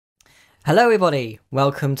Hello, everybody.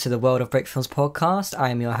 Welcome to the World of Brick Films podcast. I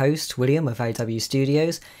am your host, William of AW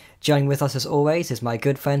Studios. Joining with us, as always, is my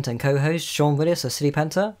good friend and co-host, Sean Willis of City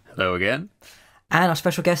Panther. Hello again. And our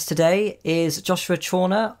special guest today is Joshua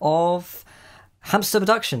Chawner of Hamster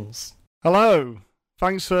Productions. Hello.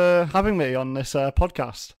 Thanks for having me on this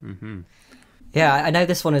podcast. Mm-hmm. Yeah, I know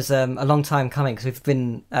this one is a long time coming because we've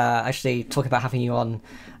been actually talking about having you on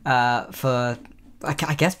for,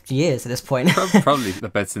 I guess, years at this point. Probably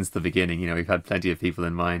about since the beginning. You know, we've had plenty of people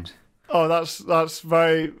in mind. Oh, that's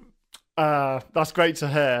very that's great to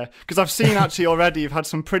hear, because I've seen actually already you've had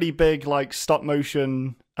some pretty big like stop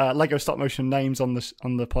motion Lego stop motion names on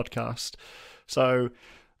the podcast. So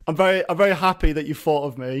I'm very happy that you thought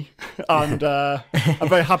of me, and I'm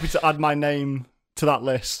very happy to add my name to that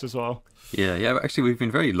list as well. Yeah. Actually, we've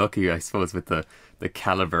been very lucky, I suppose, with the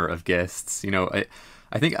caliber of guests. You know,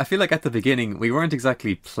 I feel like at the beginning we weren't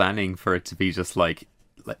exactly planning for it to be just like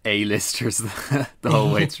A-listers the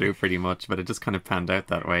whole way through, pretty much, but it just kind of panned out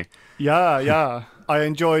that way. Yeah.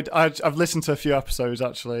 I've listened to a few episodes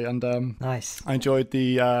actually, and Nice. I enjoyed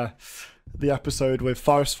the episode with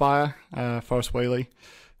Forest Whaley,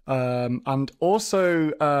 and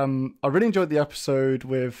also I really enjoyed the episode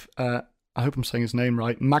with I hope I'm saying his name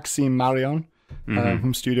right, Maxime Marion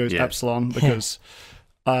from Studios Epsilon, because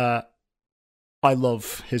I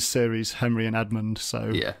love his series Henry and Edmund,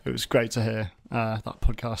 so it was great to hear that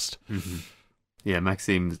podcast. Mm-hmm. Yeah,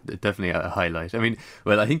 Maxime's definitely a highlight. I mean,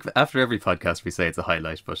 well, I think after every podcast we say it's a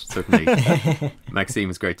highlight, but certainly Maxime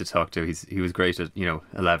was great to talk to. He was great at, you know,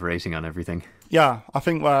 elaborating on everything. Yeah, I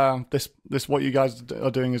think this what you guys are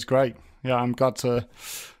doing is great. Yeah, I'm glad to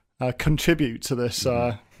contribute to this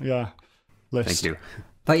list. Thank you.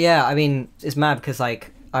 But yeah, I mean, it's mad because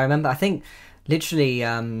like I remember, I think literally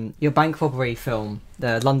your bank robbery film,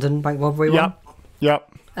 the London bank robbery one.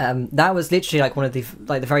 Yep. That was literally like one of the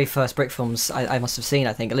very first brick films I must have seen.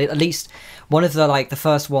 I think at least one of the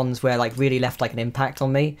first ones where like really left like an impact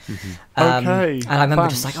on me. Mm-hmm. Okay. And I remember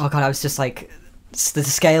just like, oh god, I was just like the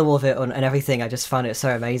scale of it and everything. I just found it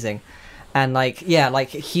so amazing, and like a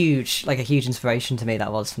huge inspiration to me.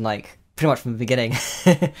 That was from like pretty much from the beginning.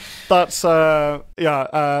 That's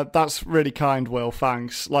that's really kind, Will.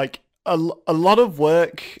 Thanks. Like a lot of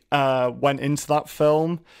work went into that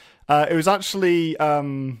film. It was actually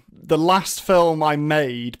the last film I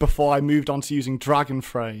made before I moved on to using Dragon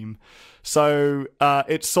Frame. So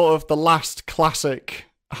it's sort of the last classic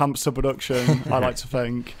Hamster production, I like to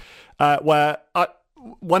think, where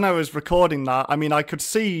when I was recording that, I mean, I could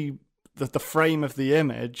see the frame of the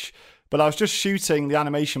image, but I was just shooting the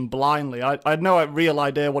animation blindly. I had no real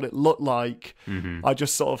idea what it looked like. Mm-hmm. I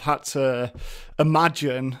just sort of had to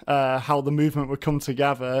imagine how the movement would come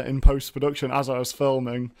together in post-production as I was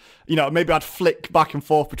filming. You know, maybe I'd flick back and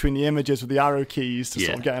forth between the images with the arrow keys to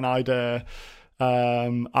sort of get an idea.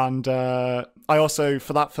 And I also,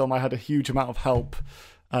 for that film, I had a huge amount of help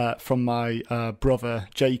from my brother,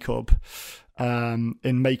 Jacob,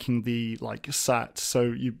 in making the set. So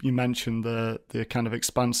you mentioned the kind of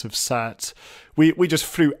expansive set. We just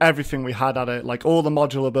threw everything we had at it, like all the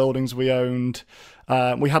modular buildings we owned.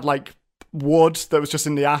 We had like wood that was just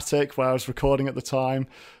in the attic where I was recording at the time,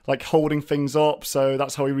 like holding things up. So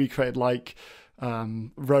that's how we recreated like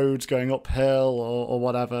roads going uphill or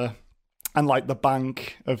whatever, and like the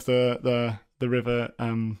bank of the river.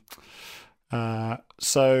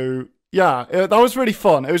 So yeah, that was really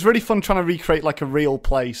fun. It was really fun trying to recreate like a real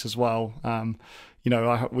place as well. You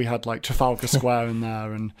know, we had like Trafalgar Square in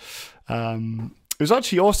there, and it was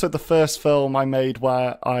actually also the first film I made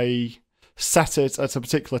where I set it at a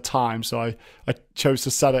particular time. So I chose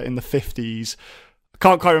to set it in the 50s. I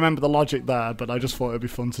can't quite remember the logic there, but I just thought it'd be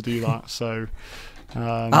fun to do that. So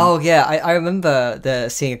oh yeah, I remember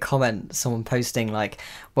seeing a comment, someone posting like,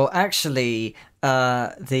 well, actually,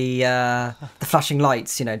 the flashing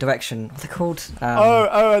lights, you know, direction. What are they called?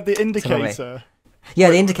 The indicator.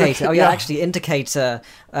 Yeah, the indicator. Oh yeah, actually, indicator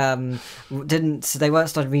they weren't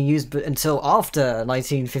started being used until after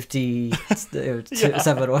 1957 or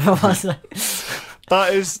whatever it was.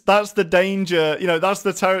 That's the danger, you know, that's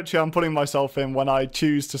the territory I'm putting myself in when I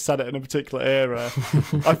choose to set it in a particular era.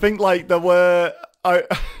 I think like I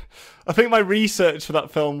think my research for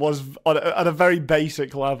that film was at a very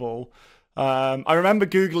basic level. I remember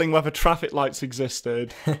Googling whether traffic lights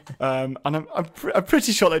existed, and I'm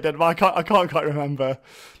pretty sure they did, but I can't quite remember.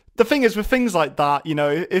 The thing is, with things like that, you know,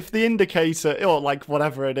 if the indicator or like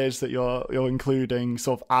whatever it is that you're including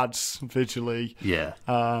sort of adds visually,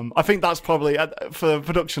 I think that's probably for a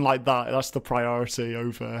production like that, that's the priority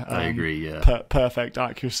over. I agree. Yeah, perfect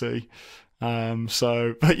accuracy.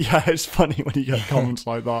 But yeah, it's funny when you get comments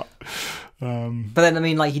like that. But then, I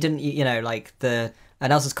mean, like, he didn't, like, the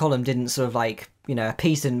Nelson's column didn't sort of, like, a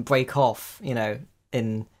piece didn't break off, in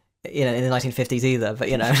the 1950s either, but,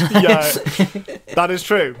 Yeah, that is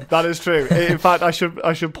true. That is true. In fact, I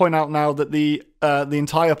should point out now that the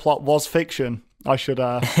entire plot was fiction. I should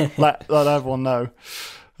let everyone know.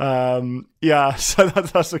 Yeah, so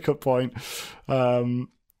that's a good point.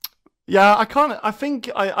 Yeah,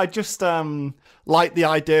 I just like the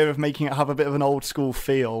idea of making it have a bit of an old school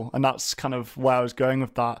feel, and that's kind of where I was going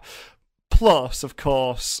with that. Plus, of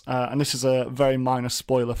course, and this is a very minor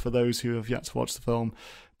spoiler for those who have yet to watch the film,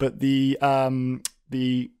 but the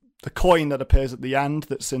coin that appears at the end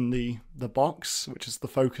that's in the box, which is the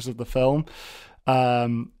focus of the film,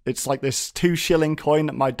 it's like this 2 shilling coin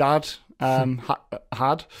that my dad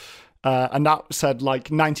had, and that said like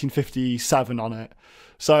 1957 on it.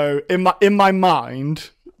 So in my mind,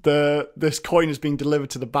 this coin is being delivered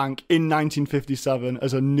to the bank in 1957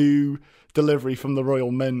 as a new delivery from the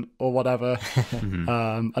Royal Mint or whatever,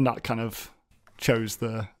 and that kind of chose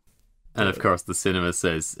the. And of course, the cinema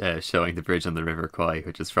says showing the bridge on the River Kwai,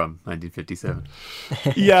 which is from 1957.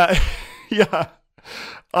 Yeah.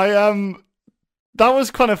 That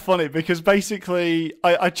was kind of funny because basically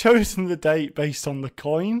I chosen the date based on the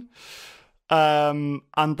coin. And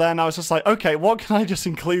then I was just like, okay, what can I just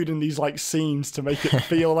include in these like scenes to make it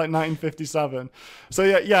feel like 1957? So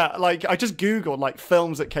yeah, like I just Googled like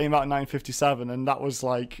films that came out in 1957, and that was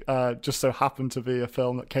like just so happened to be a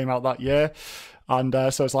film that came out that year. And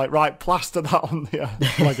so it's like, right, plaster that on the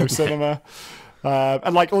Lego Cinema.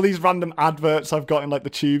 And like all these random adverts I've got in like the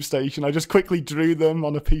tube station, I just quickly drew them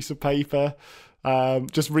on a piece of paper,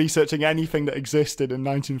 just researching anything that existed in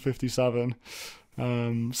 1957.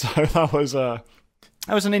 So that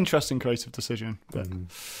was an interesting creative decision.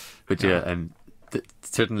 But yeah, and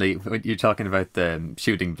certainly when you're talking about the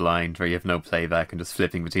shooting blind, where you have no playback and just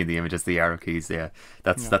flipping between the images, the arrow keys. Yeah,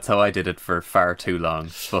 that's how I did it for far too long.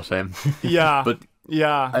 But yeah, but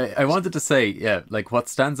yeah, I wanted to say, yeah, like what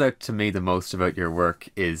stands out to me the most about your work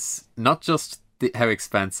is not just how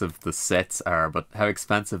expansive the sets are, but how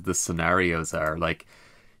expansive the scenarios are. Like,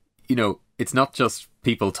 it's not just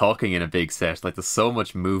people talking in a big set. Like, there's so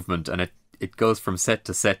much movement, and it goes from set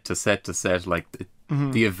to set to set to set. Like,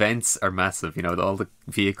 the events are massive, all the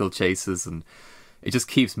vehicle chases, and it just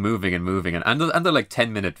keeps moving and moving. And they're like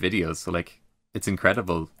 10-minute videos, so like it's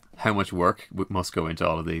incredible how much work must go into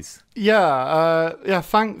all of these. Yeah,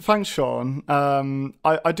 thanks, Sean.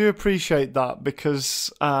 I do appreciate that because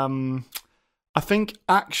I think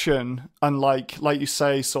action and like you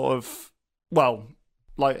say, sort of, well,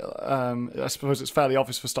 like I suppose it's fairly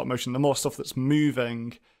obvious for stop motion. The more stuff that's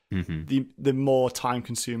moving, the more time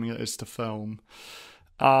consuming it is to film.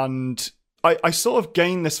 And I sort of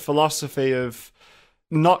gained this philosophy of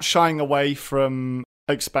not shying away from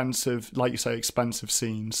expensive, like you say, expensive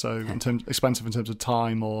scenes. So expensive in terms of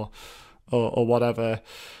time or whatever.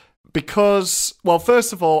 Because, well,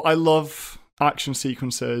 first of all, I love action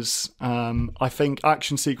sequences. I think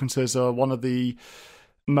action sequences are one of the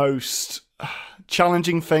most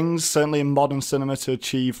challenging things, certainly in modern cinema, to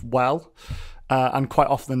achieve well, and quite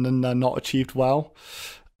often they're not achieved well.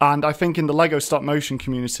 And I think in the Lego stop motion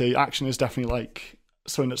community, action is definitely like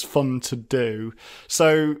something that's fun to do.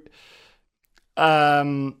 So,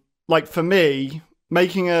 like for me,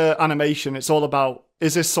 making an animation, it's all about,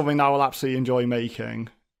 is this something that I will absolutely enjoy making?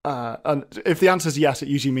 And if the answer is yes, it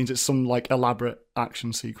usually means it's some like elaborate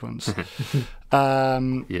action sequence.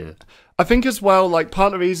 Yeah. I think as well, like part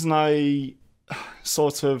of the reason I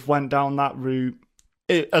sort of went down that route,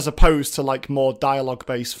 as opposed to like more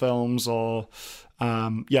dialogue-based films or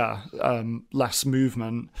less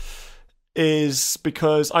movement, is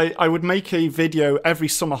because I would make a video every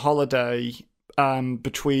summer holiday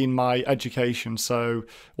between my education. So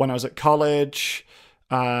when I was at college,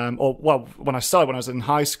 when I started when I was in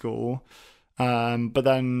high school, but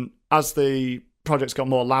then as the projects got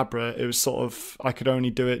more elaborate, it was sort of, I could only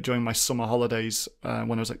do it during my summer holidays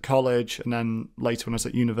when I was at college, and then later when I was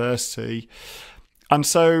at university. And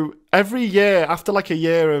so every year, after like a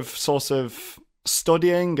year of sort of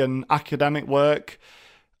studying and academic work,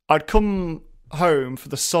 I'd come home for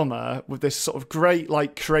the summer with this sort of great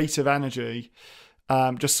like creative energy,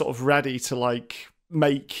 just sort of ready to like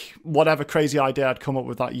make whatever crazy idea I'd come up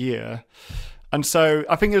with that year. And so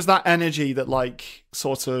I think it was that energy that like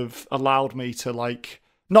sort of allowed me to like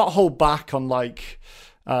not hold back on like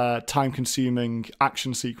time consuming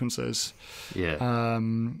action sequences. Yeah.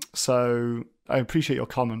 So I appreciate your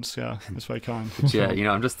comments. Yeah, it's very kind. Yeah,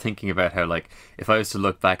 I'm just thinking about how, like, if I was to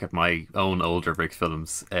look back at my own older Brick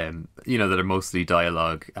films, that are mostly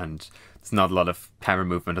dialogue and there's not a lot of camera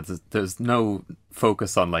movement. There's no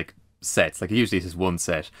focus on like sets. Like usually it's just one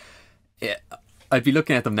set. I'd be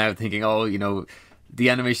looking at them now thinking, oh, you know, the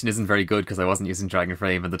animation isn't very good because I wasn't using Dragon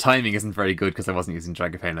Frame, and the timing isn't very good because I wasn't using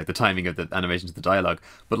Dragon Frame, like the timing of the animation to the dialogue.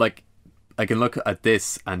 But like, I can look at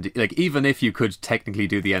this and like, even if you could technically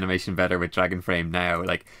do the animation better with Dragon Frame now,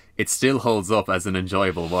 like it still holds up as an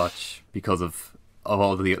enjoyable watch because of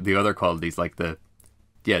all the other qualities, like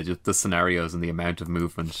just the scenarios and the amount of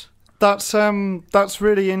movement. That's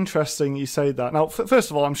really interesting you say that. Now, first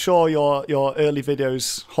of all, I'm sure your early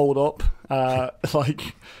videos hold up.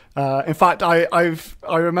 In fact, I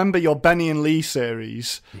remember your Benny and Lee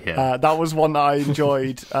series. Yeah. That was one that I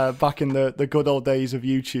enjoyed back in the good old days of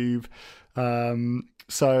YouTube.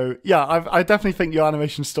 So yeah, I definitely think your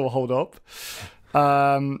animations still hold up.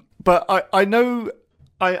 But I know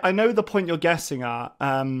the point you're getting at.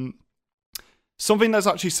 Something that's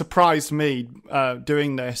actually surprised me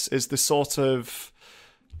doing this is the sort of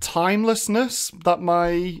timelessness that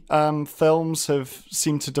my films have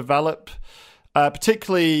seemed to develop,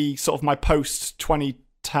 particularly sort of my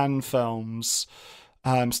post-2010 films,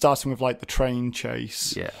 starting with like The Train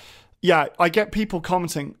Chase. Yeah, I get people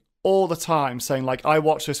commenting all the time saying like, I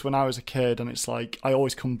watched this when I was a kid and it's like I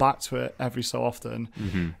always come back to it every so often.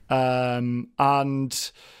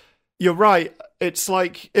 And you're right. It's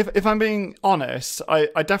like, if I'm being honest, I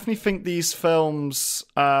definitely think these films,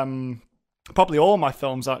 probably all my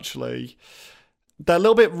films actually, they're a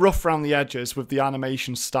little bit rough around the edges with the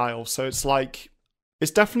animation style. So it's like, it's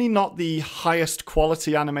definitely not the highest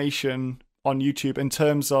quality animation on YouTube in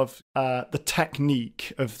terms of the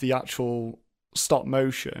technique of the actual stop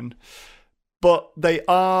motion. But they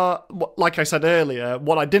are, like I said earlier,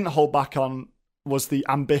 what I didn't hold back on was the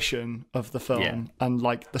ambition of the film and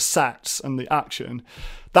like the sets and the action.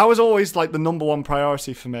 That was always like the number one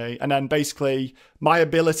priority for me. And then basically my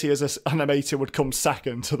ability as an animator would come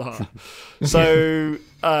second to that. So,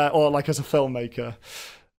 or like as a filmmaker.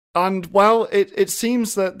 And well, it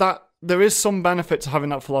seems that there is some benefit to having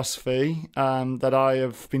that philosophy that I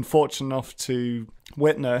have been fortunate enough to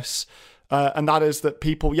witness. And that is that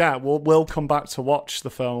people, will come back to watch the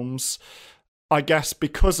films, I guess,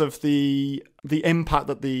 because of the impact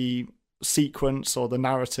that the sequence or the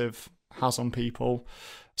narrative has on people.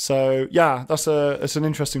 So yeah, it's an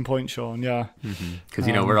interesting point, Sean. Yeah, because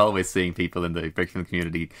you know we're always seeing people in the break film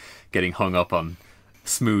community getting hung up on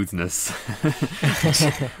smoothness.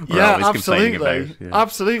 Absolutely.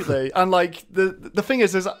 And like the thing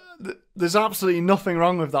is, there's absolutely nothing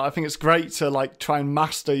wrong with that. I think it's great to like try and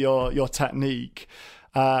master your technique,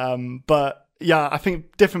 but yeah, I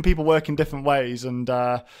think different people work in different ways, and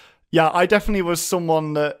I definitely was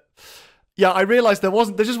someone that, I realized there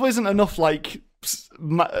just wasn't enough like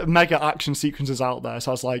mega action sequences out there, so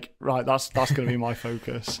I was like, right, that's going to be my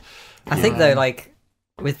focus. I think though, like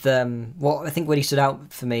with what I think really stood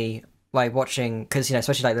out for me, like watching, because you know,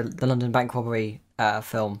 especially like the London bank robbery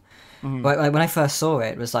film, like when I first saw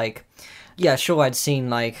it, it was like, yeah, sure, I'd seen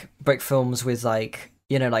like brick films with like,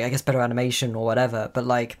 you know, like I guess better animation or whatever, but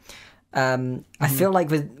like. I feel like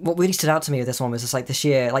with what really stood out to me with this one was just like the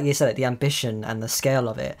sheer, like you said, the ambition and the scale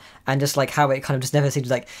of it, and just like how it kind of just never seems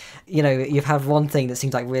like, you know, you've had one thing that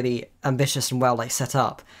seems like really ambitious and well like set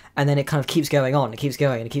up, and then it kind of keeps going on, it keeps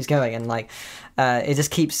going and it keeps going, and like it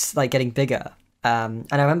just keeps like getting bigger. And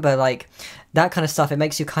I remember like that kind of stuff. It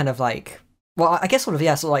makes you kind of like, well, I guess sort of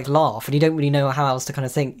sort of like laugh, and you don't really know how else to kind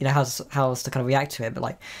of think, you know, how else to kind of react to it, but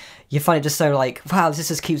like. You find it just so like, wow, this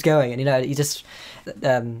just keeps going, and you know, you just.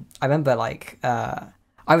 I remember like I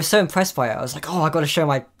was so impressed by it. I was like, oh, I got to show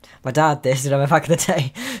my dad this, you know, back in the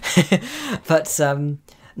day. But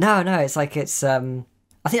no, it's like it's. I think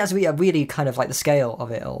that's really kind of like the scale of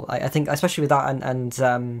it all. I think especially with that and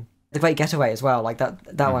The Great Getaway as well. Like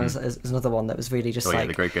that one is another one that was really just like.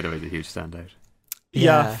 The Great Getaway is a huge standout.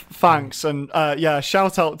 Yeah, thanks, and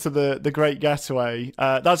shout out to the Great Getaway.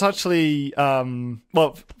 That's actually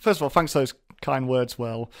well, first of all, thanks for those kind words,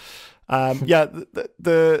 Will.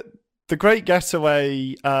 The Great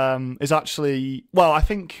Getaway is actually, well, I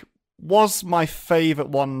think was my favourite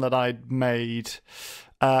one that I'd made.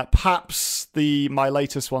 Perhaps my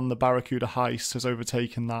latest one, the Barracuda Heist, has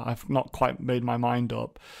overtaken that. I've not quite made my mind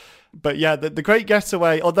up. But yeah, the Great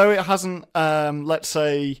Getaway, although it hasn't, let's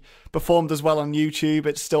say, performed as well on YouTube,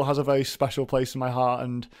 it still has a very special place in my heart,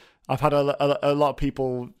 and I've had a lot of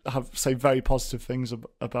people say very positive things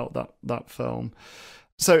about that film.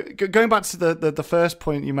 So going back to the first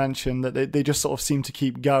point you mentioned, that they just sort of seem to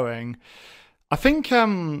keep going. I think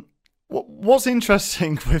what's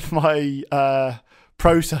interesting with my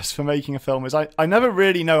process for making a film is I never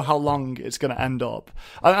really know how long it's going to end up.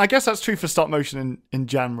 I guess that's true for stop motion in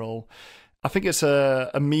general. I think it's a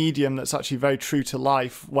medium that's actually very true to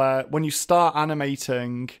life, where when you start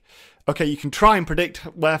animating, okay, you can try and predict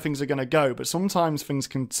where things are going to go, but sometimes things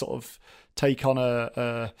can sort of take on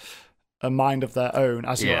a mind of their own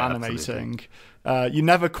as you're animating. You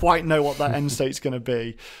never quite know what that end state's going to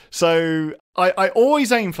be. So I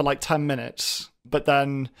always aim for like 10 minutes, but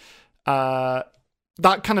then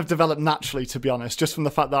that kind of developed naturally, to be honest, just from the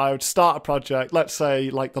fact that I would start a project, let's say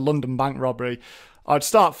like the London bank robbery. I'd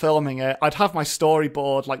start filming it. I'd have my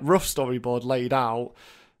storyboard, like rough storyboard laid out.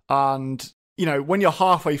 And, you know, when you're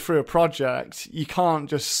halfway through a project, you can't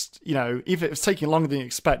just, you know, even if it's taking longer than you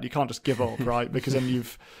expect, you can't just give up, right? Because then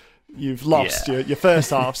you've lost your first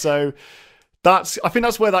half. So I think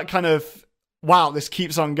that's where that kind of, wow, this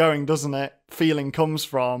keeps on going, doesn't it, feeling comes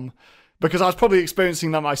from. Because I was probably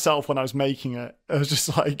experiencing that myself when I was making it. It was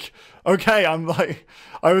just like, okay, I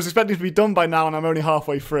was expecting to be done by now and I'm only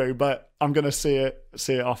halfway through, but I'm going to see it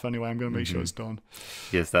off anyway. I'm going to make sure it's done.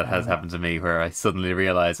 Yes, that has happened to me, where I suddenly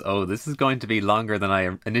realize, oh, this is going to be longer than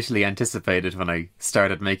I initially anticipated when I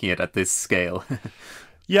started making it at this scale.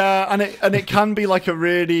 Yeah, and it can be like a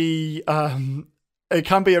really it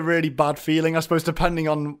can be a really bad feeling, I suppose, depending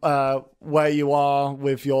on where you are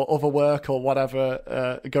with your other work or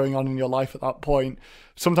whatever going on in your life at that point.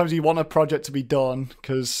 Sometimes you want a project to be done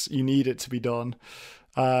because you need it to be done,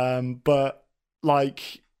 but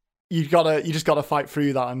like you just gotta fight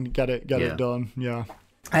through that and get it done. Yeah,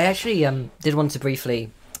 I actually did want to briefly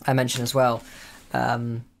mention as well,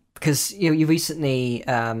 because you recently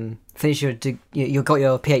finished you got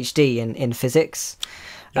your PhD in physics.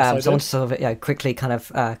 Yes, so I want to sort of quickly kind of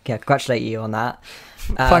congratulate you on that.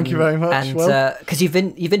 Thank you very much. And because you've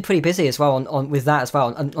been pretty busy as well on with that as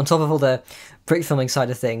well. On top of all the brick filming side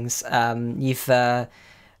of things, you've a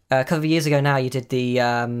couple of years ago now you did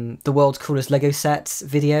the world's coolest Lego sets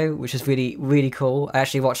video, which is really, really cool. I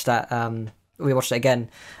actually watched that. We watched it again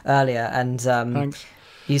earlier, and thanks.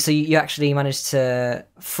 You actually managed to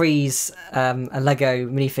freeze a Lego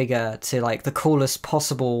minifigure to like the coolest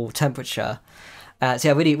possible temperature. So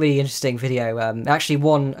yeah, really, really interesting video. Actually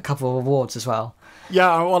won a couple of awards as well.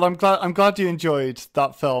 Yeah, well, I'm glad you enjoyed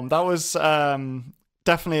that film. That was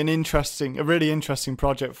definitely a really interesting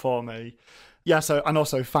project for me. Yeah, and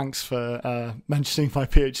also thanks for mentioning my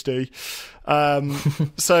PhD.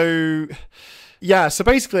 So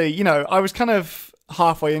basically, you know, I was kind of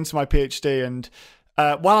halfway into my PhD, and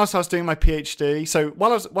whilst I was doing my PhD, so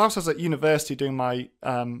whilst I was at university doing my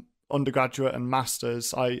undergraduate and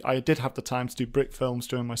masters, I did have the time to do brick films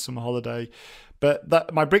during my summer holiday,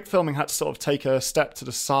 but my brick filming had to sort of take a step to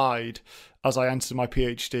the side as I entered my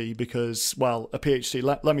PhD because, well, a PhD,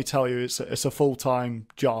 let me tell you, it's a full-time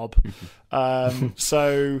job.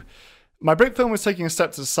 So my brick film was taking a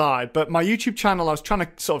step to the side, but my YouTube channel, I was trying to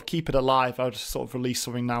sort of keep it alive. I would just sort of release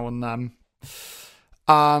something now and then.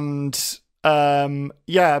 And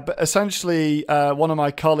but essentially one of my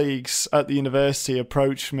colleagues at the university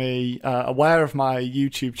approached me, aware of my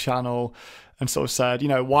YouTube channel, and sort of said, you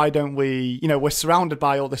know, why don't we, you know, we're surrounded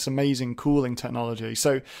by all this amazing cooling technology.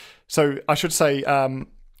 So I should say,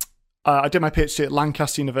 I did my PhD at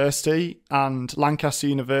Lancaster University, and Lancaster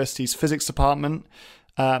University's physics department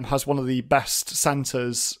has one of the best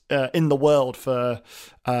centres in the world for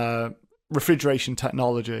refrigeration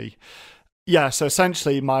technology. Yeah, so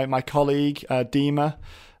essentially my colleague, Dima,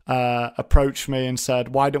 approached me and said,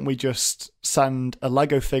 why don't we just send a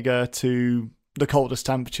Lego figure to the coldest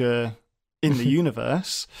temperature in the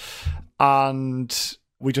universe? And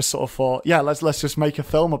we just sort of thought, yeah, let's just make a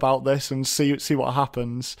film about this and see what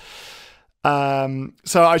happens. So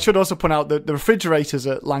I should also point out that the refrigerators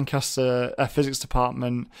at Lancaster Physics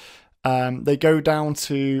Department, they go down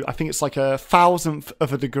to, I think it's like 1,000th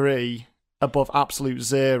of a degree above absolute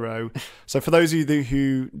zero. So for those of you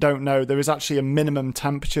who don't know, there is actually a minimum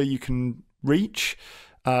temperature you can reach.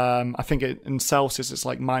 I think in Celsius it's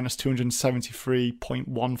like minus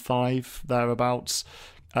 273.15 thereabouts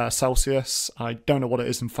Celsius. I don't know what it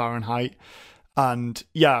is in Fahrenheit. And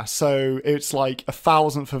yeah, so it's like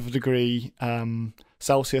 1,000th of a degree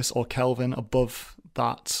Celsius or Kelvin above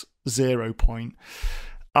that 0 point.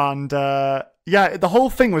 And the whole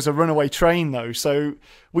thing was a runaway train though. So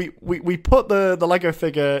we put the Lego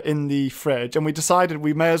figure in the fridge, and we decided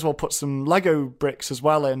we may as well put some Lego bricks as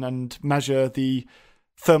well in and measure the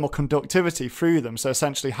thermal conductivity through them. So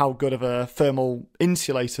essentially how good of a thermal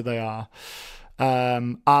insulator they are.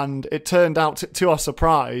 And it turned out, to our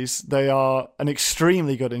surprise, they are an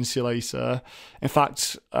extremely good insulator. In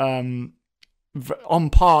fact, on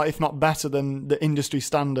par, if not better than the industry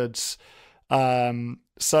standards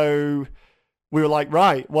So we were like,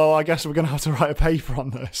 right, well, I guess we're going to have to write a paper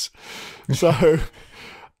on this. So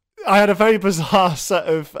I had a very bizarre set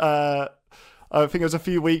of, I think it was a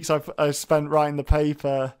few weeks I spent writing the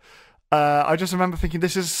paper. I just remember thinking,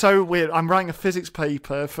 this is so weird. I'm writing a physics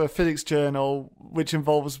paper for a physics journal, which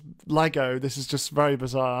involves Lego. This is just very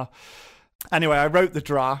bizarre. Anyway, I wrote the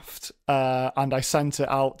draft and I sent it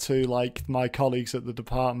out to like my colleagues at the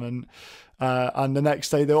department. And the next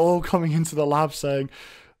day, they're all coming into the lab saying,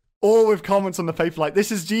 all with comments on the paper like,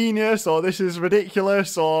 this is genius, or this is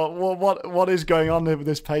ridiculous, or what is going on with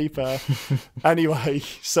this paper. Anyway,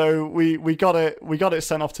 so we got it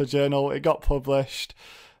sent off to a journal. It got published.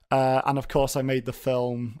 And of course, I made the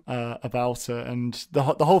film about it, and the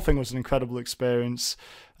whole thing was an incredible experience.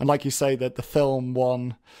 And like you say, that the film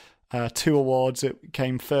won 2 awards. It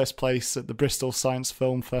came first place at the Bristol Science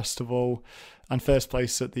Film Festival and first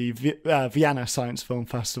place at the Vienna Science Film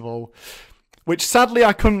Festival, which sadly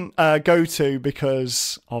I couldn't go to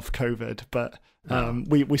because of COVID. But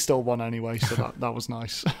we still won anyway, so that was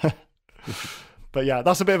nice. But yeah,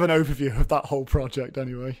 that's a bit of an overview of that whole project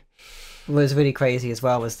anyway. What was really crazy as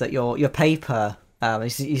well was that your paper,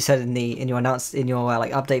 you said in your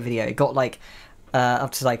like update video, it got like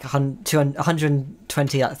up to like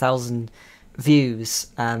 120,000 views,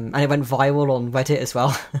 and it went viral on Reddit as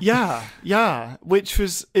well. yeah,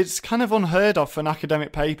 it's kind of unheard of for an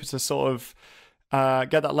academic paper to sort of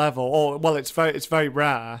get that level, or well, it's very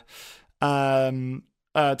rare to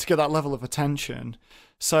get that level of attention.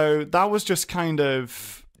 So that was just kind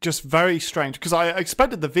of very strange, because I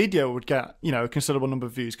expected the video would get, a considerable number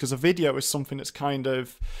of views, because a video is something that's kind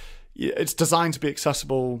of, it's designed to be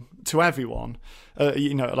accessible to everyone,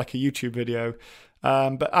 like a YouTube video.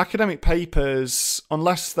 But academic papers,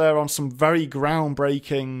 unless they're on some very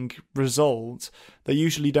groundbreaking result, they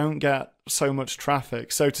usually don't get so much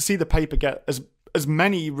traffic. So to see the paper get as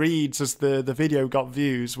many reads as the video got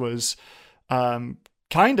views was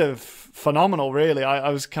kind of phenomenal, really. I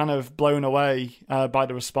was kind of blown away by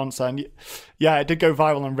the response there. And yeah, it did go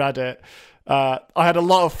viral on Reddit. I had a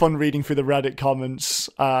lot of fun reading through the Reddit comments.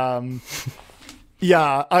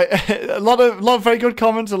 Yeah, a lot of very good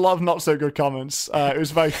comments, a lot of not so good comments. It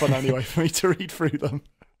was very fun anyway for me to read through them.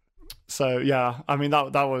 So yeah, I mean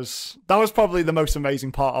that was probably the most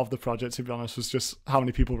amazing part of the project, to be honest, was just how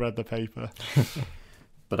many people read the paper.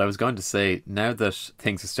 But I was going to say, now that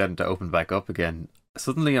things are starting to open back up again,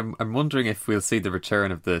 suddenly I'm wondering if we'll see the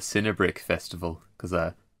return of the Cinebrick Festival, because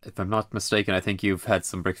if I'm not mistaken, I think you've had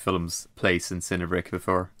some brick films place in Cinebrick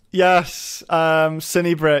before. Yes,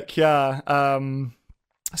 Cinebrick, yeah.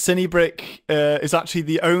 Cinebrick is actually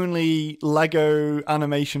the only Lego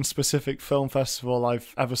animation specific film festival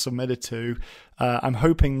I've ever submitted to. I'm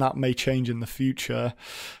hoping that may change in the future.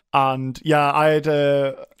 And yeah, I had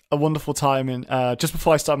a wonderful time in just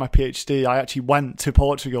before I started my PhD. I actually went to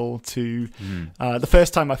Portugal to the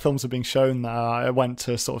first time my films were being shown there. I went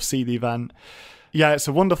to sort of see the event. Yeah, it's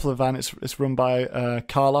a wonderful event. It's run by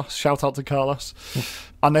Carlos. Shout out to Carlos.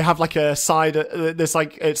 And they have like a side. There's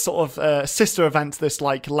like, it's sort of a sister event to this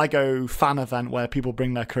like Lego fan event where people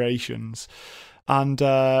bring their creations. And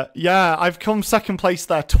yeah, I've come second place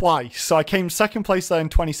there twice. So I came second place there in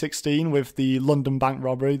 2016 with the London bank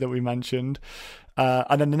robbery that we mentioned.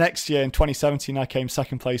 And then the next year in 2017, I came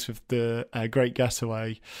second place with the Great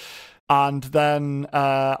Getaway. And then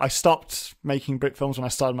I stopped making brick films when I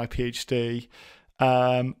started my PhD.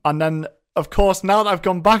 And then, of course, now that I've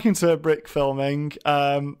gone back into brick filming,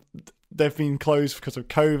 they've been closed because of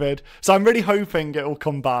COVID. So I'm really hoping it will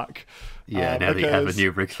come back. Yeah, now that you have a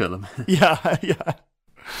new brick film. Yeah.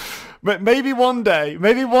 But maybe one day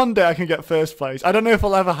I can get first place. I don't know if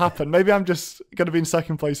it'll ever happen. Maybe I'm just going to be in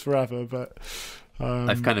second place forever. But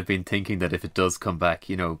I've kind of been thinking that if it does come back,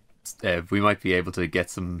 we might be able to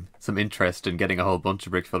get some interest in getting a whole bunch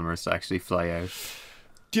of brick filmers to actually fly out.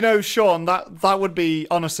 Do you know, Sean, that would be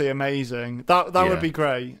honestly amazing. That would be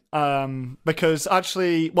great. Because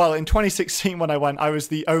actually, well, in 2016 when I went, I was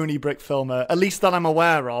the only brick filmer, at least that I'm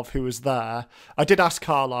aware of, who was there. I did ask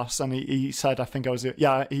Carlos, and he said,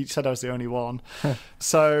 he said I was the only one.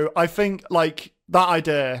 So I think like that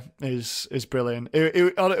idea is brilliant.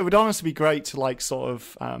 It would honestly be great to like sort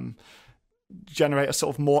of generate a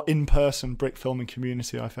sort of more in-person brick filming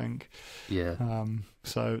community, I think. Yeah.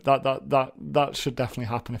 So that should definitely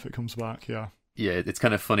happen if it comes back. Yeah. Yeah, it's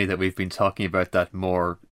kind of funny that we've been talking about that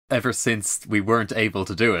more ever since we weren't able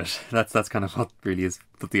to do it. That's kind of what really has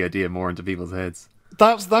put the idea more into people's heads.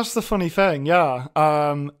 That's the funny thing. Yeah.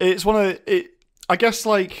 It's one of it. I guess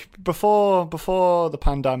like before the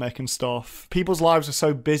pandemic and stuff, people's lives are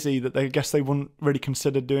so busy that they wouldn't really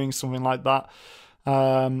consider doing something like that.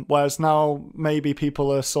 Whereas now maybe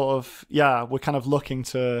people are sort of, we're kind of looking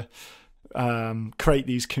to create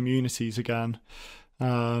these communities again.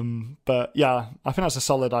 But yeah, I think that's a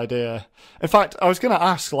solid idea. In fact, I was going to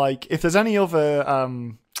ask, like, if there's any other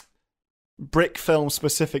brick film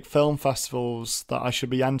specific film festivals that I should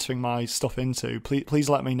be entering my stuff into, please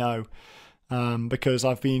let me know. Because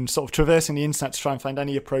I've been sort of traversing the internet to try and find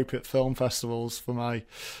any appropriate film festivals for my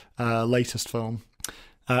latest film.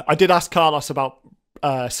 I did ask Carlos about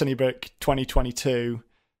Sunnybrick 2022,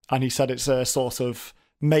 and he said it's a sort of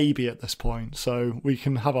maybe at this point, so we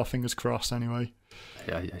can have our fingers crossed anyway.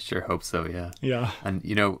 Yeah, I sure hope so, yeah. Yeah. And,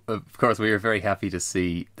 you know, of course, we were very happy to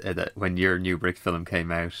see that when your new Brick film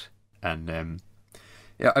came out. And,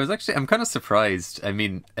 yeah, I'm kind of surprised. I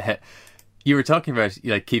mean, you were talking about,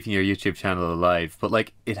 like, keeping your YouTube channel alive, but,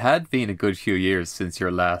 like, it had been a good few years since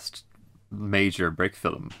your last major Brick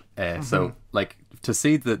film. So, like, to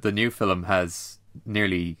see that the new film has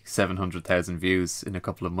nearly 700,000 views in a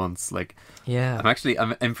couple of months, like, yeah,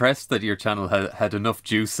 I'm impressed that your channel had enough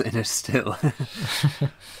juice in it still.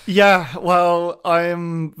 Yeah, well,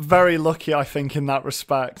 I'm very lucky, I think, in that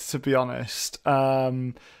respect, to be honest,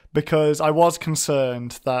 because I was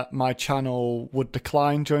concerned that my channel would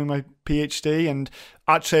decline during my PhD, and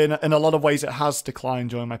actually in a lot of ways it has declined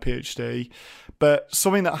during my PhD, but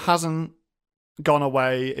something that hasn't gone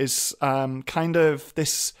away is kind of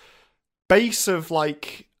this base of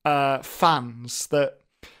like fans that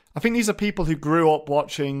I think these are people who grew up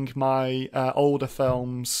watching my older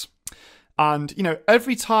films, and you know,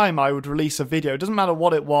 every time I would release a video, it doesn't matter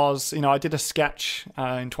what it was. You know, I did a sketch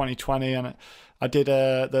in 2020, and I did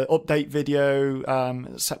the update video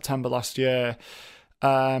September last year.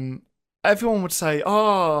 Everyone would say,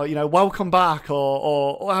 "Oh, you know, welcome back,"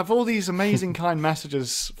 or have all these amazing kind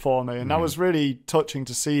messages for me, and that was really touching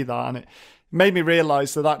to see that, and it made me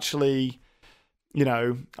realise that actually, you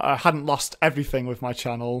know, I hadn't lost everything with my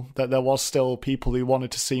channel, that there was still people who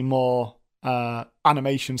wanted to see more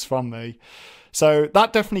animations from me. So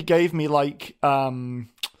that definitely gave me like kind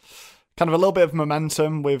of a little bit of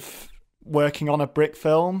momentum with working on a brick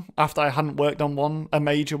film after I hadn't worked on a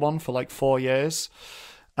major one for like 4 years.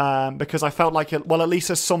 Because I felt like, at least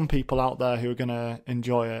there's some people out there who are going to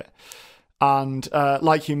enjoy it. And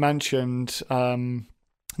like you mentioned,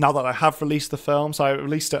 now that I have released the film, so I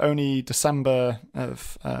released it only December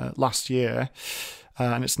of last year,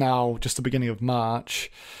 and it's now just the beginning of March.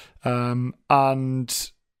 And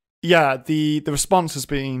yeah, the response has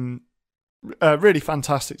been really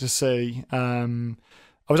fantastic to see.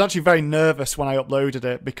 I was actually very nervous when I uploaded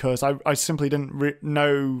it because I simply didn't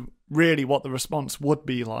know really what the response would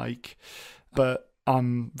be like. But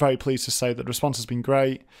I'm very pleased to say that the response has been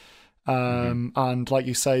great. And like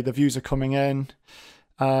you say, the views are coming in.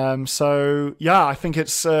 So yeah, I think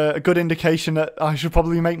it's a good indication that I should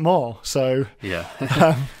probably make more. So yeah,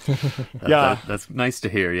 yeah, that's nice to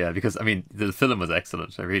hear. Yeah, because I mean, the film was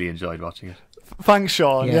excellent. I really enjoyed watching it. Thanks,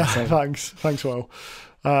 Sean. Yeah, thanks, Will.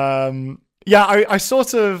 Yeah, I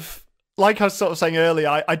sort of, like I was sort of saying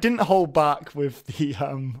earlier, I didn't hold back with the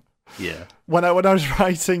when I was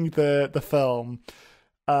writing the film.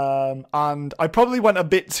 And I probably went a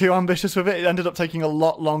bit too ambitious with it. It ended up taking a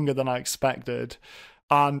lot longer than I expected.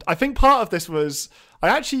 And I think part of this was, I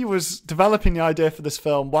actually was developing the idea for this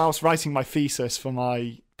film whilst writing my thesis for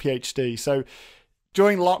my PhD. So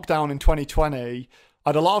during lockdown in 2020, I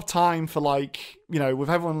had a lot of time for, like, you know, with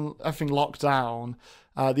everything locked down,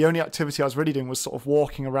 the only activity I was really doing was sort of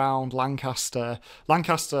walking around Lancaster.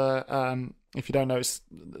 Lancaster, if you don't know, it's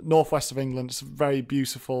northwest of England. It's a very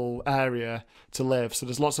beautiful area to live. So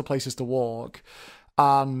there's lots of places to walk.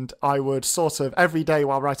 And I would sort of, every day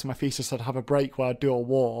while writing my thesis, I'd have a break where I'd do a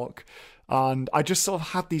walk. And I just sort of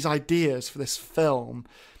had these ideas for this film.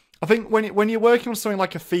 I think when you're working on something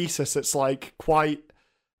like a thesis, it's like quite,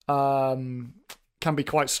 can be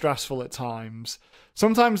quite stressful at times.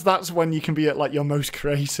 Sometimes that's when you can be at like your most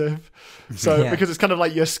creative. So because it's kind of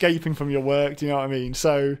like you're escaping from your work, do you know what I mean?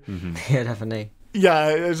 So yeah, definitely. Yeah,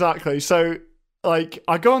 exactly. So like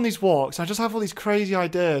I go on these walks, I just have all these crazy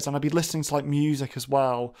ideas, and I'd be listening to like music as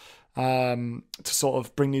well, to sort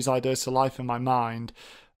of bring these ideas to life in my mind.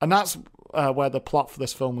 And that's where the plot for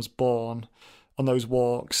this film was born, on those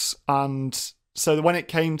walks. And so when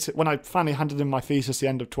I finally handed in my thesis at the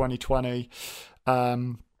end of 2020,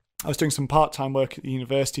 I was doing some part-time work at the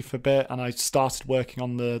university for a bit, and I started working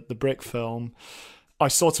on the brick film. I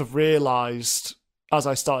sort of realised as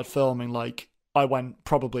I started filming, like, I went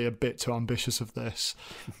probably a bit too ambitious of this.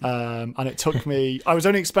 And it took me, I was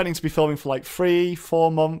only expecting to be filming for like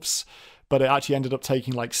 3-4 months, but it actually ended up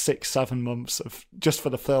taking like 6-7 months just for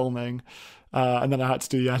the filming, and then I had to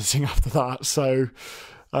do the editing after that. So,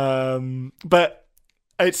 but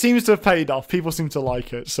it seems to have paid off. People seem to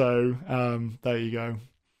like it, so there you go.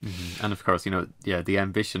 Mm-hmm. And of course, the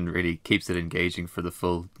ambition really keeps it engaging for the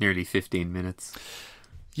full nearly 15 minutes.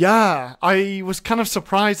 Yeah, I was kind of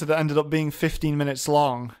surprised that it ended up being 15 minutes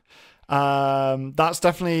long. That's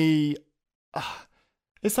definitely...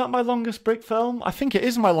 is that my longest Brick film? I think it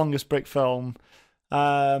is my longest Brick film.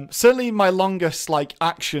 Certainly my longest, like,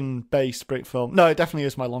 action-based Brick film. No, it definitely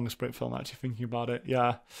is my longest Brick film, actually, thinking about it,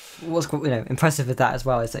 yeah. What's impressive with that as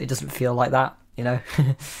well is that it doesn't feel like that,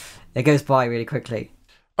 It goes by really quickly.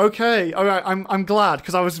 Okay, all right, I'm glad,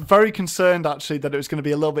 because I was very concerned, actually, that it was going to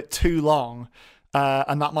be a little bit too long.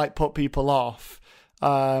 And that might put people off.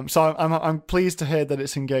 So I'm pleased to hear that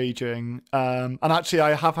it's engaging. And actually,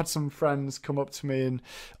 I have had some friends come up to me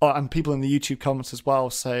and people in the YouTube comments as well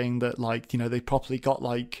saying that, like, they properly got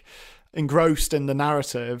like engrossed in the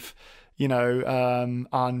narrative,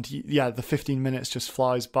 and yeah, the 15 minutes just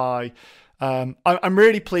flies by. I'm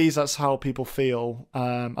really pleased that's how people feel,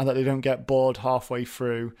 and that they don't get bored halfway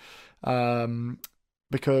through.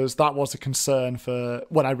 Because that was a concern for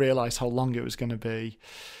when I realised how long it was going to be.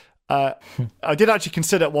 I did actually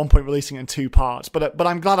consider at one point releasing it in 2 parts, but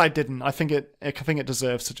I'm glad I didn't. I think it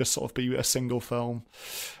deserves to just sort of be a single film.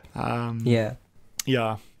 Yeah.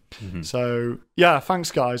 Mm-hmm. So yeah,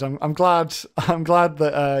 thanks guys. I'm glad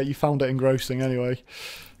that you found it engrossing. Anyway.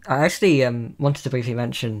 I actually wanted to briefly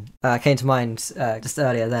mention, came to mind just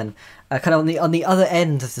earlier then, kind of on the other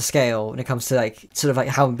end of the scale when it comes to like sort of like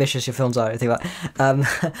how ambitious your films are. I think about.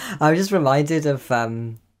 I was just reminded of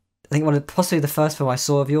I think possibly the first film I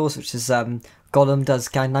saw of yours, which is Gollum Does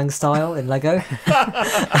Gangnam Style in Lego,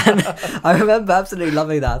 and I remember absolutely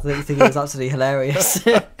loving that. I think it was absolutely hilarious.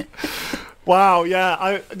 Wow, yeah.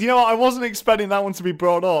 I wasn't expecting that one to be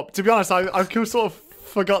brought up. To be honest, I sort of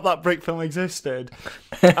forgot that Brick film existed.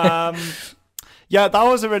 Yeah, that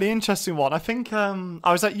was a really interesting one. I think I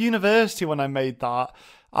was at university when I made that,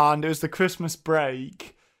 and it was the Christmas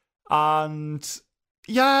break, and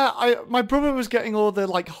yeah, my brother was getting all the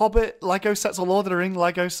like Hobbit Lego sets, or Lord of the Ring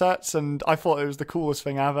Lego sets, and I thought it was the coolest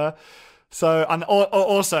thing ever. So, and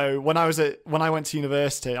also when I went to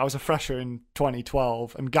university, I was a fresher in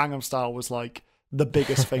 2012, and Gangnam Style was like the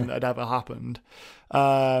biggest thing that had ever happened.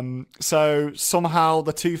 So somehow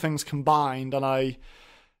the two things combined, and I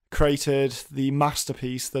created the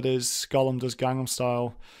masterpiece that is Gollum Does Gangnam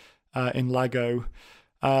Style in Lego.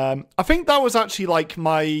 I think that was actually like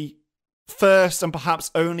my first and perhaps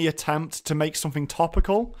only attempt to make something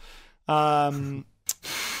topical. Yeah,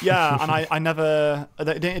 and I never,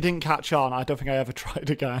 it didn't catch on. I don't think I ever tried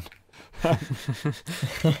again.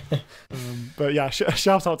 But yeah,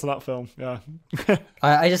 shout out to that film. Yeah.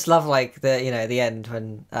 I just love like the the end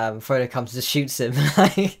when Frodo comes and just shoots him.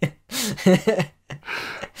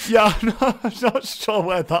 Yeah, I'm not sure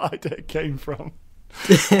where that idea came from.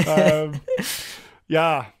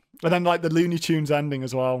 Yeah, and then like the Looney Tunes ending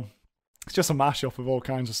as well. It's just a mashup of all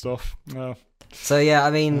kinds of stuff. So yeah,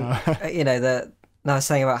 I mean, I was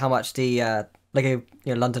saying about how much the Lego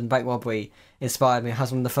London bank robbery inspired me. It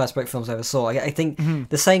has one of the first Brick films I ever saw. I think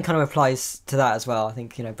the same kind of applies to that as well. I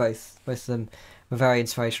think both of them were very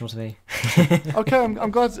inspirational to me. Okay,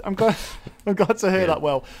 I'm glad to hear that.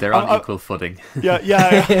 Well, they're on equal footing. Yeah.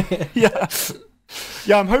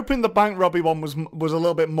 I'm hoping the bank robbery one was a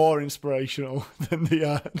little bit more inspirational than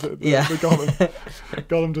the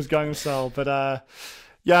Gollum Does Gangnam Style. But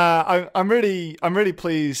yeah, I'm really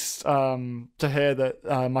pleased to hear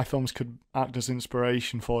that my films could act as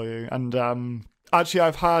inspiration for you. And actually,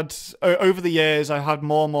 I've had over the years, I've had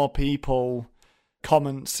more and more people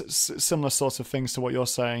comment similar sorts of things to what you're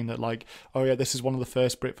saying, that like, oh yeah, this is one of the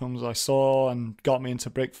first Brick films I saw and got me into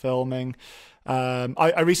Brick filming.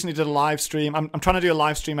 I recently did a live stream. I'm trying to do a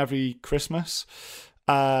live stream every Christmas.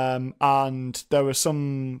 And there were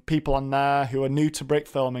some people on there who are new to Brick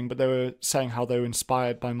filming, but they were saying how they were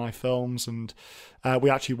inspired by my films, and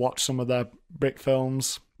we actually watched some of their Brick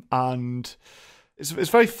films, and it's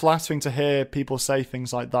very flattering to hear people say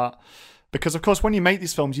things like that, because of course when you make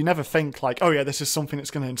these films you never think like, oh yeah, this is something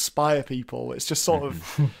that's going to inspire people. It's just sort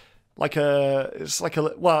of when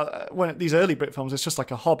these early Brick films, it's just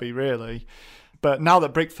like a hobby really. But now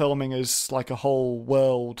that Brick filming is like a whole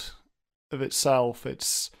world of itself,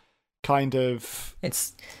 it's kind of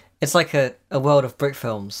it's like a world of Brick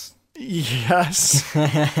films. Yes.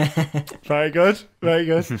 Very good.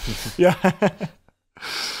 Yeah.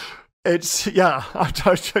 It's I'm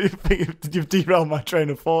trying to think you've derailed my train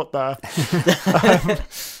of thought there.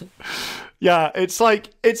 Yeah, it's like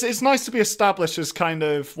it's nice to be established as kind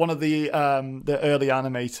of one of the early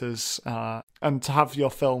animators, and to have your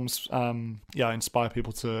films inspire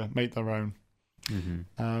people to make their own.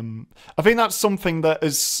 Mm-hmm. I think that's something that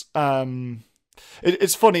is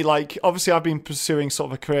it's funny. Like, obviously, I've been pursuing sort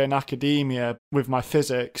of a career in academia with my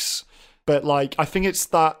physics, but like I think it's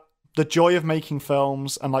that the joy of making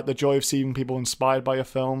films and like the joy of seeing people inspired by your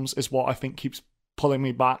films is what I think keeps pulling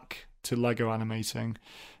me back to Lego animating.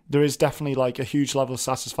 There is definitely like a huge level of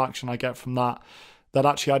satisfaction I get from that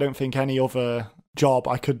actually I don't think any other job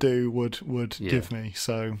I could do would give me.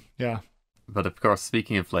 So yeah. But of course,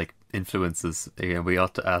 speaking of like influences, again, we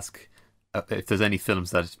ought to ask if there's any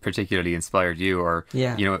films that particularly inspired you, or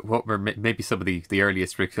what were maybe some of the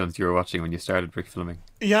earliest Brick films you were watching when you started Brick filming.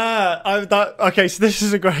 Yeah, okay. So this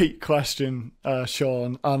is a great question,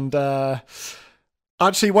 Sean, and.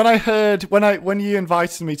 Actually, when you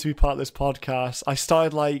invited me to be part of this podcast, I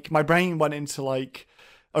started like my brain went into like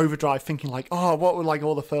overdrive, thinking like, oh, what were like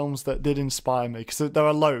all the films that did inspire me? Because there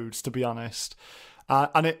are loads, to be honest,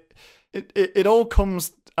 and it all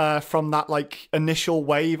comes from that like initial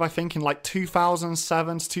wave. I think in like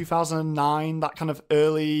 2007 to 2009, that kind of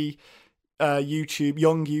early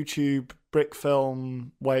young YouTube brick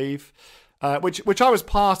film wave, which I was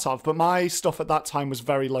part of, but my stuff at that time was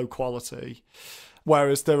very low quality.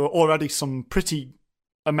 Whereas there were already some pretty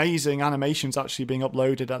amazing animations actually being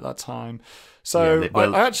uploaded at that time. So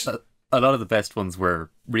I actually... a lot of the best ones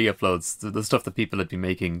were re-uploads, the stuff that people had been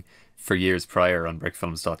making for years prior on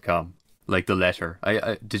brickfilms.com. Like The Letter.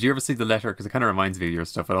 I did you ever see The Letter? Because it kind of reminds me of your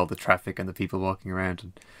stuff with all the traffic and the people walking around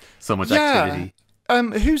and so much activity.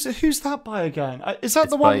 Who's that by again? Is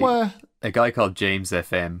that the one where... A guy called James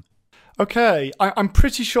FM. Okay, I'm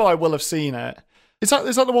pretty sure I will have seen it. Is that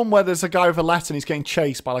the one where there's a guy with a letter and he's getting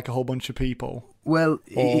chased by like a whole bunch of people? Well,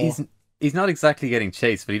 he's not exactly getting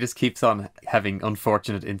chased, but he just keeps on having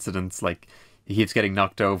unfortunate incidents, like he keeps getting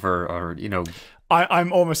knocked over, or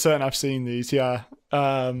I'm almost certain I've seen these. Yeah,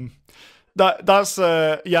 that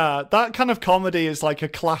kind of comedy is like a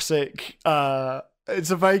classic.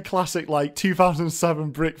 It's a very classic like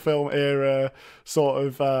 2007 brick film era sort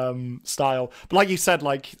of style. But like you said,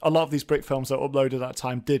 like a lot of these brick films that were uploaded at that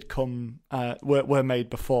time did were made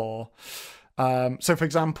before. So for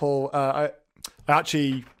example, I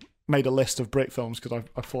actually made a list of brick films because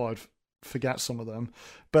I thought I'd forget some of them.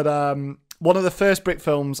 But one of the first brick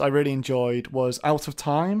films I really enjoyed was Out of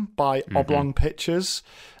Time by Oblong Pictures.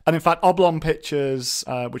 And in fact, Oblong Pictures,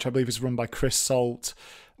 which I believe is run by Chris Salt,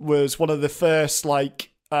 was one of the first like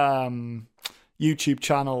YouTube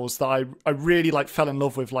channels that I really like fell in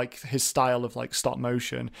love with, like his style of like stop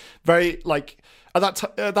motion. Very like at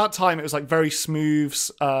that time it was like very smooth,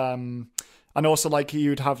 and also like he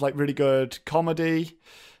would have like really good comedy.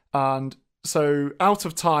 And so Out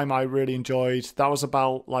of Time I really enjoyed. That was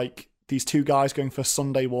about like these two guys going for a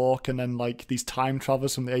Sunday walk, and then like these time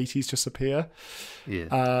travelers from the 80s just appear.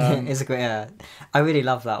 Yeah, it's a great. I really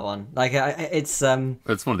love that one. Like it's one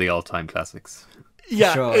of the all-time classics.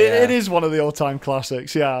 Yeah, sure, it is one of the all-time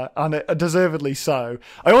classics. Yeah, and deservedly so.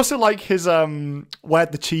 I also like his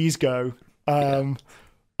Where'd the Cheese Go? I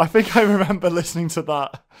think I remember listening to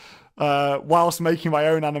that whilst making my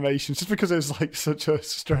own animations, just because it was like such a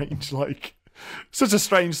strange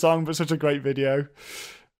song, but such a great video.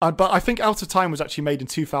 But I think Out of Time was actually made in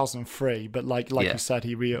 2003. But like you said,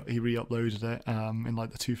 he re-uploaded it in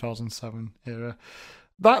like the 2007 era.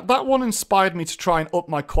 That one inspired me to try and up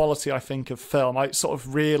my quality, I think, of film. I sort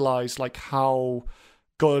of realised like how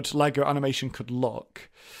good Lego animation could look.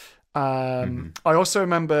 I also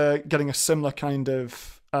remember getting a similar kind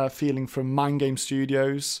of feeling from Mind Game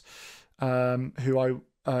Studios, who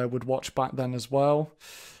I would watch back then as well.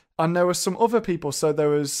 And there were some other people. So there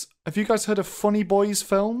was... Have you guys heard of Funny Boys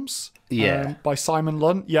Films? Yeah. By Simon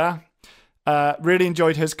Lunt? Yeah. Really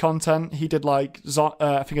enjoyed his content. He did like,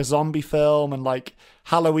 I think a zombie film and like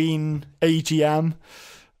Halloween AGM.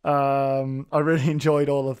 I really enjoyed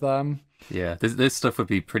all of them. Yeah, this stuff would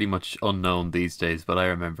be pretty much unknown these days, but I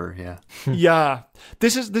remember, yeah. Yeah.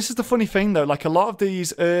 This is the funny thing though. Like a lot of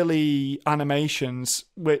these early animations,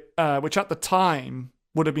 which at the time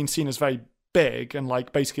would have been seen as very big, and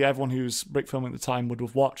like basically everyone who's brick filming at the time would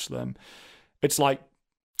have watched them. It's like,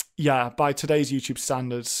 yeah, by today's YouTube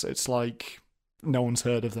standards, it's like no one's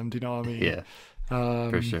heard of them. Do you know what I mean? Yeah,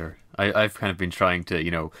 for sure. I've kind of been trying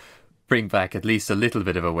to, bring back at least a little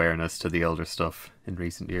bit of awareness to the older stuff in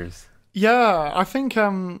recent years. Yeah, I think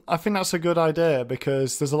that's a good idea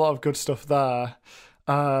because there's a lot of good stuff there.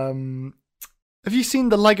 Have you seen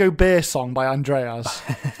the Lego Beer song by Andreas?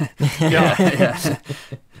 Yeah.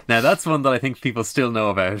 Now that's one that I think people still know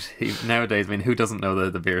about nowadays. I mean, who doesn't know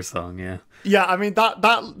the beer song? Yeah. Yeah, I mean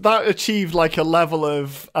that achieved like a level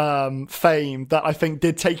of fame that I think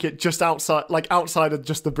did take it just outside of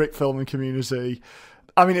just the brick filming community.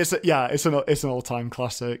 I mean, it's an all-time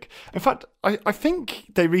classic. In fact, I think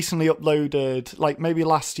they recently uploaded, like maybe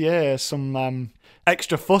last year, some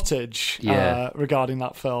extra footage regarding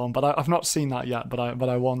that film, but I've not seen that yet. But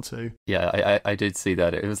I want to. Yeah, I did see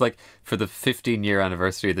that. It was like for the 15-year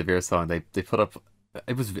anniversary of the beer song, they put up.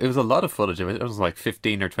 It was a lot of footage. It was like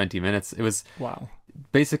 15 or 20 minutes. It was wow.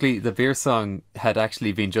 Basically, the beer song had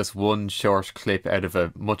actually been just one short clip out of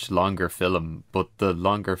a much longer film, but the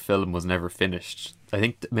longer film was never finished. I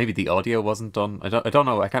think maybe the audio wasn't done. I don't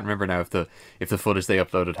know. I can't remember now if the footage they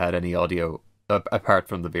uploaded had any audio apart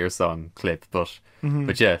from the beer song clip. But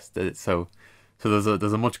yes, so there's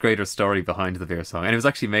a much greater story behind the beer song, and it was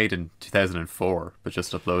actually made in 2004, but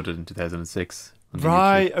just uploaded in 2006.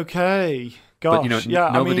 Right. Okay. Gosh, but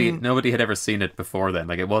nobody had ever seen it before then.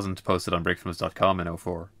 Like, it wasn't posted on brickfilms.com in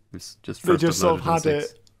 04. It was just first they just sort of had in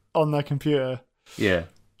it on their computer. Yeah.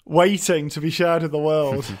 Waiting to be shared with the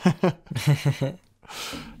world.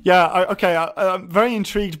 Yeah, I'm very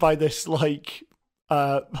intrigued by this, like,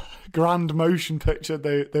 grand motion picture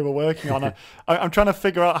they were working on. I'm trying to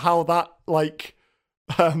figure out how that, like,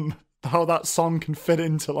 how that song can fit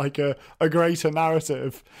into, like, a greater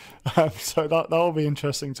narrative. So that'll be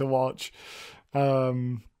interesting to watch. But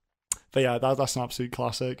yeah, that's an absolute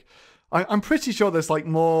classic. I'm pretty sure there's, like,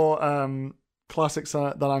 more classics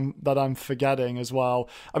that I'm forgetting as well.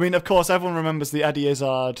 I mean, of course, everyone remembers the Eddie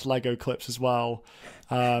Izzard Lego clips as well.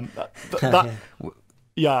 Yeah,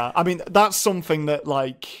 I mean, that's something that,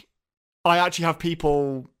 like, I actually have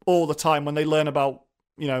people all the time when they learn about,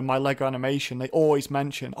 you know, my Lego animation, they always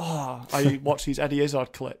mention, I watch these Eddie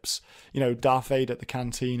Izzard clips, you know, Darth Vader at the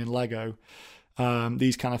canteen in Lego,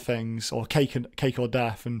 these kind of things, or Cake or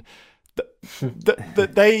Death, and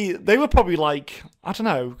they were probably, like, I don't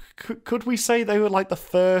know, could we say they were, like, the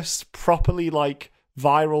first properly, like,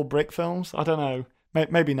 viral brick films? I don't know,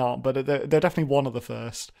 maybe not, but they're definitely one of the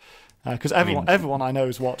first. Because everyone I know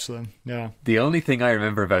has watched them. Yeah. The only thing I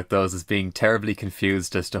remember about those is being terribly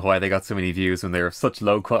confused as to why they got so many views when they were of such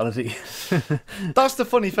low quality. That's the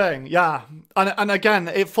funny thing, yeah. And again,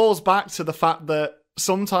 it falls back to the fact that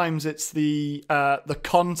sometimes it's the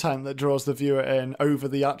content that draws the viewer in over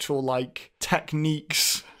the actual, like,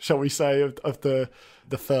 techniques, shall we say, of the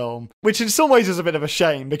film, which in some ways is a bit of a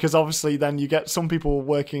shame, because obviously then you get some people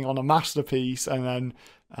working on a masterpiece and then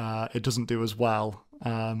it doesn't do as well.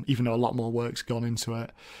 Even though a lot more work's gone into it.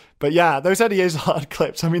 But yeah, those Eddie Izzard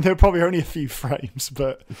clips, I mean, they're probably only a few frames,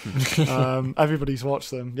 but everybody's watched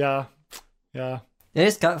them. Yeah. It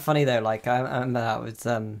is kind of funny though, like, I remember that with,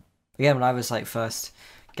 again, when I was, like, first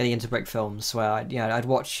getting into brick films, where I'd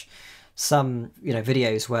watch some, you know,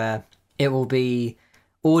 videos where it will be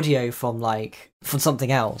audio from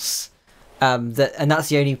something else, and that's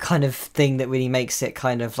the only kind of thing that really makes it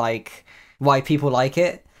kind of, like, why people like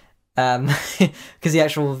it. Because the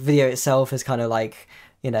actual video itself is kind of, like,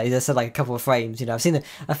 you know, there's, like, a couple of frames, you know. I've seen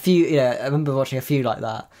a few, you know, I remember watching a few like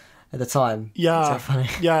that at the time. Yeah, it's so funny.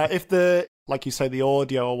 Yeah, if the, like you say, the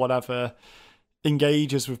audio or whatever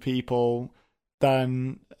engages with people,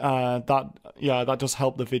 then that does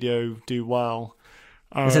help the video do well.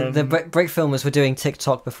 The brick filmers were doing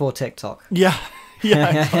TikTok before TikTok. Yeah,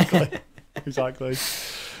 exactly.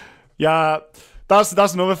 Yeah. That's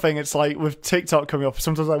another thing. It's like with TikTok coming up,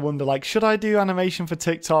 sometimes I wonder, like, should I do animation for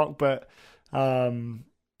TikTok? But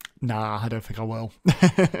nah, I don't think I will.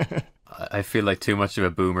 I feel like too much of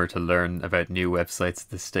a boomer to learn about new websites at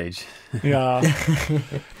this stage. Yeah.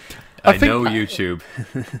 I know YouTube.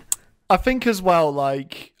 I think as well,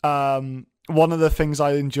 like, one of the things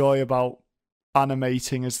I enjoy about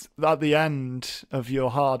animating is at the end of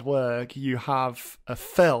your hard work, you have a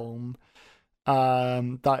film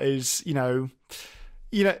that is, you know,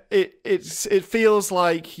 it feels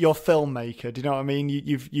like you're filmmaker. Do you know what I mean?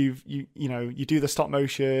 You do the stop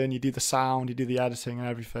motion, you do the sound, you do the editing and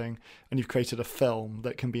everything, and you've created a film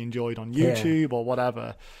that can be enjoyed on YouTube or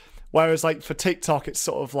whatever. Whereas, like, for TikTok, it's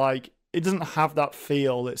sort of like, it doesn't have that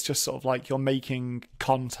feel. It's just sort of like you're making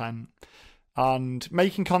content, and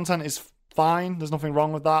making content is fine. There's nothing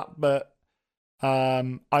wrong with that, but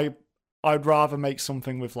I'd rather make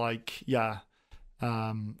something with, like,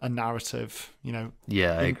 a narrative, you know.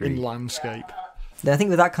 Yeah, I agree. In landscape. I think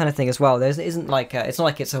with that kind of thing as well, there isn't like it's not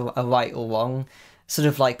like it's a right or wrong sort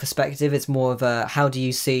of, like, perspective. It's more of a, how do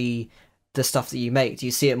you see the stuff that you make? Do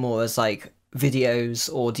you see it more as, like,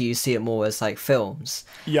 videos, or do you see it more as, like, films?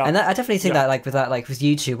 Yeah. And I definitely think that, like, with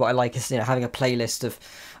YouTube, what I like is, you know, having a playlist of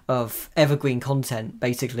of evergreen content,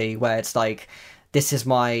 basically, where it's like, this is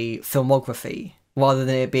my filmography, rather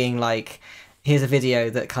than it being like, here's a video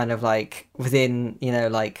that kind of like within,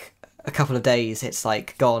 like a couple of days, it's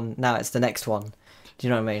like gone. Now it's the next one. Do you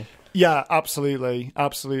know what I mean? Yeah, absolutely.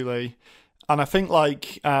 And I think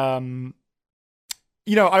like, I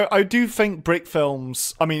do think brick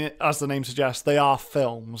films, I mean, as the name suggests, they are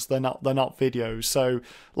films. They're not videos. So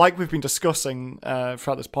like we've been discussing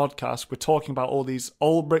throughout this podcast, we're talking about all these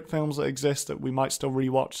old brick films that exist that we might still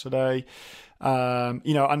rewatch today. And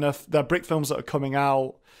there are brick films that are coming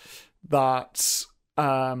out that,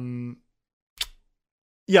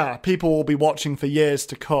 people will be watching for years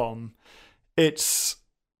to come. It's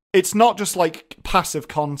not just like passive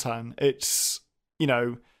content. It's,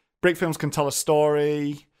 brick films can tell a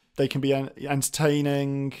story. They can be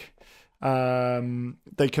entertaining.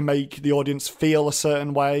 They can make the audience feel a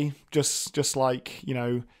certain way, just like,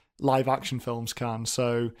 live action films can.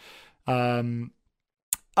 So,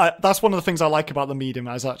 that's one of the things I like about the medium,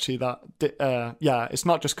 is actually that, it's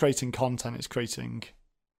not just creating content, it's creating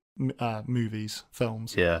movies,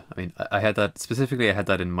 films. Yeah, I mean, I had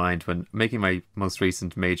that in mind when making my most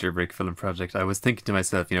recent major brick film project. I was thinking to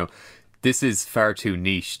myself, this is far too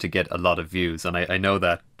niche to get a lot of views, and I know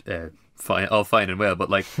that all fine and well,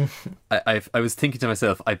 but like I was thinking to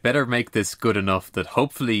myself, I better make this good enough that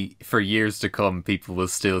hopefully for years to come people will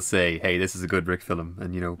still say, hey, this is a good brick film,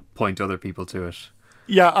 and point other people to it.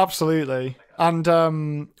 Yeah, absolutely. And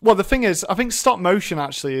the thing is, I think stop motion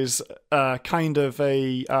actually is kind of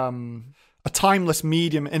a timeless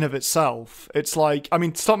medium in of itself. It's like, I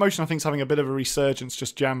mean, stop motion I think is having a bit of a resurgence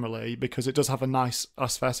just generally because it does have a nice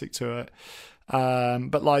aesthetic to it.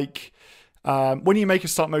 But like when you make a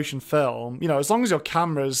stop motion film, as long as your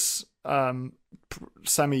camera's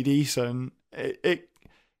semi decent, it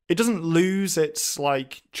doesn't lose its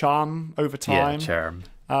like charm over time. Yeah, charm.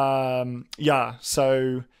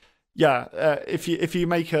 If you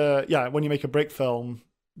make when you make a brick film,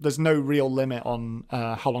 there's no real limit on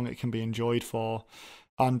how long it can be enjoyed for.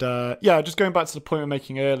 And just going back to the point we were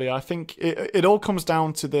making earlier, I think it all comes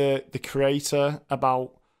down to the creator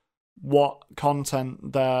about what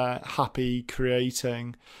content they're happy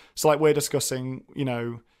creating. So like we're discussing,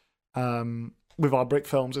 with our brick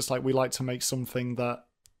films, it's like we like to make something that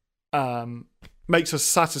makes us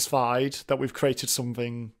satisfied that we've created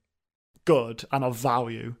something good and of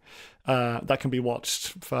value that can be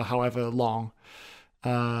watched for however long.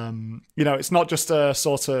 It's not just a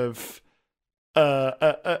sort of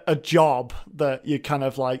a job that you kind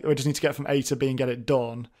of like, we just need to get from A to B and get it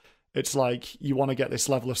done. It's like you want to get this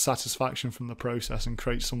level of satisfaction from the process and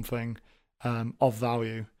create something of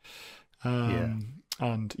value. And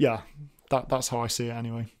that's how I see it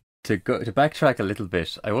anyway. To backtrack a little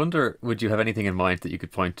bit, I wonder, would you have anything in mind that you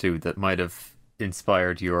could point to that might have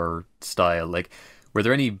inspired your style? Like, were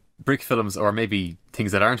there any brick films, or maybe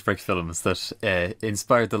things that aren't brick films, that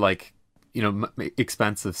inspired the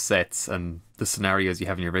expansive sets and the scenarios you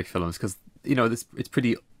have in your brick films? Because it's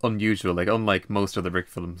pretty unusual, like unlike most other brick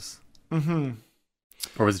films. Mm-hmm.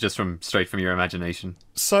 Or was it just straight from your imagination?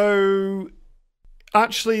 So,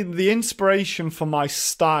 actually, the inspiration for my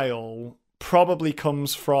style probably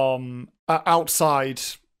comes from outside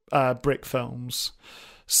brick films.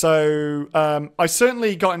 So I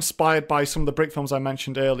certainly got inspired by some of the brick films I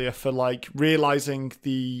mentioned earlier for like realizing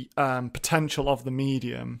the potential of the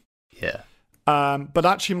medium. Yeah. But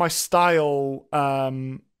actually my style,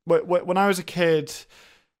 when I was a kid,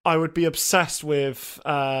 I would be obsessed with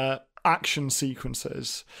action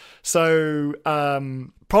sequences. So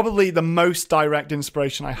probably the most direct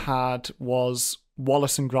inspiration I had was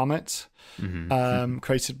Wallace and Gromit. Mm-hmm.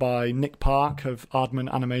 Created by Nick Park of Aardman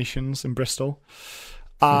Animations in Bristol.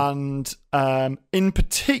 And in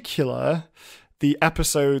particular, the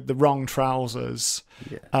episode The Wrong Trousers,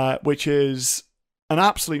 which is an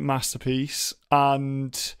absolute masterpiece.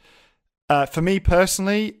 And for me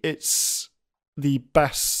personally, it's the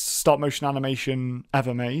best stop-motion animation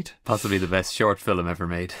ever made. Possibly the best short film ever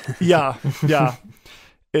made. Yeah.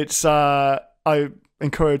 It's I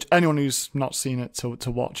encourage anyone who's not seen it to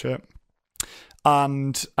watch it.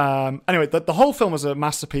 And anyway, the whole film is a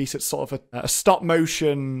masterpiece. It's sort of a stop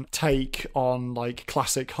motion take on like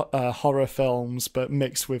classic horror films, but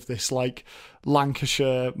mixed with this like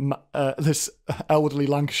Lancashire, this elderly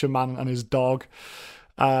Lancashire man and his dog.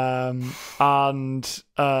 It's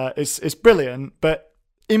brilliant. But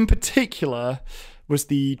in particular was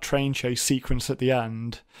the train chase sequence at the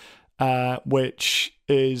end, which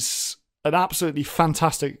is an absolutely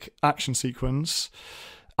fantastic action sequence.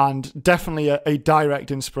 And definitely a direct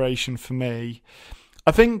inspiration for me.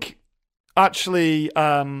 I think actually,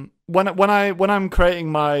 when I'm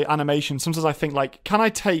creating my animation, sometimes I think like, can I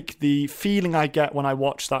take the feeling I get when I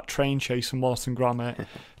watch that train chase from Wallace and Gromit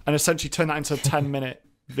and essentially turn that into a 10-minute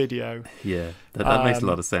video? Yeah, that makes a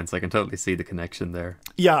lot of sense. I can totally see the connection there.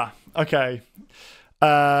 Yeah. Okay.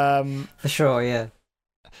 For sure. Yeah.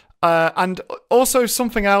 And also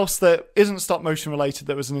something else that isn't stop motion related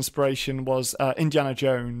that was an inspiration was Indiana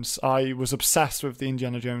Jones. I was obsessed with the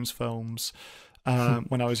Indiana Jones films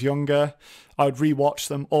when I was younger. I would rewatch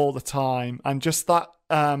them all the time, and just that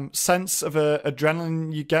sense of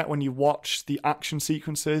adrenaline you get when you watch the action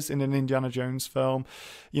sequences in an Indiana Jones film,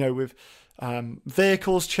 with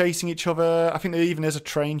vehicles chasing each other. I think there even is a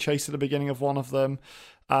train chase at the beginning of one of them.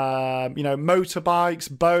 Motorbikes,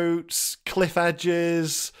 boats, cliff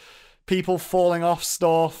edges, people falling off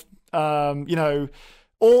stuff. All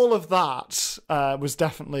of that was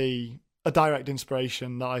definitely a direct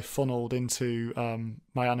inspiration that I funneled into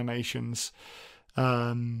my animations.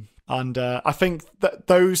 And I think that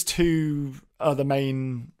those two are the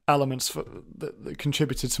main elements that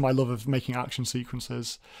contributed to my love of making action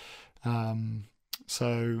sequences.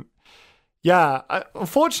 Yeah,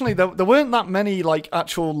 unfortunately, there weren't that many like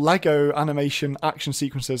actual Lego animation action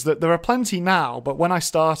sequences. There are plenty now, but when I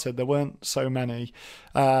started, there weren't so many.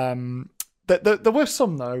 There were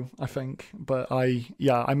some though, I think, but I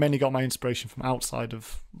mainly got my inspiration from outside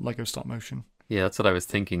of Lego stop motion. Yeah, that's what I was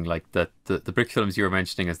thinking. Like the brick films you were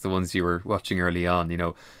mentioning as the ones you were watching early on,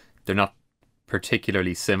 they're not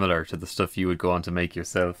particularly similar to the stuff you would go on to make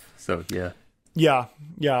yourself. So yeah.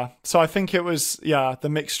 Yeah. So I think it was the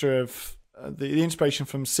mixture of the inspiration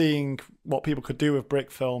from seeing what people could do with brick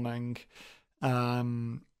filming,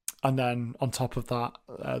 and then on top of that,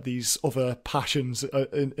 these other passions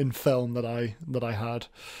in film that I had,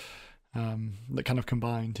 that kind of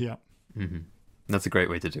combined. Yeah, mm-hmm. That's a great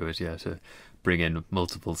way to do it. Yeah, to bring in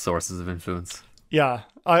multiple sources of influence. Yeah,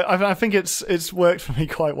 I think it's worked for me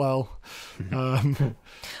quite well.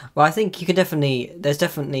 Well, I think there's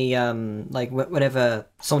definitely like whenever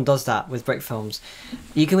someone does that with brick films,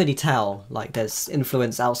 you can really tell like there's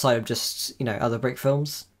influence outside of just other brick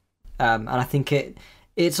films, and I think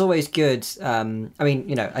it's always good. I think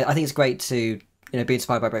it's great to be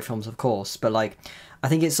inspired by brick films, of course, but like I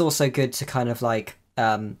think it's also good to kind of like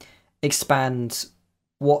expand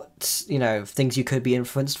what things you could be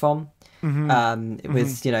influenced from. Mm-hmm.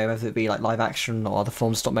 With whether it be like live action or other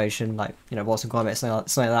forms of stop motion, like Wallace and Gromit,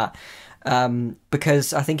 something like that,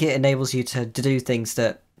 because I think it enables you to do things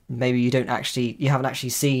that maybe you haven't actually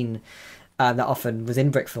seen that often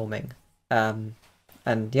within brick filming, and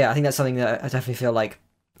yeah, I think that's something that I definitely feel like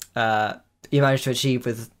you managed to achieve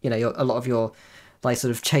with a lot of your like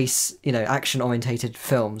sort of chase action orientated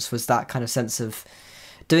films, was that kind of sense of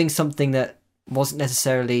doing something that wasn't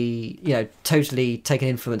necessarily totally taking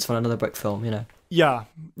influence from another brick film. Yeah,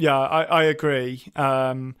 I agree.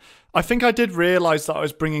 I think I did realize that I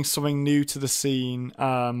was bringing something new to the scene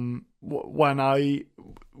when I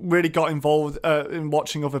really got involved in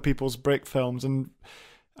watching other people's brick films and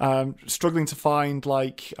struggling to find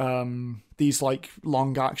like these like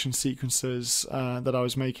long action sequences that I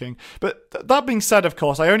was making. But that being said, of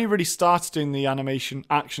course, I only really started doing the animation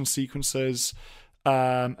action sequences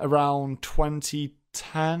around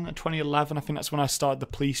 2010, 2011. I think that's when I started the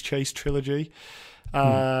Police Chase trilogy.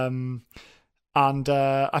 And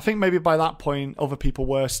I think maybe by that point, other people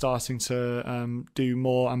were starting to do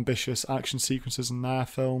more ambitious action sequences in their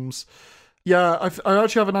films. Yeah, I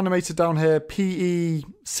actually have an animator down here,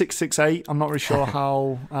 PE668. I'm not really sure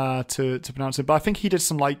how to pronounce it, but I think he did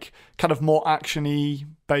some like kind of more action-y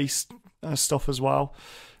based stuff as well.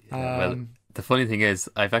 Well, the funny thing is,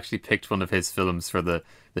 I've actually picked one of his films for the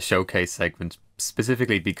showcase segment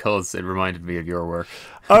specifically because it reminded me of your work.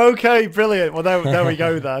 Okay, brilliant. Well, there we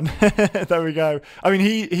go then. There we go. I mean,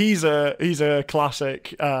 he's a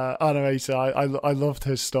classic animator. I loved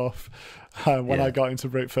his stuff when I got into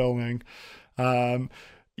brick filming. He had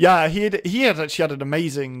actually had an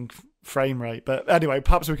amazing frame rate. But anyway,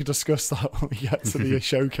 perhaps we could discuss that when we get to the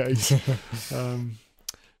showcase.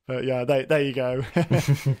 But yeah, there you go.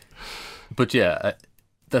 But yeah,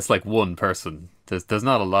 that's like one person. There's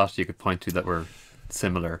not a lot you could point to that were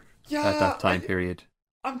similar at that time period.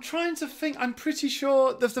 I'm trying to think. I'm pretty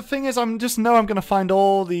sure. The thing is, I'm going to find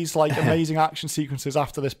all these like amazing action sequences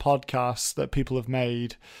after this podcast that people have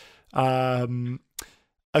made.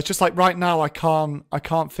 It's just like right now I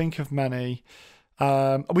can't think of many.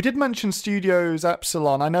 We did mention Studios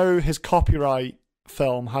Epsilon. I know his Copyright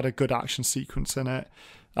film had a good action sequence in it.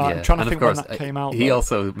 I'm trying to and think of course, when that came out. He though.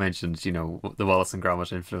 also mentioned, the Wallace and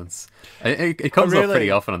Gromit influence. It comes up pretty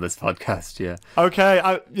often on this podcast. Yeah. Okay,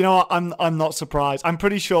 I'm not surprised. I'm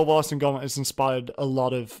pretty sure Wallace and Gromit has inspired a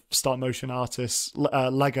lot of stop motion artists,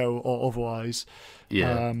 Lego or otherwise.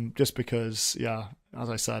 Yeah. Just because, as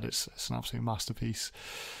I said, it's an absolute masterpiece.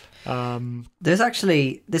 There's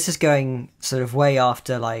actually, this is going sort of way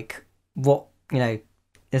after like what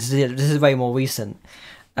this is way more recent.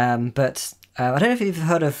 But I don't know if you've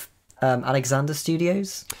heard of Alexander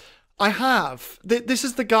Studios. I have. This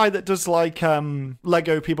is the guy that does like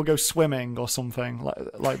Lego people go swimming or something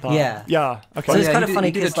like that. Yeah. Yeah. Okay. So it's kind of funny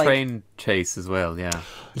He did because a train chase as well. Yeah.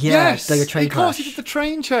 Yes. Lego train of course, crash. he did the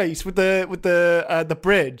train chase with the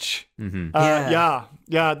bridge. Mm-hmm.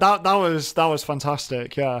 Yeah. That was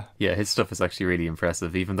fantastic. Yeah. Yeah, his stuff is actually really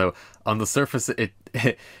impressive. Even though on the surface,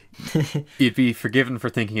 you'd be forgiven for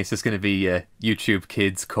thinking it's just going to be YouTube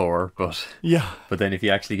Kids core, but then if you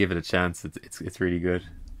actually give it a chance, it's really good.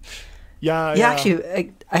 Yeah.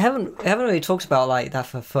 Actually, I haven't really talked about like that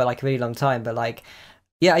for like a really long time, but like,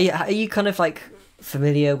 are you kind of like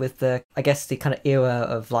familiar with the kind of era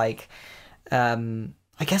of like, I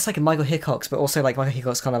guess like Michael Hickox, but also like Michael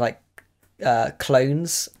Hickox kind of like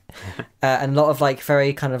clones, and a lot of like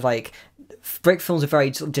very kind of like brick films with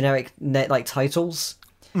very sort of generic like titles,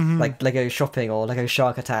 like Lego Shopping or Lego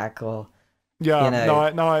Shark Attack or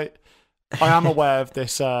I am aware of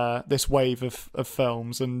this wave of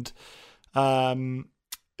films, and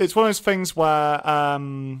it's one of those things where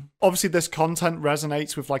obviously this content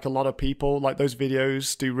resonates with like a lot of people. Like those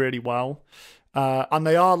videos do really well, and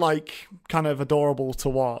they are like kind of adorable to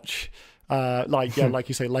watch. Like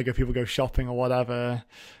you say, Lego people go shopping or whatever.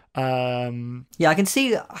 I can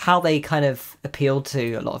see how they kind of appeal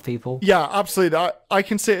to a lot of people. Yeah, absolutely. I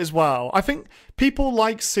can see it as well. I think people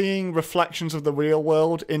like seeing reflections of the real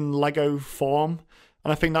world in Lego form,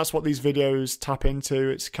 and I think that's what these videos tap into.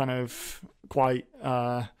 It's kind of quite,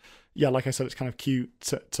 like I said, it's kind of cute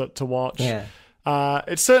to watch. Yeah.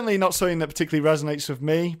 It's certainly not something that particularly resonates with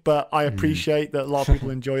me, but I appreciate that a lot of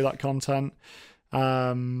people enjoy that content.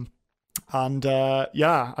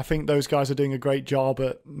 I think those guys are doing a great job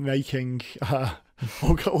at making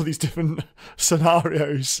all these different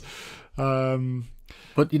scenarios.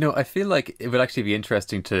 But I feel like it would actually be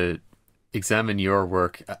interesting to examine your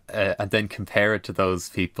work and then compare it to those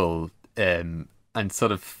people, and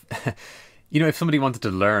sort of, if somebody wanted to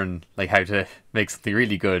learn like how to make something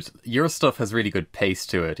really good, your stuff has really good pace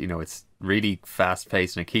to it. It's really fast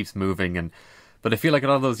paced and it keeps moving. But I feel like a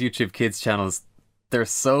lot of those YouTube Kids channels, they're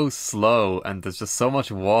so slow and there's just so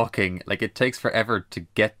much walking. Like it takes forever to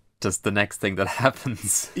get just the next thing that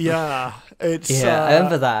happens. Yeah, it's. I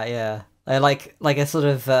remember that. Yeah. Like a sort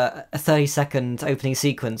of a 30-second opening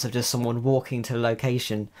sequence of just someone walking to a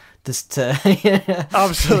location, just to.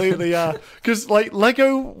 Absolutely, yeah. Because like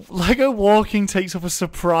Lego walking takes up a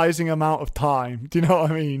surprising amount of time. Do you know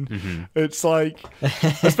what I mean? Mm-hmm. It's like,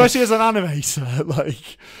 especially as an animator,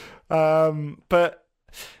 like, but.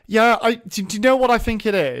 Yeah, do you know what I think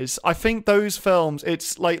it is? I think those films,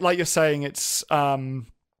 it's like you're saying, it's I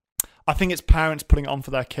think it's parents putting it on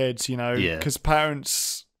for their kids, because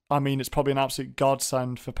parents, it's probably an absolute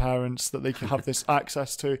godsend for parents that they can have this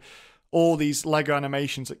access to all these Lego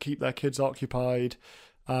animations that keep their kids occupied,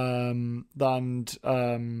 and then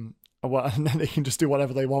they can just do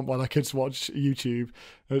whatever they want while their kids watch YouTube.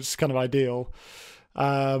 It's kind of ideal.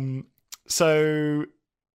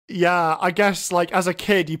 Yeah, I guess like as a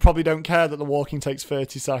kid, you probably don't care that the walking takes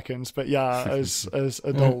 30 seconds, but yeah, as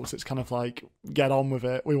adults, it's kind of like get on with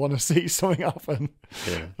it. We want to see something happen.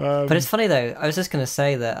 Yeah. But it's funny though. I was just going to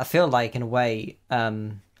say that I feel like in a way,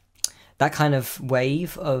 that kind of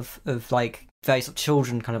wave of like very sort of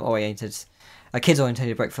children kind of oriented, kids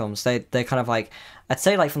oriented brick films. They're kind of like, I'd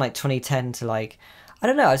say like from like 2010 to like. I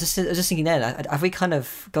don't know. I was just thinking then. Have we kind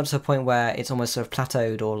of got to a point where it's almost sort of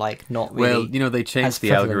plateaued or like not really? Well, they changed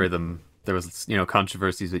the algorithm. There was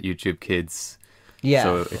controversies with YouTube Kids.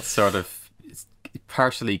 Yeah. So it's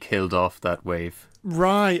partially killed off that wave.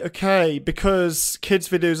 Right. Okay. Because kids'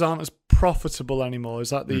 videos aren't as profitable anymore. Is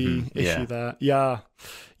that the issue there? Yeah.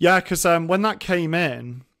 Yeah. Because when that came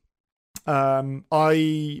in,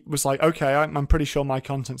 I was like, okay, I'm pretty sure my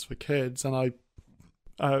content's for kids, and I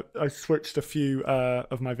switched a few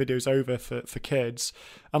of my videos over for kids,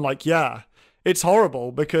 and it's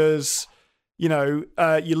horrible because you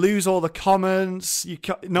lose all the comments.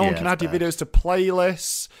 No one can add your videos to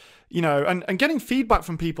playlists. And getting feedback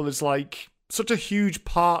from people is like such a huge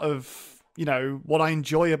part of what I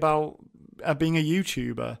enjoy about being a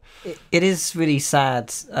YouTuber. It is really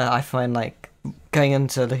sad. I find like going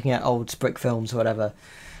into looking at old brick films or whatever.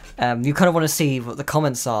 you kind of want to see what the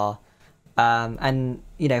comments are. And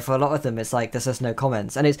you know, for a lot of them, it's like there's just no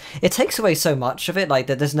comments, and it takes away so much of it. Like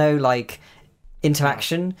there's no like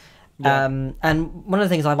interaction. Yeah. And one of the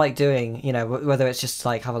things I like doing, you know, whether it's just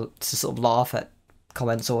like to sort of laugh at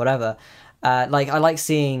comments or whatever, like I like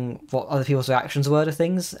seeing what other people's reactions were to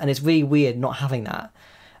things, and it's really weird not having that.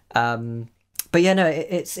 But yeah, no,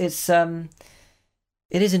 it is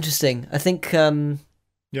interesting. I think.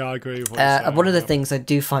 Yeah, I agree with what you're saying. One of the things I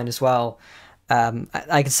do find as well.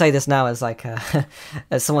 I can say this now as like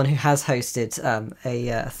as someone who has hosted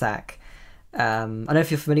a THAC. I don't know if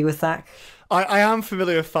you're familiar with THAC. I am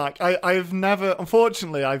familiar with FAC.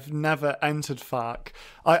 Unfortunately, I've never entered FAC.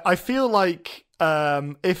 I feel like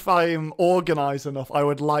if I'm organised enough, I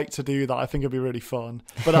would like to do that. I think it'd be really fun.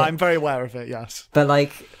 But I'm very aware of it, yes.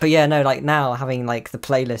 But yeah, no, like now having like the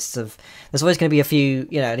playlists of, there's always going to be a few,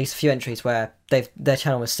 you know, at least a few entries where their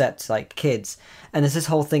channel was set to like kids, and there's this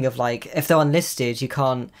whole thing of like if they're unlisted, you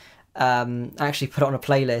can't actually put it on a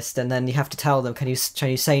playlist, and then you have to tell them, can you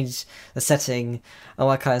change the setting and all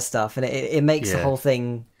that kind of stuff, and it makes the whole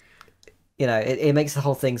thing, you know, it makes the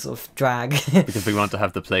whole thing sort of drag. Because we want to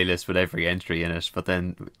have the playlist with every entry in it, but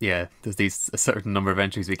then there's a certain number of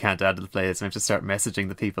entries we can't add to the playlist, and we have to start messaging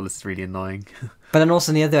the people. It's really annoying. But then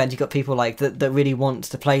also on the other end, you've got people like that really want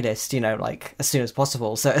the playlist, you know, like as soon as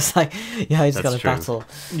possible. So it's like, yeah, you just got to battle.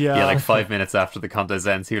 Yeah, like 5 minutes after the contest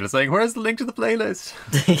ends, people are saying, "Where's the link to the playlist?"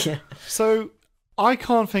 Yeah. So I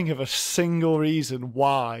can't think of a single reason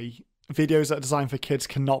why videos that are designed for kids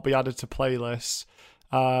cannot be added to playlists.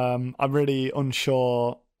 I'm really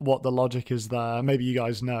unsure what the logic is there. Maybe you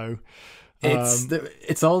guys know.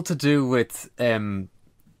 It's all to do with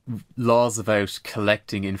laws about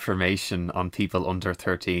collecting information on people under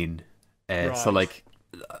 13. Right. So, like,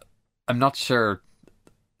 I'm not sure.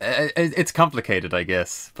 It's complicated, I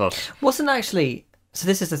guess. But wasn't actually. So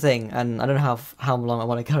this is the thing, and I don't know how long I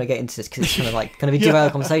want to kind of get into this because it's kind of like going to be derail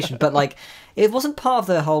the conversation. But like, it wasn't part of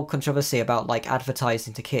the whole controversy about like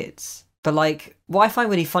advertising to kids. But like, what I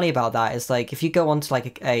find really funny about that is like, if you go onto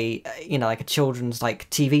like a you know, like a children's like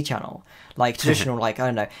TV channel, like traditional, like I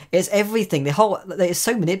don't know, it's everything. It's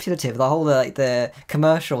so manipulative. The whole like the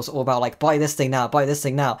commercials all about like buy this thing now,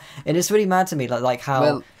 and it's really mad to me like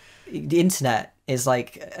how the internet is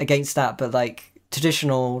like against that, but like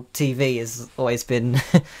traditional TV has always been,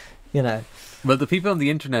 you know. Well, the people on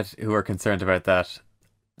the internet who are concerned about that,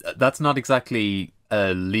 that's not exactly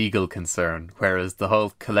a legal concern, whereas the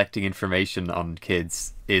whole collecting information on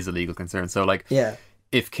kids is a legal concern. So like,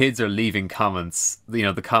 if kids are leaving comments, you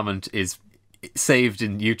know, the comment is saved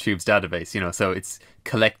in YouTube's database, you know, so it's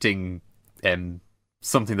collecting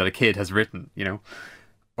something that a kid has written, you know,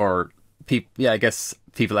 or I guess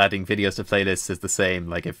people adding videos to playlists is the same.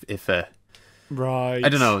 Like if right, I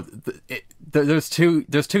don't know, there's two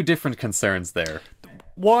different concerns there.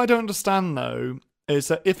 What I don't understand though is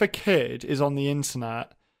that if a kid is on the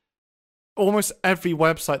internet, almost every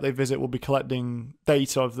website they visit will be collecting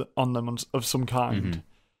data on them of some kind. Mm-hmm.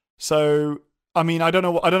 So, I mean, I don't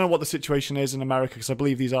know what the situation is in America, because I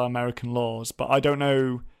believe these are American laws, but I don't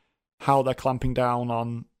know how they're clamping down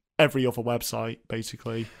on every other website,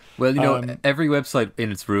 basically. Well, you know, every website in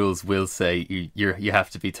its rules will say you have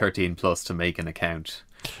to be 13 plus to make an account.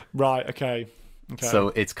 Right. Okay. So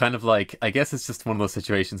it's kind of like, I guess it's just one of those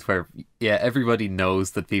situations where, everybody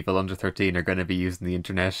knows that people under 13 are going to be using the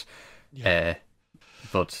internet. Yeah.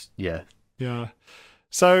 Yeah.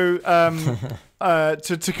 So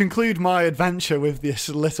to conclude my adventure with this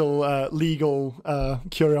little legal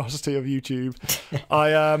curiosity of YouTube,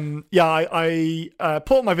 I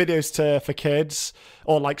put up my videos for kids,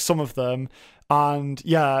 or like some of them. And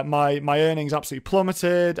my earnings absolutely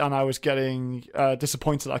plummeted, and I was getting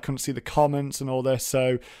disappointed that I couldn't see the comments and all this.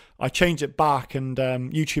 So I changed it back, and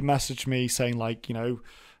YouTube messaged me saying, like, you know,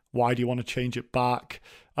 why do you want to change it back?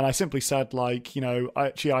 And I simply said, like, you know,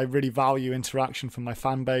 I really value interaction from my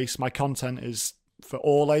fan base. My content is for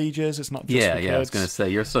all ages. It's not just for kids. I was going to say,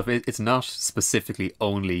 your stuff, it's not specifically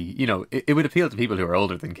only, you know, it would appeal to people who are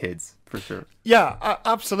older than kids, for sure. Yeah,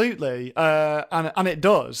 absolutely. And it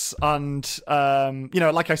does. And, you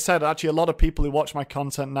know, like I said, actually a lot of people who watch my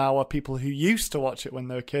content now are people who used to watch it when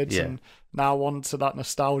they were kids and now want to that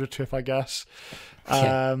nostalgia trip, I guess.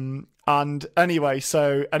 And anyway,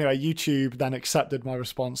 YouTube then accepted my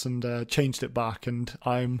response and changed it back, and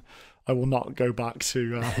I will not go back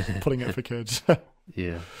to putting it for kids.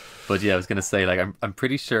 Yeah, but I was gonna say, like, I'm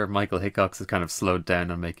pretty sure Michael Hickox has kind of slowed down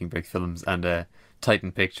on making big films, and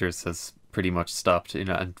Titan Pictures has pretty much stopped. You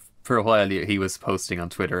know, and for a while he was posting on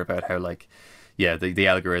Twitter about how, like, yeah, the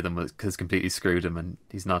algorithm has completely screwed him, and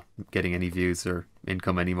he's not getting any views or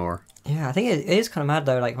income anymore. Yeah, I think it is kind of mad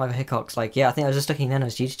though. Like Michael Hickok's, like, yeah, I think I was just looking then on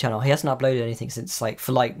his YouTube channel. He hasn't uploaded anything since like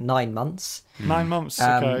for like 9 months. 9 months,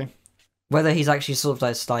 okay. Whether he's actually sort of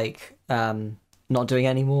just like not doing it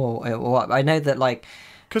anymore or what. I know that like.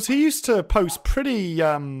 Because he used to post pretty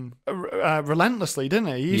relentlessly,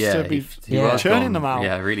 didn't he? He used to be was churning them out.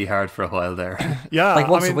 Yeah, really hard for a while there. Yeah, like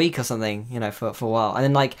once a week or something, for a while, and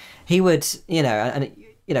then like he would,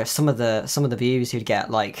 some of the views he'd get,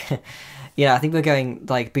 like, I think we're going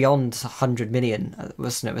like beyond 100 million,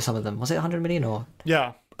 wasn't it? With some of them, was it 100 million or?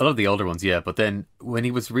 Yeah, a lot of the older ones, yeah. But then when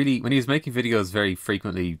he was making videos very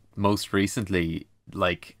frequently, most recently,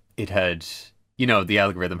 like it had. The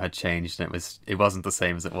algorithm had changed and it wasn't the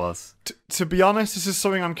same as it was. To be honest, this is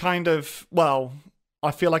something I'm kind of, I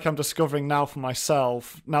feel like I'm discovering now for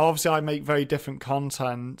myself. Now, obviously, I make very different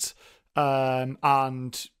content, and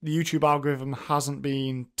the YouTube algorithm hasn't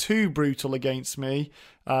been too brutal against me,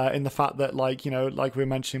 in the fact that, like we were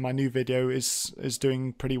mentioning, my new video is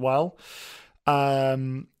doing pretty well.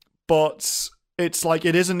 But it's like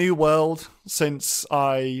it is a new world since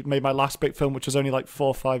I made my last big film, which was only like 4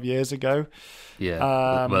 or 5 years ago.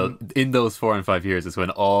 Yeah. Well, in those 4 and 5 years is when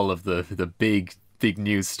all of the big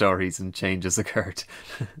news stories and changes occurred.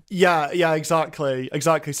 Yeah, exactly.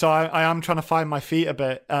 So I am trying to find my feet a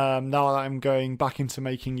bit now that I'm going back into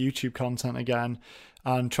making YouTube content again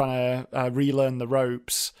and trying to relearn the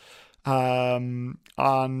ropes. And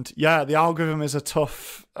yeah, the algorithm is a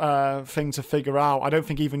tough thing to figure out. I don't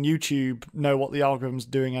think even YouTube know what the algorithm's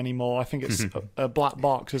doing anymore. I think it's a black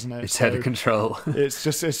box, isn't it? It's out of control. It's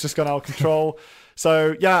just gone out of control.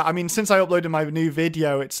 So yeah, I mean, since I uploaded my new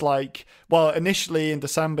video, it's like, well, initially in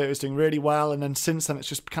December it was doing really well, and then since then it's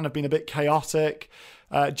just kind of been a bit chaotic.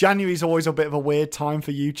 January's always a bit of a weird time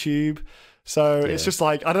for YouTube. So it's just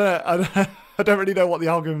like, I don't really know what the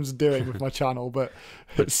algorithm's doing with my channel, but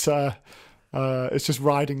it's just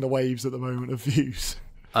riding the waves at the moment of views.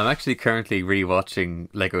 I'm actually currently rewatching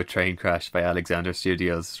Lego Train Crash by Alexander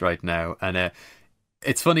Studios right now, and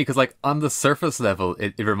it's funny because, like, on the surface level,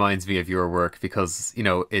 it reminds me of your work because,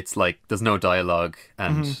 it's like there's no dialogue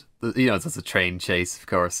and, it's a train chase, of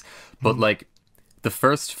course, but like the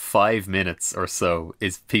first 5 minutes or so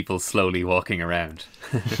is people slowly walking around.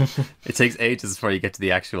 It takes ages before you get to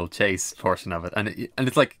the actual chase portion of it, and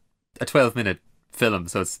it's like a 12-minute film,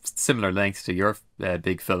 so it's similar length to your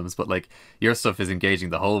big films, but like your stuff is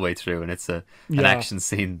engaging the whole way through, and it's an action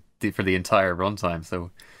scene for the entire runtime.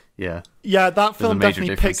 So yeah, that film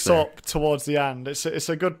definitely picks up towards the end. It's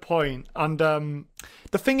a good point. And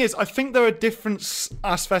the thing is, I think there are different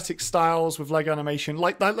aesthetic styles with Lego animation,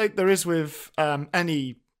 like there is with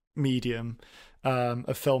any medium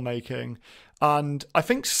of filmmaking. And I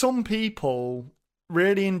think some people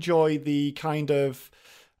really enjoy the kind of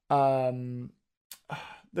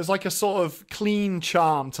there's like a sort of clean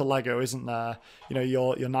charm to Lego, isn't there?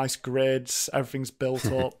 Your nice grids, everything's built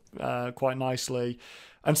up quite nicely.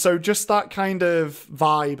 And so just that kind of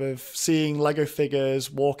vibe of seeing Lego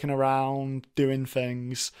figures walking around, doing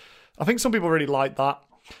things, I think some people really like that.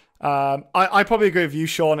 I probably agree with you,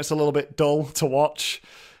 Sean. It's a little bit dull to watch.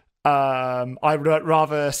 I'd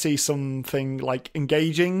rather see something like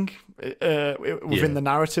engaging within the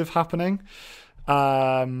narrative happening.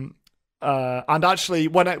 And actually,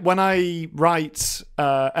 when I write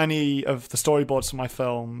any of the storyboards for my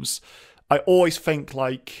films, I always think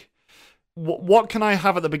like, what can I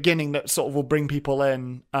have at the beginning that sort of will bring people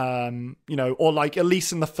in, or like at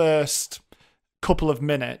least in the first couple of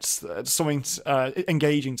minutes, something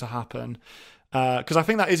engaging to happen. Because I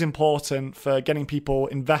think that is important for getting people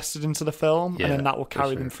invested into the film, and then that will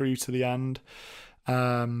carry them through to the end.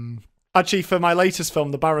 Actually, for my latest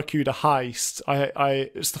film, The Barracuda Heist,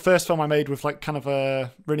 it's the first film I made with like kind of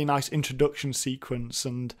a really nice introduction sequence,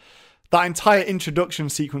 and that entire introduction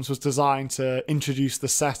sequence was designed to introduce the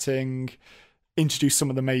setting, introduce some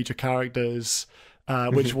of the major characters,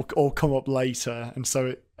 which will all come up later. And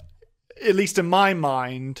so, at least in my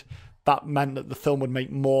mind, that meant that the film would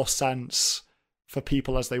make more sense for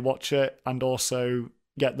people as they watch it, and also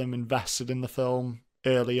get them invested in the film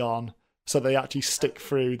early on, so they actually stick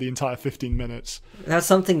through the entire 15 minutes. That's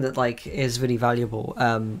something that like is really valuable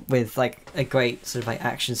with like a great sort of like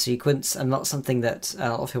action sequence, and not something that a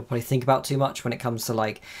lot of people probably think about too much when it comes to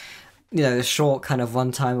like the short kind of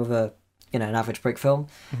runtime of a an average brick film.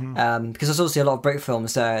 Because there's also a lot of brick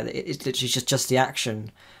films there it's literally just the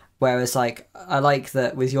action, whereas like I like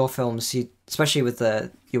that with your films, especially with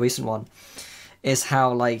your recent one, is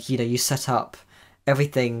how like you set up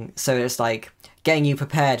everything so it's like getting you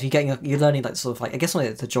prepared. You're learning like sort of like I guess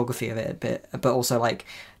like the geography of it a bit, but also like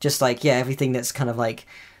just like everything that's kind of like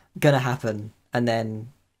gonna happen, and then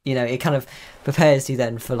it kind of prepares you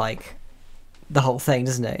then for like the whole thing,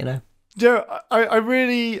 doesn't it? Yeah, I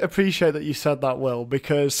really appreciate that you said that, Will,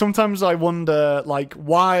 because sometimes I wonder, like,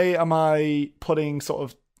 why am I putting sort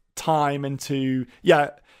of time into,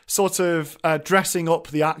 sort of dressing up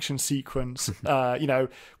the action sequence,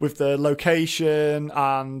 with the location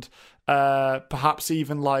and perhaps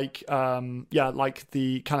even like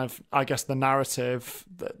the kind of, I guess, the narrative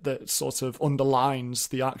that sort of underlines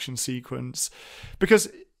the action sequence. Because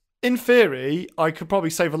in theory, I could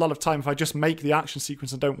probably save a lot of time if I just make the action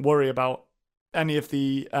sequence and don't worry about any of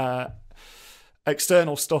the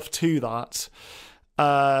external stuff to that.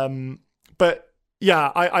 But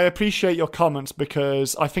yeah, I appreciate your comments,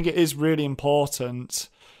 because I think it is really important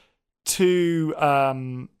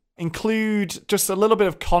to include just a little bit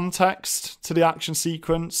of context to the action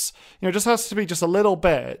sequence. It just has to be just a little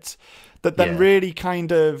bit that then really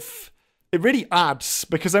kind of, it really adds,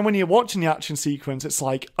 because then when you're watching the action sequence, it's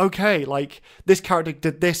like, okay, like this character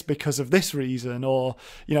did this because of this reason, or,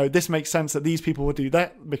 this makes sense that these people would do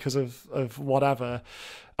that because of whatever.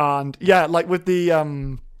 And yeah, like with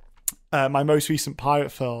the, my most recent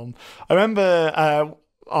pirate film, I remember,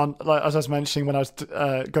 like, as I was mentioning, when I was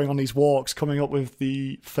going on these walks, coming up with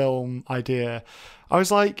the film idea, I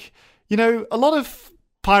was like, a lot of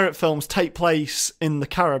pirate films take place in the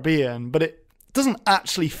Caribbean, but it doesn't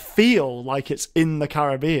actually feel like it's in the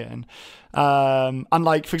Caribbean. And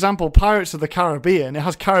like, for example, Pirates of the Caribbean, it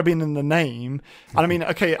has Caribbean in the name. And I mean,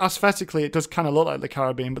 okay, aesthetically, it does kind of look like the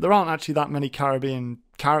Caribbean, but there aren't actually that many Caribbean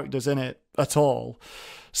characters in it at all.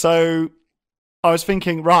 So I was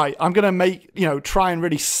thinking, right, I'm going to try and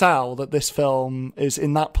really sell that this film is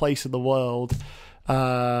in that place of the world.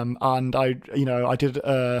 And I did,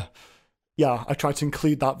 I tried to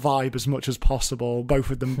include that vibe as much as possible, both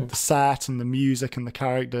with the set and the music and the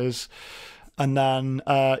characters. And then,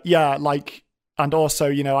 and also,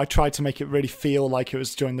 I tried to make it really feel like it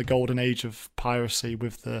was during the golden age of piracy,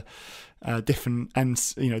 with the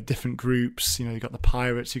different groups. You've got the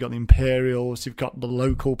pirates, you've got the Imperials, you've got the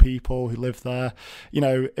local people who live there.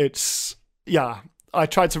 I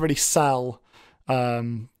tried to really sell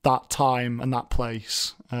that time and that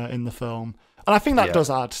place in the film. And I think that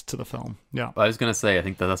does add to the film. Yeah. I was going to say, I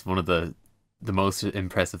think that's one of the most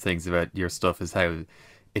impressive things about your stuff, is how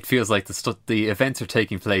it feels like the events are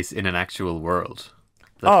taking place in an actual world.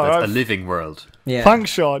 That's a living world. Yeah.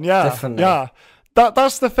 Thanks, Sean. Yeah. Definitely. Yeah.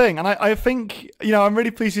 That's the thing. And I think, I'm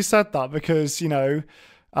really pleased you said that, because,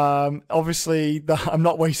 obviously I'm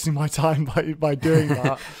not wasting my time by doing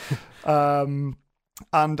that.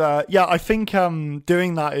 I think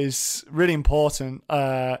doing that is really important.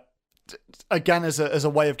 Again, as a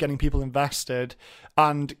way of getting people invested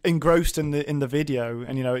and engrossed in the video,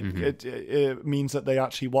 and it means that they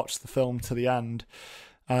actually watch the film to the end.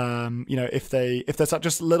 If there's that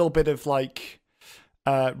just little bit of like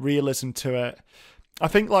realism to it, I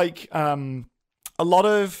think like a lot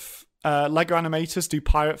of Lego animators do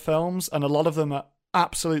pirate films, and a lot of them are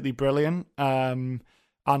absolutely brilliant. And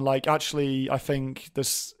like, actually, I think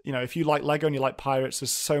there's if you like Lego and you like pirates,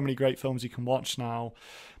 there's so many great films you can watch now.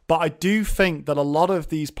 But I do think that a lot of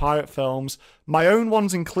these pirate films, my own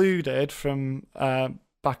ones included from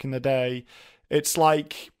back in the day, it's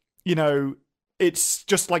like, it's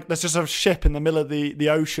just like there's just a ship in the middle of the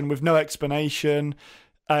ocean with no explanation.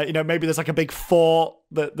 Maybe there's like a big fort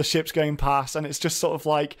that the ship's going past, and it's just sort of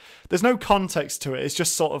like, there's no context to it. It's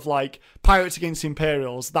just sort of like pirates against the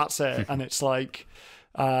Imperials. That's it. And it's like,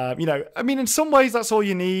 I mean, in some ways that's all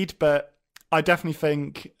you need, but I definitely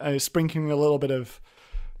think sprinkling a little bit of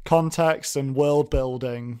context and world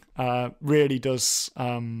building really does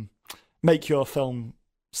make your film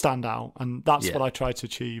stand out, and that's what I try to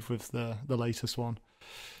achieve with the latest one.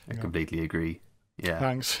 I completely agree. Yeah.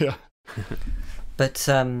 Thanks. Yeah. But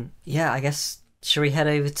I guess, should we head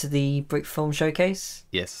over to the Brick Film Showcase?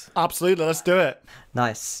 Yes. Absolutely, let's do it.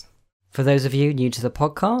 Nice. For those of you new to the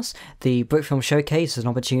podcast, the Brick Film Showcase is an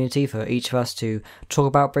opportunity for each of us to talk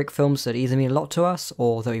about brick films that either mean a lot to us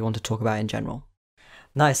or that we want to talk about in general.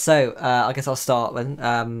 Nice. So I guess I'll start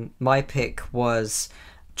then. My pick was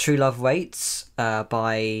True Love Waits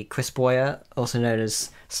by Chris Boyer, also known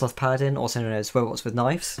as Sloth Paladin, also known as Robots with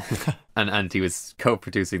Knives. and he was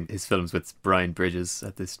co-producing his films with Brian Bridges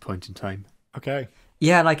at this point in time. Okay.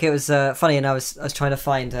 Yeah, like, it was funny, and I was trying to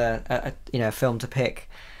find a film to pick,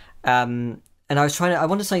 and I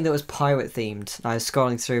wanted something that was pirate themed. And I was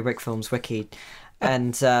scrolling through Brick Films Wiki,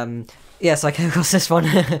 and so I came across this one.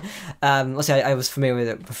 Obviously, I was familiar with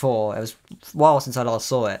it before. It was a while since I last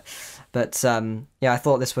saw it, But yeah, I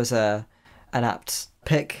thought this was an apt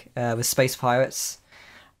pick with space pirates,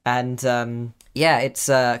 and yeah, it's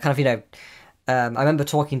kind of I remember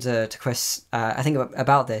talking to Chris, I think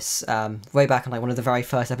about this way back on like one of the very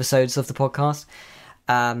first episodes of the podcast,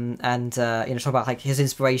 and talk about like his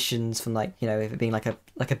inspirations from like it being like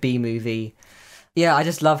a B movie. Yeah, I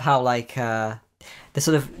just love how like the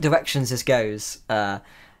sort of directions this goes, where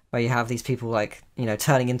you have these people like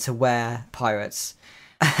turning into pirates.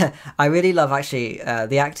 I really love actually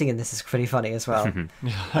the acting in this is pretty funny as well.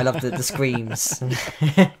 I love the screams.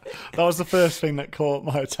 That was the first thing that caught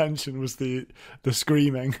my attention was the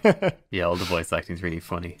screaming. Yeah, all the voice acting is really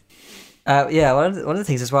funny. Yeah, one of the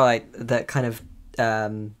things as well that kind of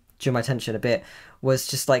drew my attention a bit was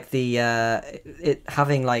just like the it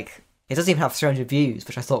having like it doesn't even have 300 views,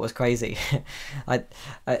 which I thought was crazy. I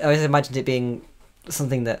always imagined it being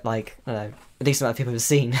something that like I don't know a decent amount of people have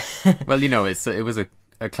seen. Well, it was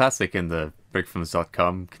a classic in the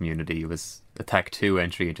brickfilms.com community. It was a TAC 2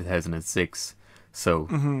 entry in 2006. So,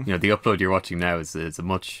 the upload you're watching now is a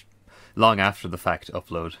much long after the fact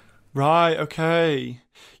upload. Right, okay.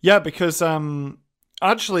 Yeah, because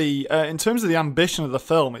actually, in terms of the ambition of the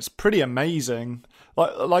film, it's pretty amazing.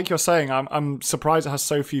 Like you're saying, I'm surprised it has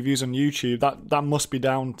so few views on YouTube. That must be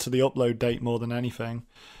down to the upload date more than anything.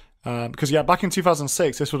 Because, yeah, back in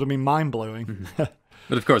 2006, this would have been mind-blowing.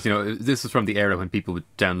 But of course, this was from the era when people would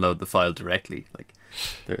download the file directly. Like,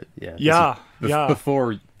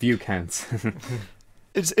 before view counts.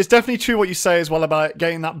 It's definitely true what you say as well about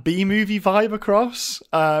getting that B movie vibe across.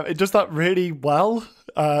 It does that really well.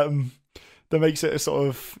 That makes it a sort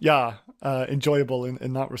of enjoyable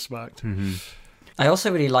in that respect. Mm-hmm. I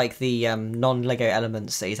also really like the non-Lego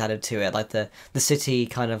elements that he's added to it, like the city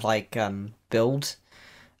kind of like build.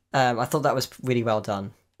 I thought that was really well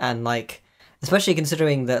done, and like especially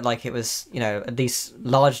considering that like it was at least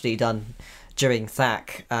largely done during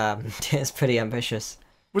THAC. It's pretty ambitious.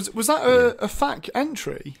 Was that a FAQ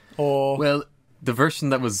entry or? Well, the version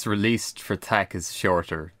that was released for TAC is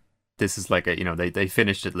shorter. This is like they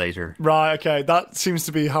finished it later. Right. Okay. That seems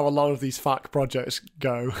to be how a lot of these FAQ projects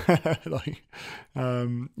go. Like,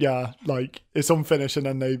 like it's unfinished and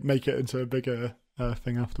then they make it into a bigger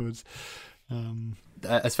thing afterwards.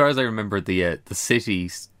 As far as I remember, the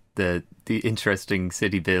cities, the interesting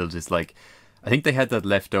city build is like, I think they had that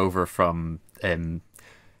left over from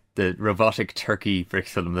the robotic turkey brick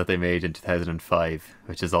film that they made in 2005,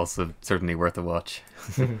 which is also certainly worth a watch.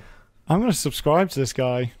 I'm going to subscribe to this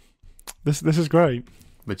guy. This is great.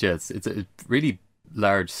 But yeah, it's a really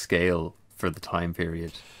large scale for the time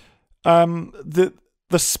period. The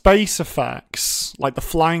space effects, like the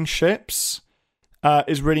flying ships,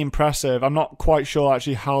 is really impressive. I'm not quite sure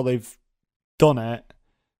actually how they've done it.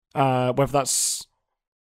 Whether that's,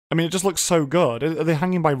 I mean, it just looks so good. Are they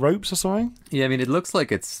hanging by ropes or something? Yeah, I mean, it looks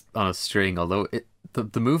like it's on a string, although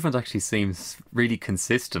the movement actually seems really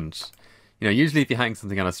consistent. Usually if you hang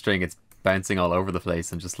something on a string, it's bouncing all over the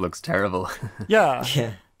place and just looks terrible. Yeah.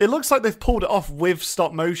 It looks like they've pulled it off with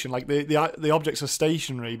stop motion. Like the objects are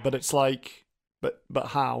stationary, but it's like, but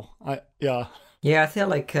how? Yeah, I feel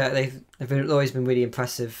like they've always been really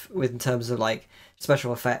impressive in terms of like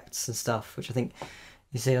special effects and stuff, which I think.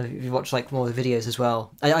 You see, if you watch like more of the videos as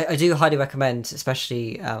well, I do highly recommend.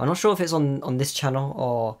 Especially, I'm not sure if it's on this channel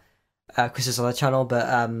or Chris's other channel, but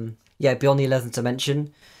Beyond the 11th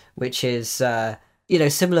Dimension, which is similar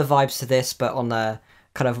vibes to this, but on a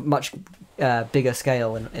kind of much bigger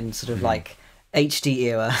scale in sort of like HD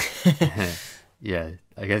era. Yeah,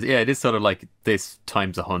 I guess it is sort of like this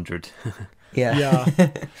times 100. Yeah.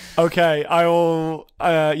 Okay, I will.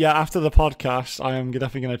 After the podcast, I am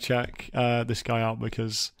definitely going to check this guy out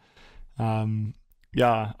because,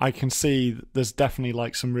 I can see there's definitely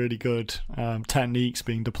like some really good techniques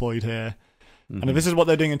being deployed here. Mm-hmm. And if this is what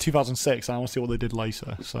they're doing in 2006, I want to see what they did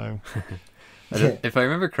later. So, if I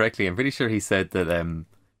remember correctly, I'm pretty sure he said that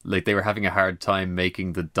like they were having a hard time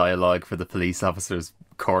making the dialogue for the police officers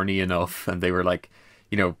corny enough, and they were like,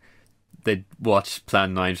 they'd watch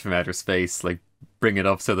Plan 9 from Outer Space, like bring it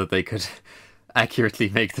up so that they could accurately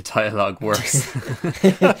make the dialogue worse.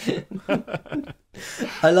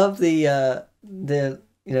 I love the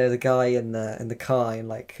guy in the car and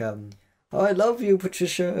like I love you,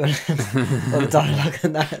 Patricia. All the dialogue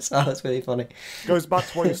and that, so that's really funny. Goes back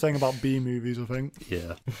to what you're saying about B movies, I think.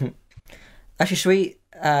 Yeah. Actually, should we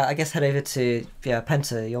I guess head over to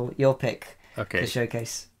Penta, your pick for the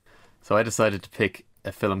showcase. So I decided to pick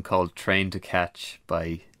a film called Train to Catch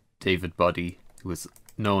by David Boddy, who was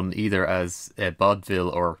known either as Bodville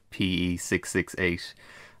or PE668.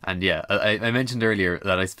 And yeah, I mentioned earlier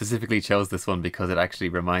that I specifically chose this one because it actually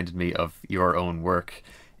reminded me of your own work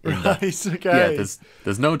in that. Right, okay. Yeah,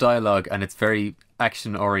 there's no dialogue, and it's very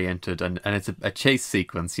action oriented, and it's a chase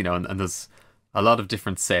sequence, you know, and there's a lot of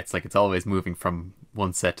different sets. Like, it's always moving from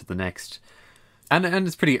one set to the next, and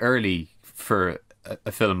it's pretty early for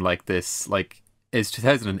a film like this. Like, it's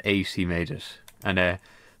 2008 he made it, and I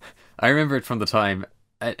remember it from the time,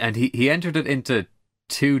 and he entered it into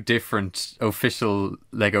 2 different official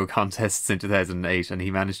Lego contests in 2008, and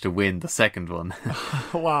he managed to win the second one.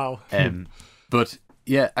 Wow. But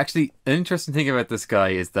yeah, actually, an interesting thing about this guy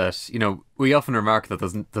is that, you know, we often remark that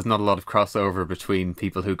there's not a lot of crossover between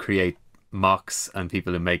people who create mocks and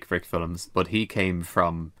people who make brick films, but he came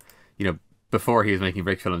from, you know, before he was making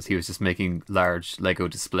brick films, he was just making large Lego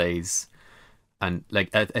displays, and like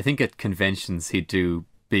I think at conventions he'd do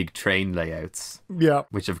big train layouts, Yeah.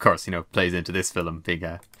 which of course, you know, plays into this film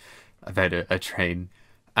being about a train.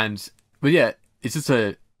 But yeah, it's just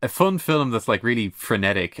a fun film that's like really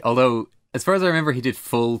frenetic, although as far as I remember he did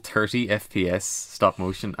full 30 FPS stop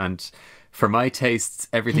motion, and for my tastes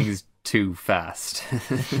everything is too fast.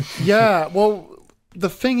 Yeah, well, the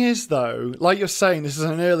thing is, though, like you're saying, this is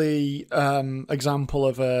an early example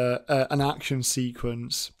of an action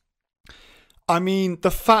sequence. I mean,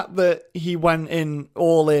 the fact that he went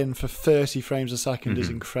all in for 30 frames a second is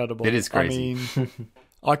incredible. It is crazy. I mean,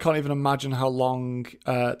 I can't even imagine how long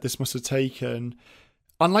this must have taken.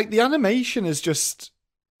 And like, the animation is just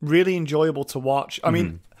really enjoyable to watch. I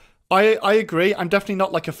mean, I agree. I'm definitely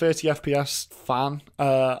not like a 30 FPS fan.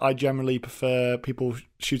 I generally prefer people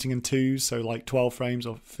shooting in 2s, so like 12 frames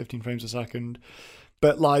or 15 frames a second.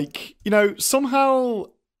 But like, you know, somehow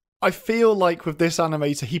I feel like with this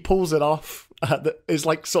animator, he pulls it off. That is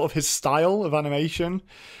like sort of his style of animation.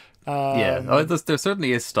 There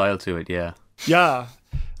certainly is style to it, yeah. Yeah.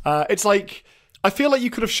 It's like, I feel like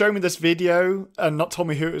you could have shown me this video and not told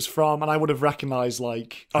me who it was from, and I would have recognized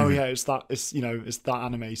like, oh yeah, it's that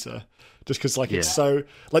animator. Just because like it's so,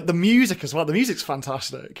 like the music as well. The music's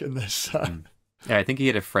fantastic in this. Yeah, I think he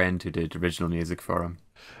had a friend who did original music for him.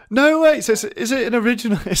 No way. So is it an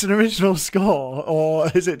original? It's an original score, or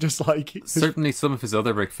is it just like? Certainly, some of his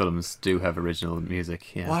other brick films do have original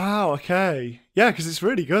music. Yeah. Wow. Okay. Yeah, because it's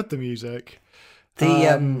really good. The music.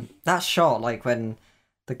 That shot, like when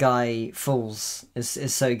the guy falls,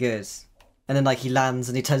 is so good, and then like he lands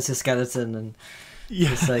and he turns to a skeleton, and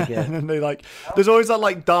it's so good. And then they like, there's always that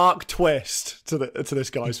like dark twist to this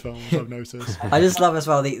guy's films. I've noticed. I just love as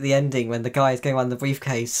well the ending when the guy is going around the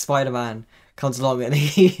briefcase. Spider-Man comes along and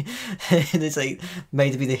and it's like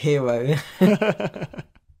made to be the hero.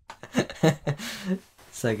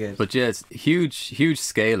 So good. But yeah, it's huge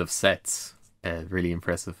scale of sets. Really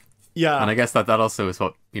impressive. Yeah, and I guess that also is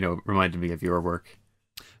what, you know, reminded me of your work.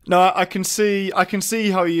 No, I can see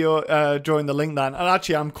how you're drawing the link then, and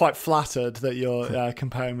actually, I'm quite flattered that you're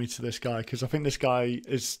comparing me to this guy, because I think this guy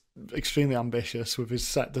is extremely ambitious with his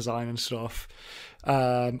set design and stuff,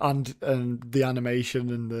 and the animation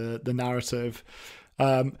and the narrative.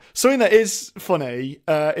 Something that is funny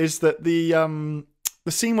is that the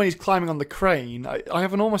scene when he's climbing on the crane. I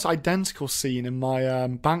have an almost identical scene in my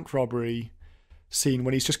bank robbery scene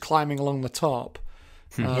when he's just climbing along the top.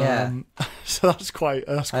 So that's quite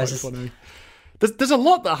funny. There's a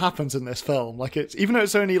lot that happens in this film. Like, it's even though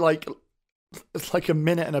it's only like a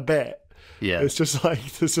minute and a bit. Yeah, it's just like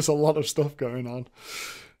there's just a lot of stuff going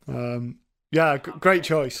on. Great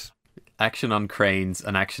choice. Action on cranes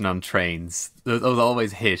and action on trains. Those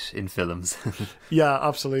always hit in films. Yeah,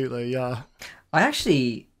 absolutely. Yeah, I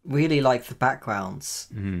actually really like the backgrounds.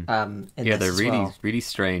 In they're this really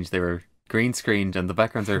strange. They were green screened, and the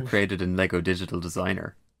backgrounds are created in Lego Digital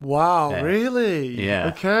Designer. Wow, really? Yeah.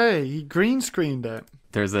 Okay, he green screened it.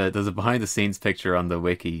 There's a behind the scenes picture on the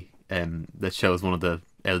wiki that shows one of the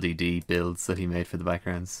LDD builds that he made for the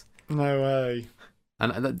backgrounds. No way.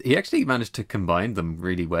 And he actually managed to combine them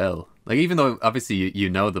really well. Like, even though obviously you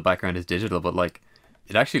know the background is digital, but like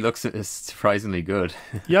it actually looks surprisingly good.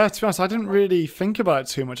 Yeah, to be honest, I didn't really think about it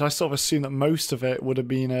too much. I sort of assumed that most of it would have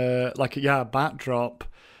been a backdrop.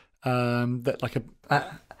 That like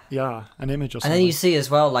an image or something. And then you see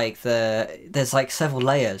as well, like there's like several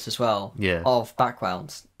layers as well of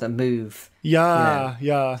backgrounds that move.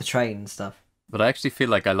 The train and stuff. But I actually feel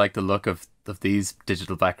like I like the look of these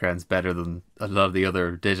digital backgrounds better than a lot of the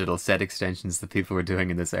other digital set extensions that people were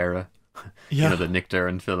doing in this era. You know, the Nick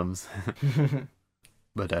Duran films.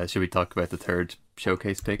 But should we talk about the third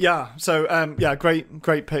showcase pick? Yeah, so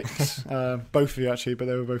great picks, both of you actually, but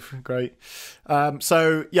they were both great.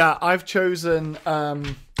 I've chosen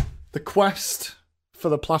The Quest for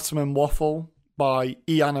the Platinum Waffle by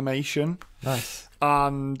E Animation. Nice.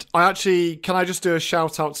 And can I just do a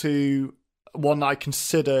shout out to one that I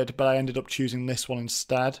considered, but I ended up choosing this one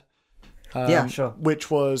instead. Yeah, sure. Which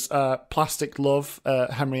was Plastic Love,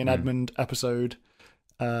 Henry and Edmund episode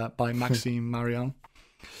by Maxime Marion.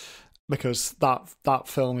 Because that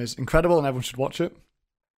film is incredible and everyone should watch it.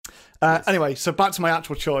 Anyway, so back to my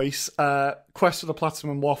actual choice. Quest for the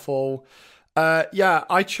Platinum Waffle.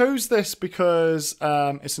 I chose this because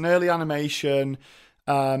it's an early animation.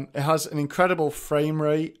 It has an incredible frame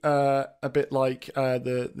rate, a bit like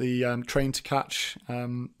the Train to Catch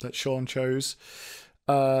that Sean chose.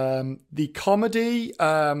 The comedy,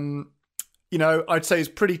 I'd say is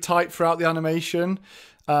pretty tight throughout the animation.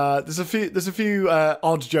 There's a few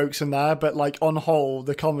odd jokes in there, but like on whole,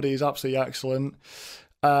 the comedy is absolutely excellent.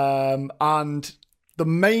 And the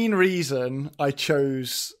main reason I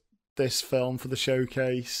chose this film for the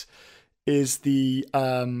showcase is the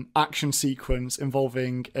action sequence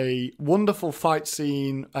involving a wonderful fight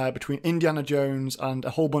scene between Indiana Jones and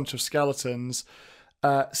a whole bunch of skeletons,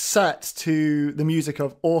 set to the music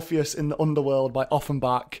of Orpheus in the Underworld by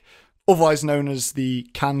Offenbach, otherwise known as the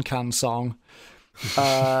Can Can song,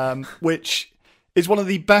 which is one of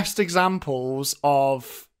the best examples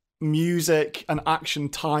of music and action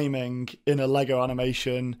timing in a Lego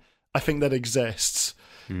animation I think that exists.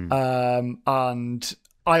 And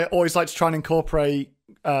I always like to try and incorporate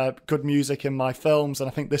good music in my films, and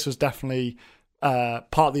I think this was definitely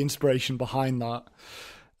part of the inspiration behind that.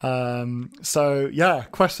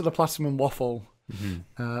 Quest for the Platinum Waffle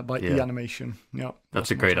by E-Animation. Yeah,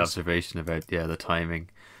 that's a great observation about the timing.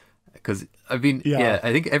 Because I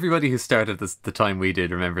think everybody who started the time we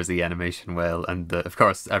did remembers E-Animation well, and of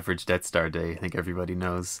course Average Death Star Day. I think everybody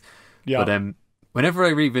knows. Yeah. But whenever I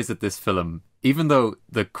revisit this film, even though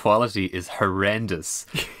the quality is horrendous,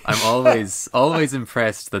 I'm always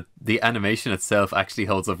impressed that the animation itself actually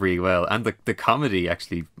holds up really well, and the comedy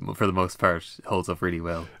actually, for the most part, holds up really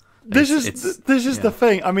well. This is the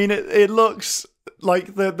thing. I mean, it looks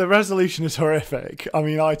like the resolution is horrific. I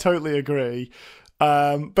mean, I totally agree.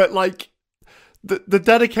 But like the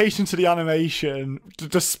dedication to the animation,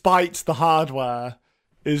 despite the hardware,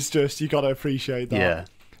 is just, you got to appreciate that. Yeah.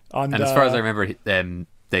 And as far as I remember,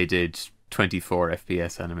 they did 24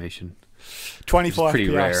 FPS animation. 24 FPS, pretty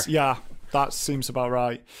rare. Yeah, that seems about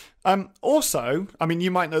right. Also, I mean,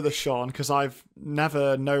 you might know this, Sean, because I've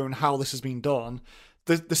never known how this has been done.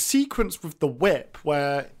 The sequence with the whip,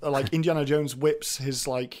 where like Indiana Jones whips his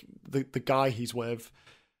the guy he's with.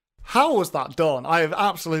 How was that done? I have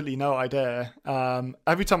absolutely no idea.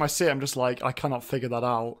 Every time I see it, I'm just like, I cannot figure that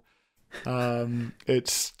out.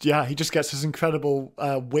 He just gets this incredible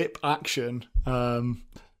whip action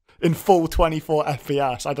in full 24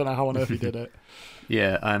 FPS. I don't know how on earth he did it.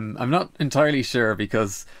 Yeah, I'm not entirely sure,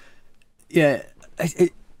 because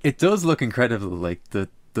it does look incredible, like the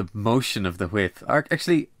motion of the whip.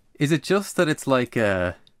 Actually, is it just that it's like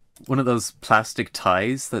one of those plastic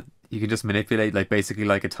ties that you can just manipulate, like basically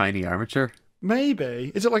like a tiny armature? Maybe.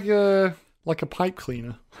 Is it like a pipe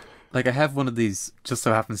cleaner? Like, I have one of these, just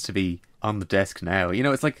so happens to be on the desk now. You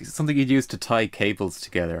know, it's like something you'd use to tie cables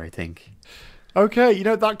together, I think. Okay,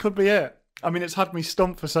 that could be it. I mean, it's had me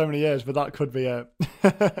stumped for so many years, but that could be it.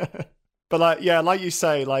 But like you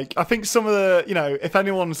say, I think some of the, if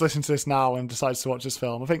anyone's listening to this now and decides to watch this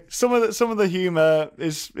film, I think some of the humor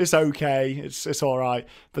is okay, it's all right,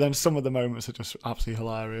 but then some of the moments are just absolutely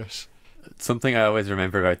hilarious. Something I always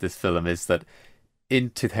remember about this film is that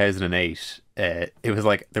in 2008, it was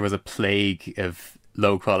like there was a plague of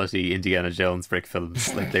low quality Indiana Jones brick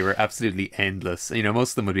films. Like, they were absolutely endless.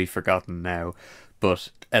 Most of them would be forgotten now,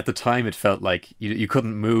 but at the time it felt like you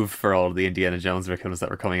couldn't move for all the Indiana Jones brick films that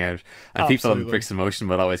were coming out, and Absolutely. people on Bricks in Motion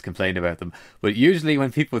would always complain about them. But usually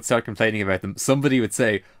when people would start complaining about them, somebody would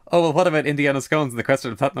say, oh, well, what about Indiana Scones and the Quest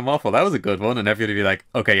of the Platinum Waffle? That was a good one. And everybody would be like,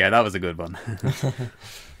 okay, yeah, that was a good one.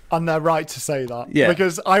 And they're right to say that. Yeah.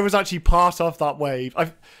 Because I was actually part of that wave.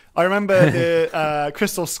 I remember the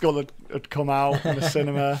Crystal Skull had come out in the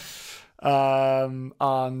cinema.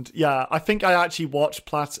 And yeah, I think I actually watched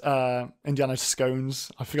Indiana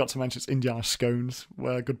Scones. I forgot to mention it's Indiana Scones.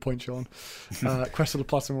 Good point, Sean. Quest of the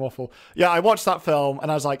Platinum Waffle. Yeah, I watched that film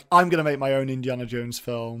and I was like, I'm going to make my own Indiana Jones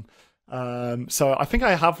film. So I think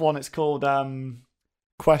I have one. It's called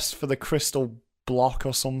Quest for the Crystal Block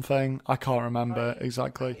or something. I can't remember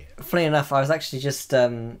exactly. Funny enough, I was actually just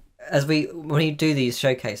when you do these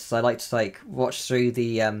showcases, I like to watch through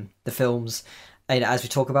the films, as we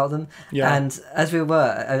talk about them. Yeah. And as we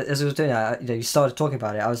were doing that, you started talking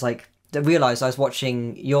about it. I was like, I realised I was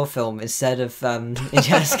watching your film instead of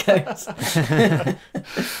Indiana Jones.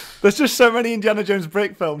 There's just so many Indiana Jones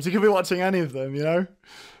brick films. You could be watching any of them, Yeah,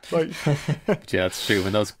 it's true.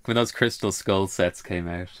 When those Crystal Skull sets came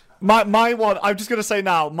out. My one, I'm just gonna say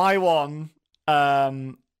now, my one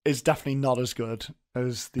is definitely not as good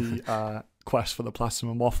as the Quest for the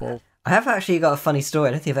Platinum Waffle. I have actually got a funny story.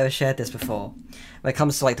 I don't think I've ever shared this before. When it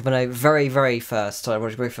comes to like when I very, very first started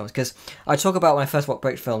watching British films, because I talk about when I first watched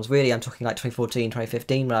British films. Really, I'm talking like 2014,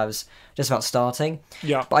 2015, when I was just about starting.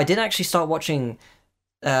 Yeah. But I did actually start watching.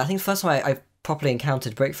 I think the first time I properly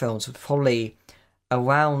encountered British films was probably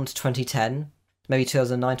around 2010, maybe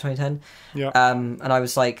 2009, 2010. Yeah. And I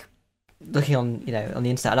was like looking on the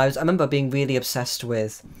internet, and I remember being really obsessed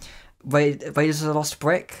with Raiders of the Lost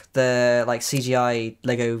Brick, the like CGI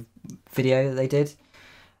Lego video they did,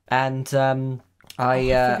 and I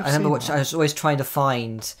remember I was always trying to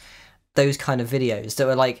find those kind of videos that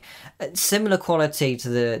were like similar quality to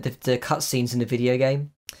the cutscenes in the video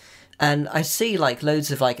game, and I see like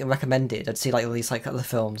loads of like recommended. I'd see like all these like other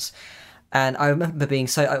films, and I remember being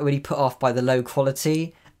so really put off by the low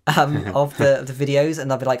quality of the videos,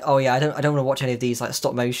 and I'd be like, oh yeah, I don't want to watch any of these like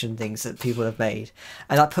stop motion things that people have made,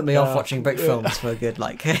 and that put me off watching Brick films for a good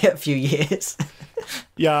like a few years.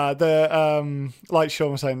 Yeah, the like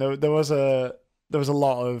Sean was saying, there was a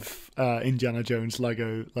lot of Indiana Jones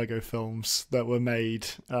Lego films that were made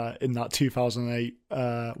in that 2008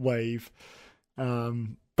 wave.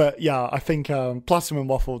 But yeah, I think Platinum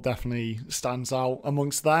Waffle definitely stands out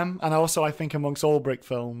amongst them, and also I think amongst all Brick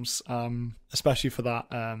films, especially for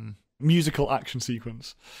that musical action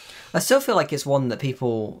sequence. I still feel like it's one that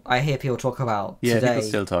I hear people talk about today. Yeah, people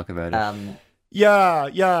still talk about it.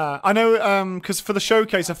 Yeah, I know, because for the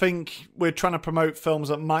showcase, I think we're trying to promote films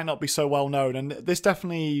that might not be so well known, and this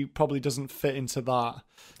definitely probably doesn't fit into that.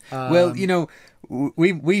 Well,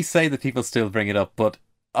 we say that people still bring it up, but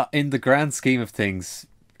in the grand scheme of things,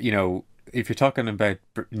 if you're talking about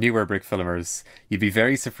newer Brick filmers, you'd be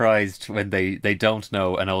very surprised when they don't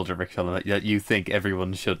know an older Brick film that you think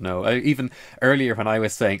everyone should know. Even earlier when I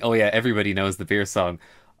was saying, oh yeah, everybody knows the beer song,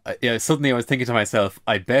 suddenly I was thinking to myself,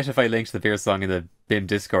 I bet if I linked the beer song in the BIM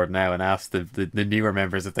Discord now and asked the newer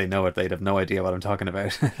members if they know it, they'd have no idea what I'm talking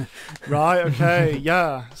about. Right, okay,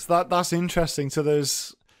 yeah. So that's interesting. So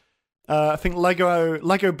there's... I think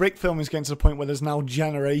Lego Brick film is getting to the point where there's now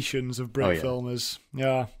generations of Brick filmers.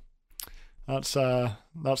 Yeah, that's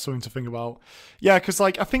something to think about. Yeah, because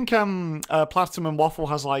like I think Platinum Waffle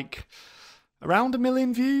has like around 1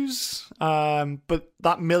 million views, but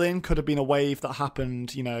that million could have been a wave that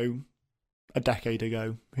happened, a decade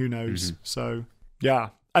ago. Who knows? Mm-hmm. So yeah.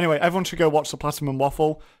 Anyway, everyone should go watch the Platinum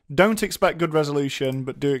Waffle. Don't expect good resolution,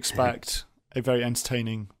 but do expect a very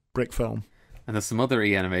entertaining Brick film. And there's some other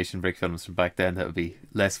e-animation Brick films from back then that would be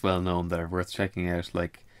less well known that are worth checking out.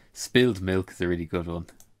 Like Spilled Milk is a really good one.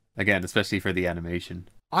 Again, especially for the animation.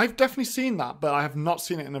 I've definitely seen that, but I have not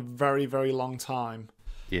seen it in a very, very long time.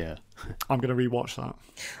 Yeah. I'm going to rewatch that.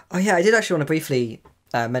 Oh yeah, I did actually want to briefly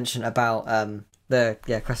mention about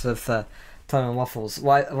the Quest of Time and Waffles.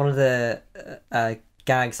 One of the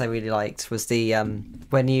gags I really liked was the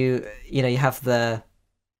when you have the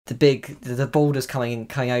boulders coming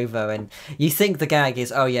over, and you think the gag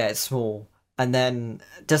is, oh yeah, it's small, and then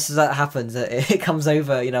just as that happens, it comes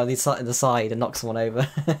over, on the side and knocks someone over.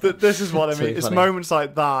 This is what I mean. Really it's funny. Moments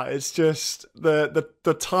like that. It's just the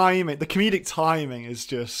timing, the comedic timing is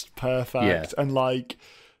just perfect, Yeah. and like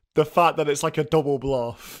the fact that it's like a double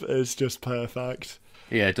bluff is just perfect.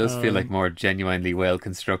 Yeah, it does feel like more genuinely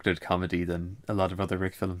well-constructed comedy than a lot of other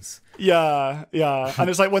Brick films. Yeah. And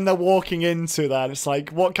it's like when they're walking into that, it's like,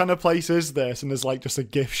 what kind of place is this? And there's like just a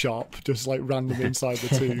gift shop just like randomly inside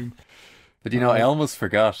the tomb. But I almost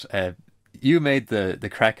forgot, you made the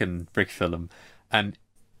Kraken Brick film, and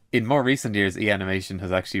in more recent years, e-animation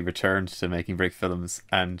has actually returned to making Brick films,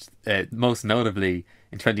 and most notably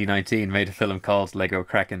in 2019 made a film called Lego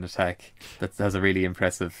Kraken Attack that has a really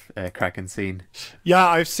impressive Kraken scene. Yeah,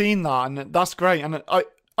 I've seen that, and that's great. And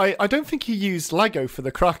I don't think he used Lego for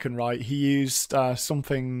the Kraken, right? He used some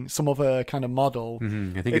other kind of model.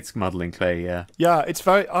 Mm-hmm. I think it's modelling clay, yeah. Yeah, it's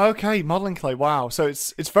very... Okay, modelling clay, wow. So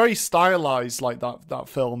it's very stylized like that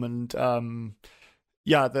film, and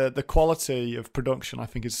yeah, the quality of production I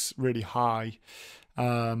think is really high.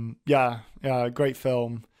 Yeah, great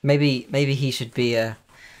film. Maybe he should be a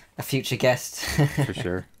future guest. For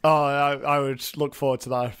sure. Oh, I would look forward to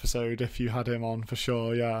that episode if you had him on, for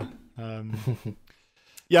sure, yeah.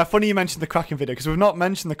 Yeah, funny you mentioned the Kraken video, because we've not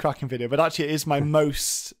mentioned the Kraken video, but actually it is my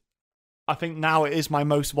most... I think now it is my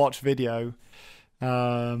most watched video.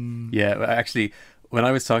 Yeah, actually, when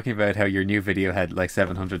I was talking about how your new video had like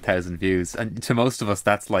 700,000 views, and to most of us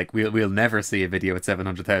that's like we'll never see a video with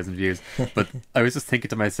 700,000 views. But I was just thinking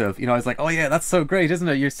to myself, I was like, oh yeah, that's so great, isn't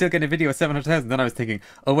it? You're still getting a video with 700,000. Then I was thinking,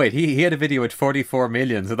 oh wait, he had a video with 44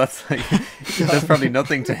 million, so that's like that's probably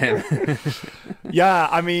nothing to him. Yeah,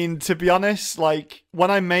 I mean, to be honest, like when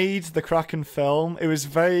I made the Kraken film, it was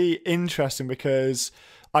very interesting because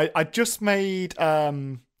I just made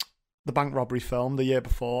the bank robbery film the year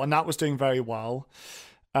before, and that was doing very well.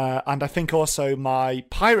 And I think also my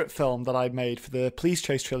pirate film that I made for the Police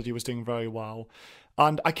Chase trilogy was doing very well.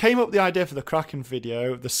 And I came up with the idea for the Kraken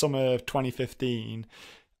video the summer of 2015,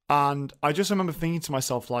 and I just remember thinking to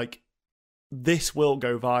myself, like, this will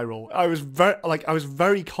go viral. I was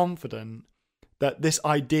very confident that this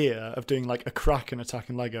idea of doing like a Kraken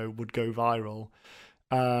attacking Lego would go viral.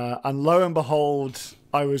 And lo and behold,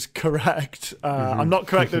 I was correct. I'm not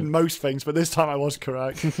correct in most things, but this time I was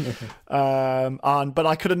correct. But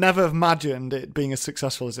I could have never imagined it being as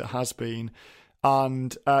successful as it has been.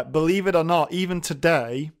 And believe it or not, even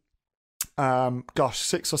today,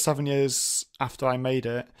 6 or 7 years after I made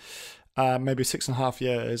it, maybe 6.5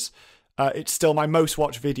 years, it's still my most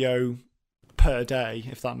watched video per day,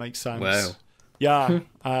 if that makes sense. Wow. Yeah.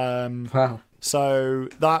 Wow. So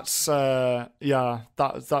that's that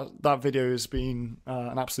video has been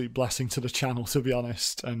an absolute blessing to the channel, to be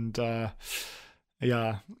honest. And that's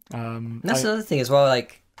another thing as well.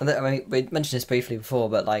 Like, I mean, we mentioned this briefly before,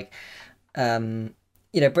 but like, a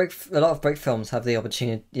lot of break films have the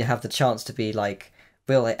opportunity, you have the chance to be like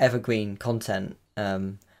real like evergreen content.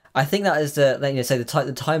 I think that is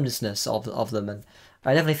the timelessness of them, and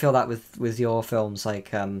I definitely feel that with your films,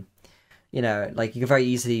 like like you can very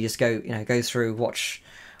easily just go through, watch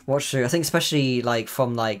through. I think especially like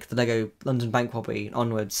from like the Lego London Bank Robbery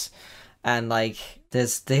onwards, and like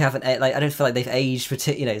they haven't like I don't feel like they've aged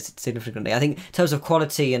significantly. I think in terms of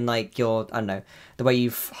quality and like your the way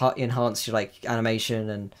you've enhanced your like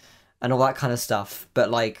animation and all that kind of stuff, but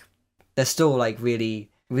like they're still like really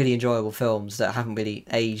really enjoyable films that haven't really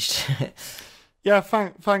aged. Yeah,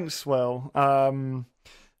 thanks, Will. I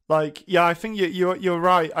think you're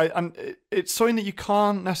right. And it's something that you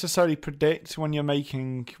can't necessarily predict when you're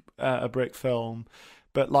making a brick film,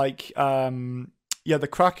 but like the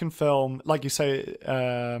Kraken film, like you say,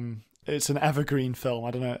 it's an evergreen film.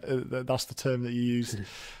 I don't know, that's the term that you used.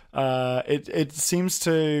 It seems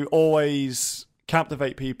to always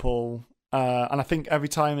captivate people, and I think every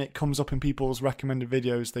time it comes up in people's recommended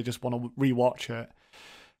videos, they just want to rewatch it.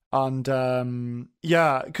 And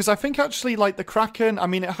because I think actually like the Kraken, I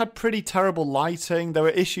mean, it had pretty terrible lighting. There were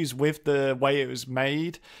issues with the way it was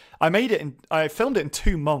made. I filmed it in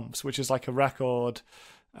 2 months, which is like a record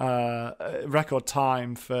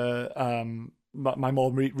time for my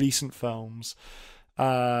more recent films.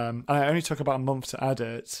 And it only took about a month to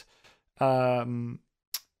edit.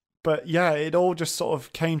 But yeah, it all just sort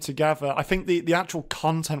of came together. I think the actual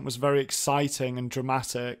content was very exciting and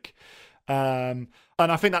dramatic.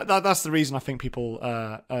 And I think that's the reason I think people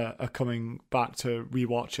are coming back to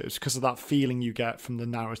rewatch it, is because of that feeling you get from the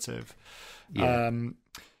narrative. Yeah.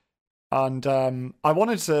 I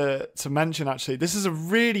wanted to mention, actually, this is a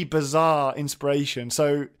really bizarre inspiration.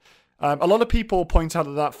 So a lot of people point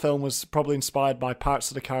out that film was probably inspired by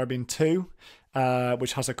Pirates of the Caribbean 2,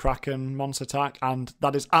 which has a Kraken monster attack, and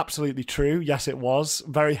that is absolutely true. Yes, it was.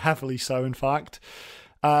 Very heavily so, in fact.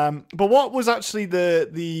 But what was actually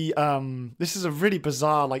this is a really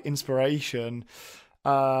bizarre like inspiration.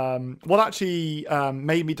 What actually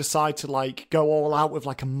made me decide to like go all out with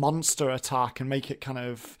like a monster attack and make it kind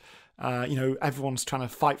of everyone's trying to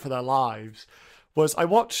fight for their lives, was I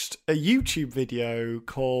watched a YouTube video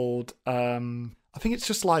called I think it's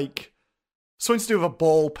just like something to do with a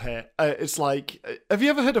ball pit. It's like, have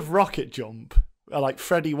you ever heard of Rocket Jump? Like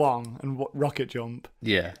Freddie Wong and Rocket Jump?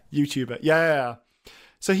 Yeah. YouTuber. Yeah.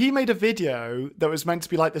 So he made a video that was meant to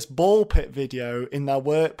be like this ball pit video in their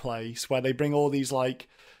workplace, where they bring all these like,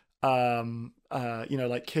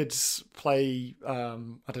 like kids play,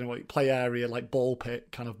 play area, like ball pit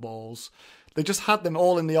kind of balls. They just had them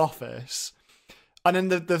all in the office. And then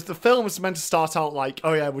the film was meant to start out like,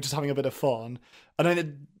 oh yeah, we're just having a bit of fun. And then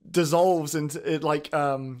it dissolves into, it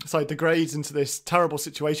degrades into this terrible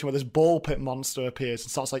situation where this ball pit monster appears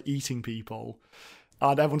and starts like eating people.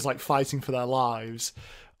 And everyone's like fighting for their lives.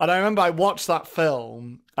 And I remember I watched that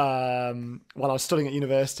film while I was studying at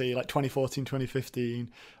university, like 2014, 2015.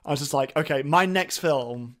 I was just like, okay, my next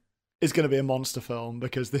film is going to be a monster film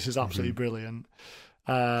because this is absolutely brilliant.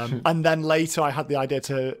 And then later I had the idea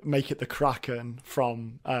to make it the Kraken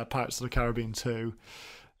from Pirates of the Caribbean 2.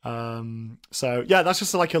 So yeah, that's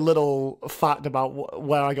just like a little fact about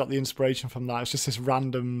where I got the inspiration from. That it's just this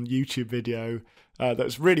random YouTube video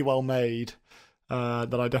that's really well made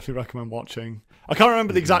that I definitely recommend watching. I can't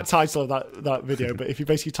remember the exact title of that video, but if you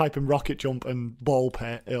basically type in rocket jump and ball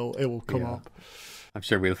pit, it will come up. I'm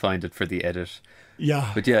sure we'll find it for the edit.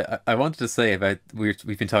 Yeah. But yeah, I wanted to say about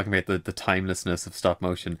we've been talking about the timelessness of stop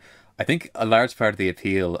motion. I think a large part of the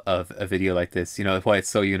appeal of a video like this, you know, why it's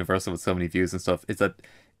so universal with so many views and stuff, is that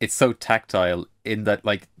it's so tactile in that,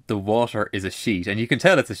 like, the water is a sheet and you can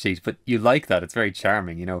tell it's a sheet, but you like that. It's very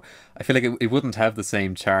charming, you know. I feel like it wouldn't have the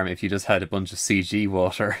same charm if you just had a bunch of CG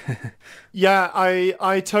water. Yeah,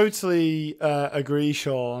 I totally agree,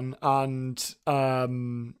 Sean. And,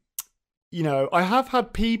 you know, I have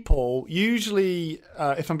had people, usually,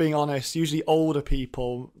 if I'm being honest, usually older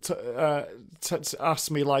people, to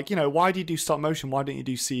ask me, like, you know, why do you do stop motion? Why don't you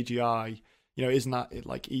do CGI? You know, isn't that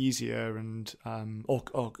like easier and or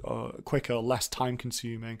quicker, or less time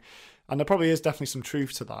consuming? And there probably is definitely some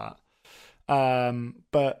truth to that.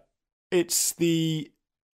 But it's the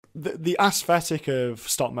aesthetic of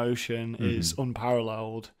stop motion is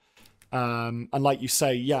unparalleled. And like you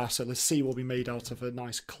say, yeah, so the sea will be made out of a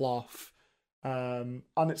nice cloth. And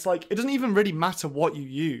it's like, it doesn't even really matter what you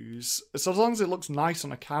use. So as long as it looks nice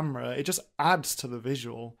on a camera, it just adds to the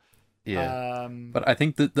visual. Yeah, but I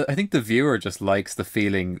think the viewer just likes the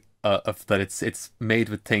feeling of that it's made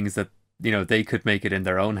with things that, you know, they could make it in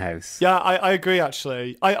their own house. Yeah, I agree.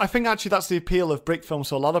 Actually, I think actually that's the appeal of brick films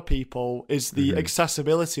to a lot of people, is the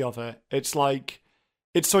accessibility of it. It's like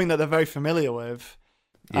it's something that they're very familiar with.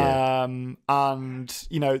 Yeah. And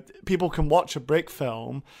you know, people can watch a brick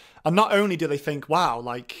film, and not only do they think, wow,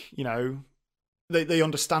 like, you know, they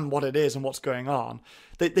understand what it is and what's going on.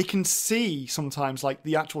 They can see sometimes, like,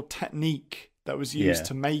 the actual technique that was used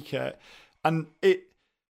to make it. And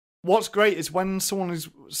what's great is when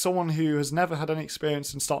someone who has never had any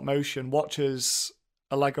experience in stop motion watches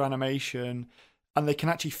a Lego animation, and they can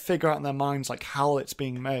actually figure out in their minds, like, how it's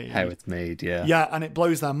being made. How it's made, yeah. Yeah, and it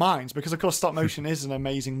blows their minds, because of course stop motion is an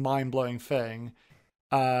amazing, mind-blowing thing.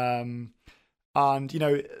 And, you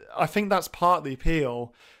know, I think that's part of the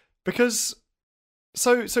appeal, because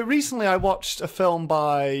So recently I watched a film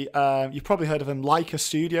by, you've probably heard of them, Leica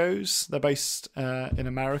Studios. They're based in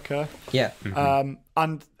America. Yeah.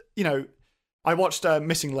 And, you know, I watched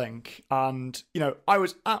Missing Link, and, you know, I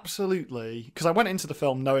was absolutely, because I went into the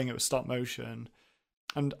film knowing it was stop motion,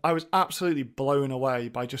 and I was absolutely blown away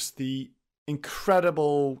by just the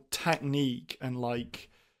incredible technique and, like,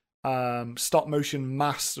 stop motion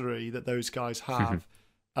mastery that those guys have.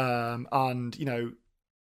 And, you know,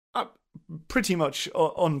 pretty much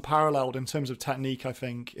unparalleled in terms of technique, I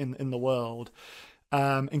think, in the world.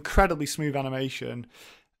 Incredibly smooth animation.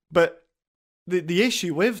 But the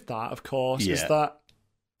issue with that, of course, is that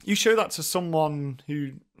you show that to someone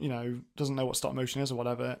who, you know, doesn't know what stop motion is or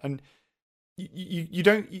whatever, and you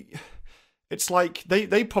don't... It's like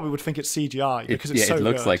they probably would think it's CGI because it's so it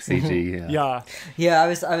looks good. like CG. Yeah. I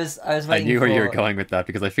was waiting. I knew where you were going with that,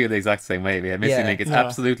 because I feel the exact same way. Missing Link is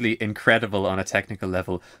absolutely incredible on a technical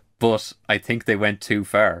level, but I think they went too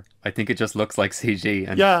far. I think it just looks like CG,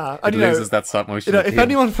 and it loses that stop motion. You know, if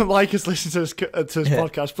anyone from Leica's listening to this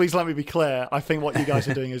podcast, please let me be clear. I think what you guys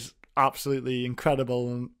are doing is absolutely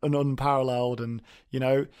incredible and unparalleled, and, you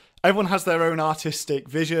know, everyone has their own artistic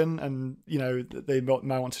vision, and, you know, they might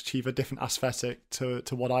want to achieve a different aesthetic to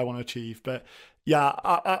what I want to achieve. But yeah,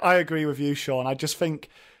 I agree with you, Sean. I just think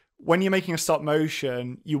when you're making a stop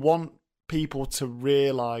motion, you want people to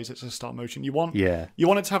realize it's a stop motion. You want it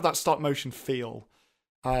to have that stop motion feel.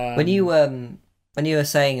 When you were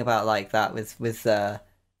saying about, like, that with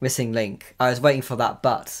Missing Link, I was waiting for that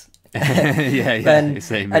but.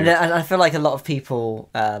 Same. And I feel like a lot of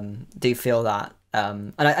people do feel that.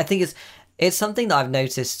 And I think it's something that I've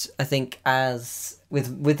noticed, I think, as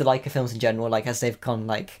with the Leica films in general, like, as they've gone,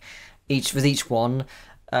 like, each one,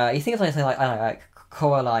 you think of something like, I don't know, like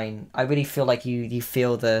Coraline. I really feel like you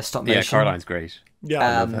feel the stop motion. Yeah, Coraline's great.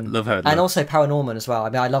 Yeah, love how it looks. And also Paranorman as well. I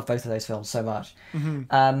mean, I love both of those films so much.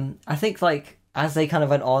 I think, like, as they kind of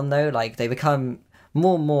went on, though, like, they become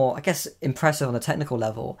more and more, I guess, impressive on a technical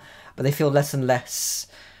level, but they feel less and less,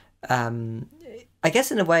 I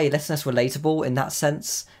guess, in a way, less and less relatable in that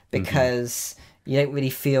sense, because you don't really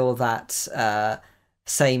feel that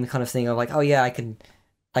same kind of thing of, like, oh yeah, I can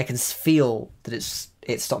feel that it's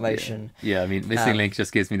stop motion. Yeah, I mean, Missing Link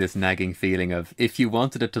just gives me this nagging feeling of, if you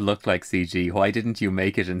wanted it to look like CG, why didn't you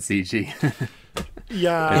make it in CG?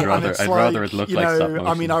 Yeah, I'd rather it look like stop motion.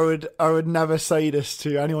 I mean, I would never say this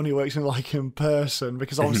to anyone who works in person,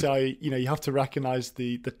 because obviously you have to recognize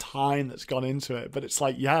the time that's gone into it. But it's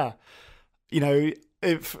like, yeah, you know,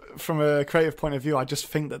 if from a creative point of view, I just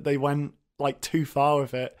think that they went like too far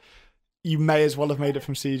with it. You may as well have made it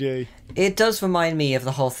from CG. It does remind me of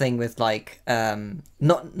the whole thing with like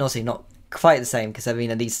not quite the same, because I mean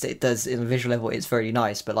at least it does in a visual level it's very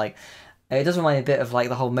nice, but like it does remind me a bit of like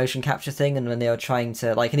the whole motion capture thing, and when they were trying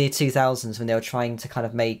to like in the 2000s when they were trying to kind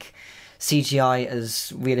of make CGI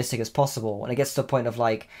as realistic as possible, and it gets to the point of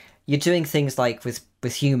like you're doing things like with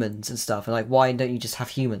humans and stuff, and like why don't you just have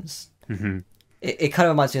humans? Mm-hmm. It kind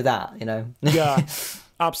of reminds me of that, you know. Yeah,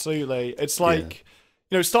 absolutely. It's like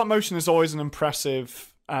stop motion is always an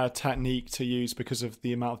impressive technique to use because of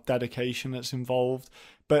the amount of dedication that's involved.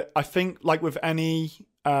 But I think, like with any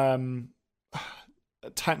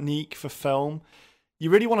technique for film, you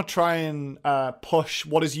really want to try and push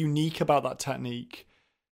what is unique about that technique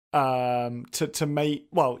to make.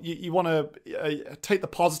 Well, you want to take the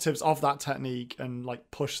positives of that technique and like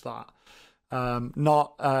push that,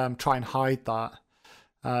 not try and hide that.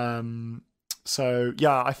 So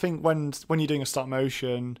yeah, I think when you're doing a stop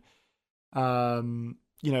motion,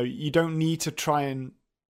 you don't need to try and.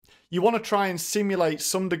 You want to try and simulate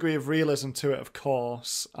some degree of realism to it, of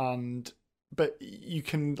course, but you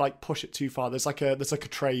can like push it too far. There's like a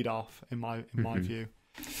trade-off in my view.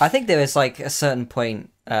 I think there is like a certain point,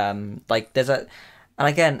 like there's and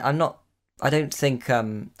again, I'm not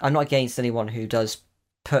against anyone who does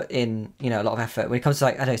put in, a lot of effort when it comes to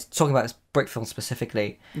like, I don't know, talking about brick film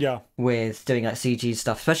specifically. Yeah. With doing like CG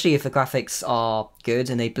stuff, especially if the graphics are good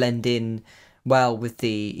and they blend in well with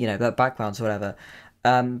the, the backgrounds or whatever.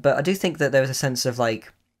 But I do think that there is a sense of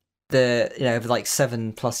like over like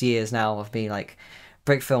 7+ years now of being like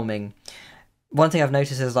brick filming. One thing I've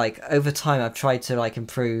noticed is like over time I've tried to like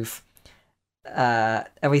improve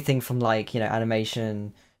everything from like,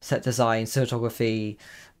 animation, set design, cinematography,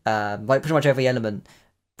 like pretty much every element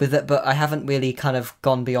with it, but I haven't really kind of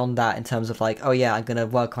gone beyond that in terms of like, oh yeah, I'm going to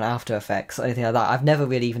work on After Effects or anything like that. I've never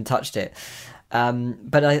really even touched it.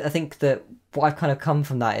 But I think that what I've kind of come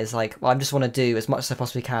from that is like, well, I just want to do as much as I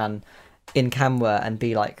possibly can in camera and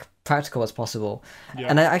be like practical as possible. Yeah.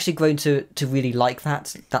 And I actually grown to really like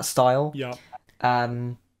that style. Yeah.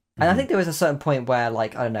 And I think there was a certain point where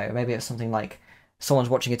like, I don't know, maybe it's something like someone's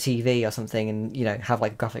watching a TV or something and, have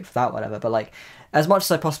like a graphic for that, whatever. But like, as much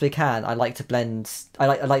as I possibly can, I like to blend, I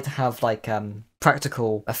like to have like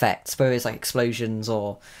practical effects, whether it's like explosions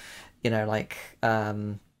or, like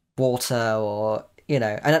water or,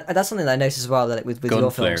 and that's something that I noticed as well, that with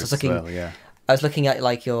your films, I was looking, I was looking at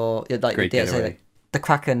like your like the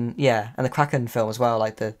Kraken, and the Kraken film as well,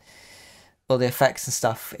 like all the effects and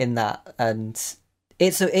stuff in that, and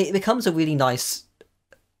it becomes a really nice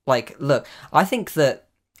like look. I think that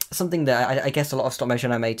something that I guess a lot of stop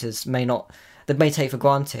motion animators may take for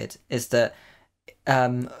granted is that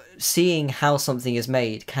seeing how something is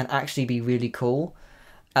made can actually be really cool,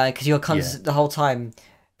 because you're the whole time.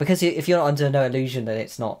 Because if you're not under no illusion that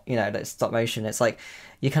it's not, that it's stop motion, it's like,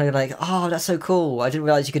 you're kind of like, oh, that's so cool. I didn't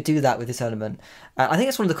realize you could do that with this element. I think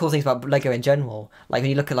it's one of the cool things about Lego in general. Like when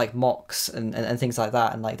you look at like mocks and things like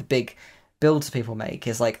that, and like the big builds people make,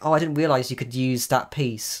 is like, oh, I didn't realize you could use that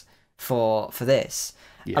piece for this.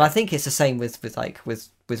 Yeah. And I think it's the same with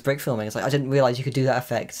brick filming. It's like, I didn't realize you could do that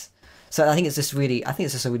effect. So I think it's just a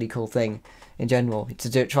really cool thing in general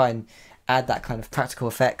to try and add that kind of practical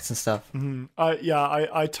effects and stuff. Mm-hmm.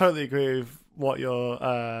 I totally agree with what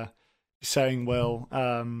you're saying, Will.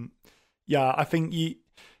 I think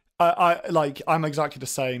I'm exactly the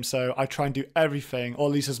same. So I try and do everything, or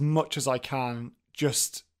at least as much as I can,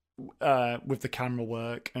 just with the camera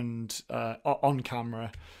work and on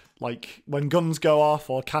camera. Like when guns go off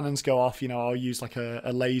or cannons go off, I'll use like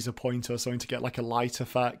a laser pointer or something to get like a light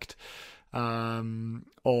effect.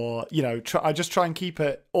 Or I just try and keep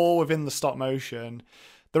it all within the stop motion.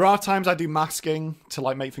 There are times I do masking to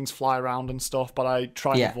like make things fly around and stuff, but I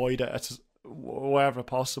try and avoid it wherever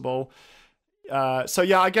possible. So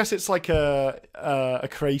yeah, I guess it's like a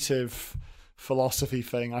creative philosophy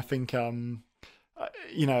thing. I think I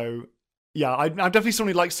definitely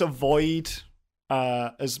somebody likes to avoid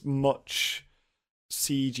as much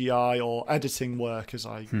CGI or editing work as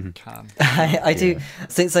I can. I do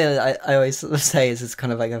think something that I always sort of say is it's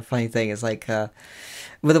kind of like a funny thing. It's like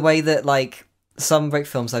with the way that like some brick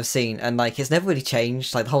films I've seen, and like it's never really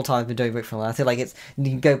changed. Like the whole time I've been doing brick film, I feel like you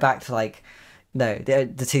can go back to like the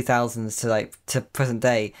 2000s to present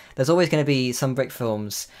day. There's always going to be some brick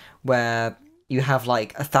films where you have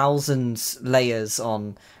like 1,000 layers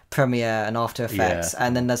on Premiere and After Effects,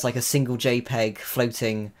 and then there's like a single JPEG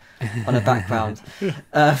floating on a background. And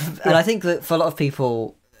I think that for a lot of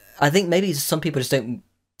people, I think maybe some people just don't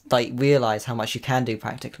like realize how much you can do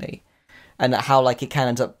practically, and how like it can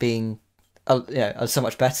end up being are so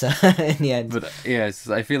much better in the end. But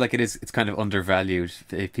I feel like it's kind of undervalued.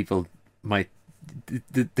 People might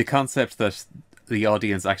the concept that the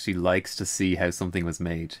audience actually likes to see how something was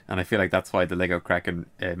made, and I feel like that's why the Lego Kraken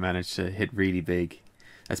managed to hit really big.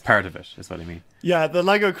 As part of it, is what I mean. Yeah, the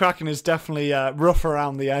Lego Kraken is definitely rough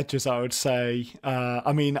around the edges, I would say.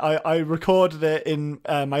 I mean, I recorded it in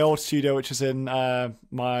my old studio, which is in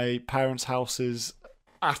my parents' house's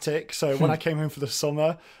attic. So when I came home for the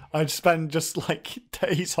summer, I'd spend just like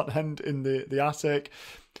days on end in the attic.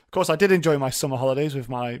 Of course, I did enjoy my summer holidays with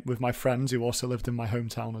my friends who also lived in my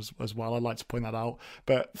hometown as well. I'd like to point that out.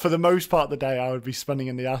 But for the most part of the day, I would be spending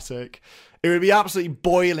in the attic. It would be absolutely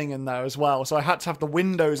boiling in there as well. So I had to have the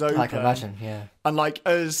windows open. I can imagine, yeah. And like,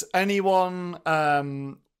 as anyone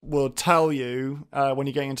will tell you when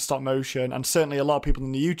you're getting into stop motion, and certainly a lot of people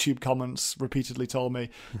in the YouTube comments repeatedly told me,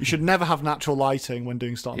 you should never have natural lighting when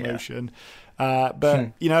doing stop motion.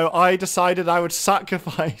 But, I decided I would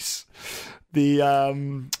sacrifice the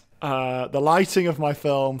lighting of my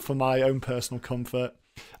film for my own personal comfort.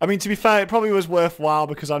 I mean, to be fair, it probably was worthwhile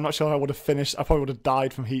because I'm not sure I would have finished. I probably would have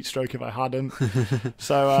died from heat stroke if I hadn't.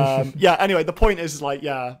 So, anyway, the point is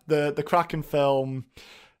the Kraken film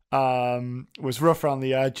was rough around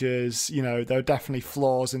the edges. There are definitely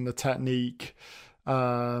flaws in the technique.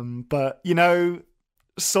 But,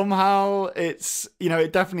 somehow it's,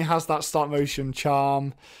 it definitely has that stop motion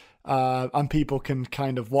charm. And people can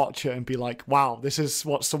kind of watch it and be like, wow, this is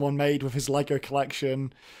what someone made with his Lego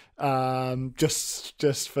collection.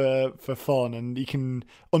 Just for fun, and you can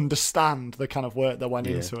understand the kind of work that went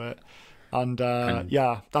into it, and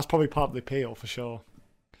that's probably part of the appeal for sure.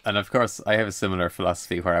 And of course, I have a similar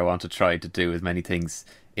philosophy where I want to try to do as many things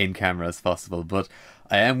in camera as possible, but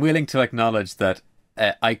I am willing to acknowledge that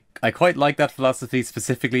I quite like that philosophy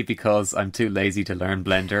specifically because I'm too lazy to learn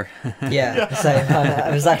Blender. Yeah, same.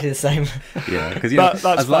 I'm exactly the same. Yeah, because that's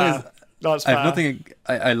as long as that's I have nothing.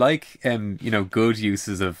 I like good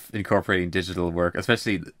uses of incorporating digital work,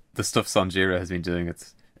 especially the stuff Sanjira has been doing.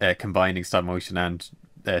 It's combining stop motion and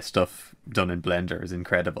stuff done in Blender is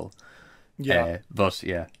incredible. Yeah, but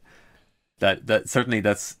yeah, that certainly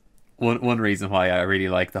that's one reason why I really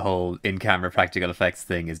like the whole in-camera practical effects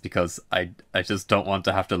thing is because I just don't want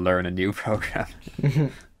to have to learn a new program.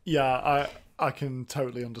 Yeah, I can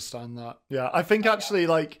totally understand that. Yeah, I think actually,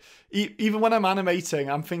 like, even when I'm animating,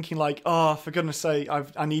 I'm thinking like, oh, for goodness sake,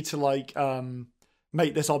 I need to like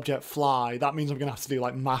make this object fly. That means I'm gonna have to do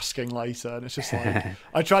like masking later, and it's just like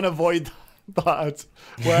I try to avoid that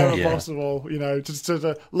wherever possible. Just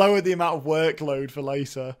to lower the amount of workload for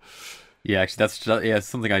later. Yeah, actually, that's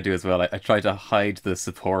something I do as well. I try to hide the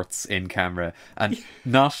supports in camera, and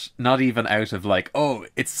not even out of like, oh,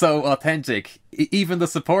 it's so authentic. Even the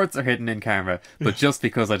supports are hidden in camera, but just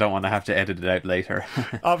because I don't want to have to edit it out later.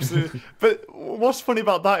 Absolutely. But what's funny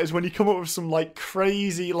about that is when you come up with some like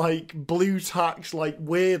crazy like blue tacks like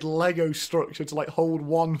weird Lego structure to like hold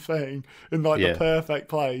one thing in like the perfect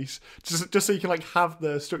place, just so you can like have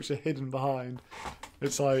the structure hidden behind.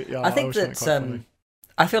 It's like I think that's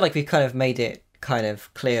I feel like we kind of made it kind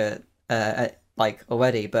of clear, like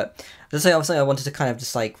already. But something I wanted to kind of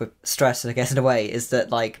just like stress, I guess, in a way, is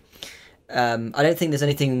that like I don't think there's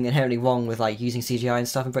anything inherently wrong with like using CGI and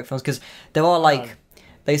stuff in brick films because there are like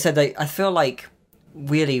they said I feel like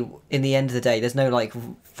really in the end of the day there's no like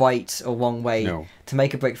right or wrong way to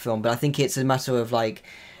make a brick film, but I think it's a matter of like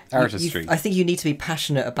artistry. I think you need to be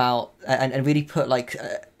passionate about and really put like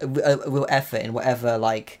a real effort in whatever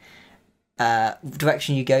like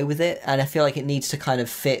direction you go with it, and I feel like it needs to kind of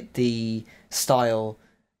fit the style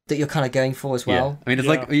that you're kind of going for as well. I mean, it's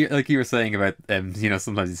like you were saying about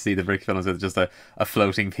sometimes you see the brick films with just a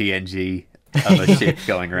floating PNG of a ship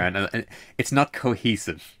going around, and it's not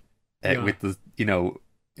cohesive with the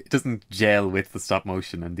it doesn't gel with the stop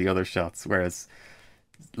motion and the other shots. Whereas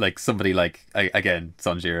like somebody like again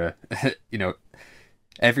Sanjira,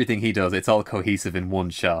 everything he does, it's all cohesive in one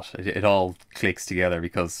shot. It all clicks together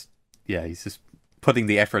because he's just putting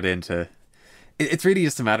the effort into. It's really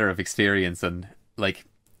just a matter of experience and like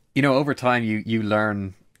over time you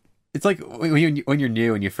learn. It's like when you're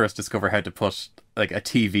new and you first discover how to put like a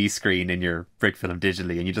TV screen in your brick film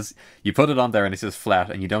digitally, and you put it on there and it's just flat,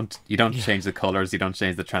 and you don't change the colors, you don't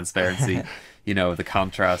change the transparency, the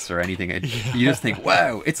contrast or anything. You just think,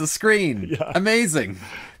 wow, it's a screen, amazing.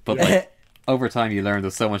 But like over time you learn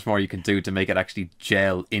there's so much more you can do to make it actually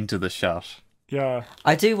gel into the shot. Yeah,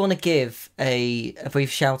 I do want to give a brief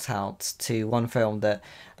shout out to one film that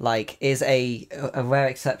like is a rare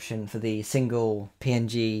exception for the single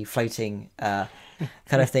PNG floating kind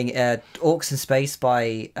of thing. Orcs in Space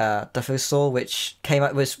by Dufour, which came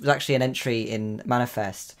out was actually an entry in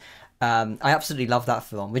Manifest, I absolutely love that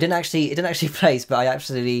film. It didn't actually place, but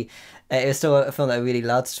it was still a film that I really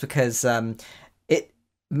loved because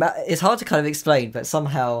it's hard to kind of explain, but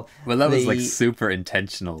somehow that was like super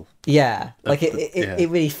intentional. Yeah, like it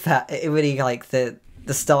really like the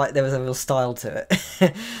style. There was a real style to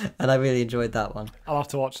it, and I really enjoyed that one. I'll have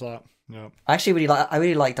to watch that. Yeah, I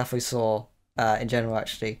really like Dafoe Saw in general.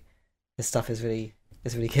 Actually, his stuff is really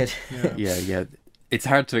good. Yeah. It's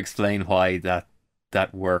hard to explain why that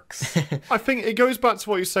works. I think it goes back to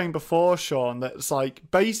what you were saying before, Sean, that it's like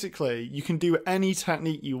basically you can do any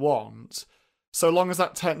technique you want so long as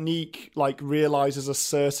that technique like realizes a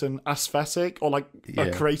certain aesthetic or like a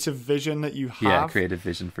creative vision that you have. Yeah, creative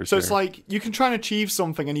vision for so sure. So it's like you can try and achieve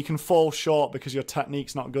something and you can fall short because your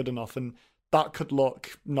technique's not good enough, and that could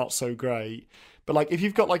look not so great. But like if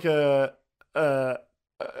you've got like a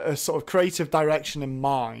sort of creative direction in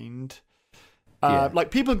mind,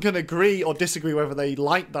 like people can agree or disagree whether they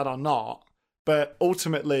like that or not, but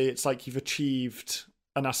ultimately it's like you've achieved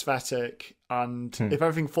an aesthetic, and if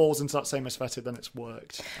everything falls into that same aesthetic, then it's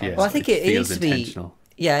worked. Yeah, well, I think it needs to be.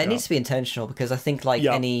 Yeah, it needs to be intentional because I think when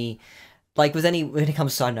it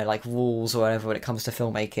comes to, I don't know, like rules or whatever, when it comes to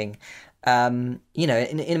filmmaking,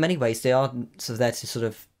 in many ways they are sort of there to sort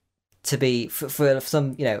of to be for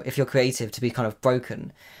some, if you're creative, to be kind of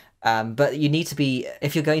broken. But you need to be,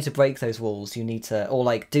 if you're going to break those rules, you need to, or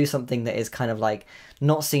like do something that is kind of like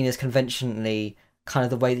not seen as conventionally kind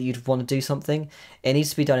of the way that you'd want to do something. It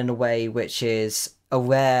needs to be done in a way which is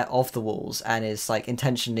aware of the rules and is like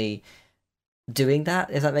intentionally doing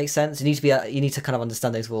that, if that makes sense. You need to kind of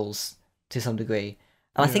understand those rules to some degree.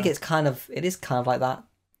 And I think it is kind of like that.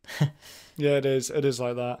 Yeah, it is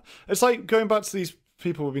like that. It's like going back to these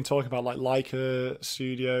people we've been talking about, like Leica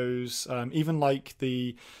Studios, even like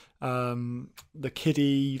the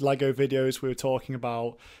kiddie Lego videos we were talking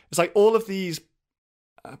about. It's like all of these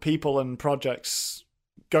people and projects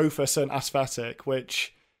go for a certain aesthetic,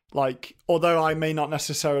 which, like, although I may not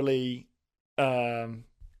necessarily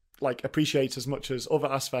like appreciate as much as other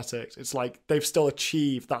aesthetics, it's like they've still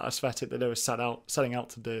achieved that aesthetic that they were setting out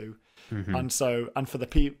to do. And for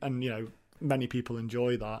the many people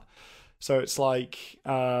enjoy that. So it's like,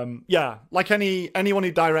 like anyone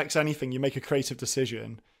who directs anything, you make a creative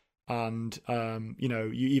decision, and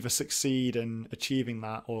you either succeed in achieving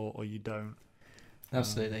that or you don't.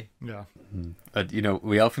 Absolutely. Yeah. But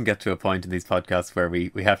we often get to a point in these podcasts where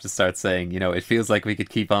we have to start saying, it feels like we could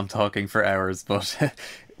keep on talking for hours, but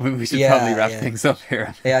we should probably wrap things up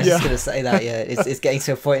here. Yeah, I was just going to say that. Yeah, it's getting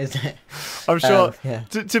to a point, isn't it? I'm sure.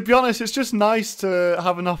 To be honest, it's just nice to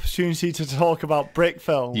have an opportunity to talk about brick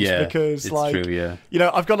films. Yeah, because it's like, true, yeah.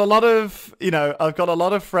 I've got a lot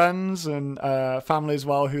of friends and family as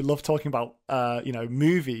well who love talking about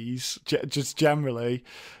movies just generally.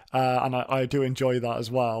 And I do enjoy that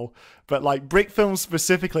as well. But like brick films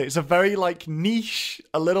specifically, it's a very like niche,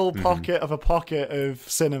 a little pocket of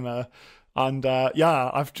cinema. And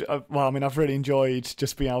I've really enjoyed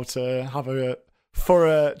just being able to have a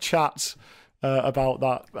thorough chat about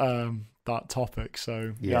that topic.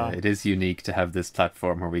 So yeah, it is unique to have this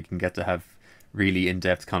platform where we can get to have really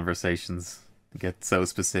in-depth conversations, get so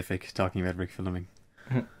specific talking about brick filming.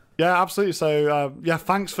 Yeah, absolutely. So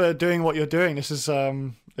thanks for doing what you're doing. This is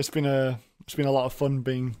it's been a lot of fun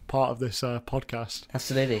being part of this podcast.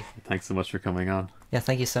 Absolutely. Thanks so much for coming on. Yeah,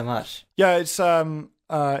 thank you so much. Yeah, it's been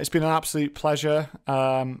an absolute pleasure.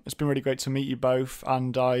 It's been really great to meet you both,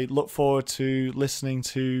 and I look forward to listening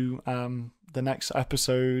to the next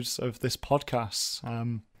episodes of this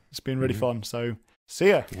podcast. It's been really fun. So see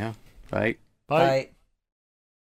ya. Yeah. Bye. Bye.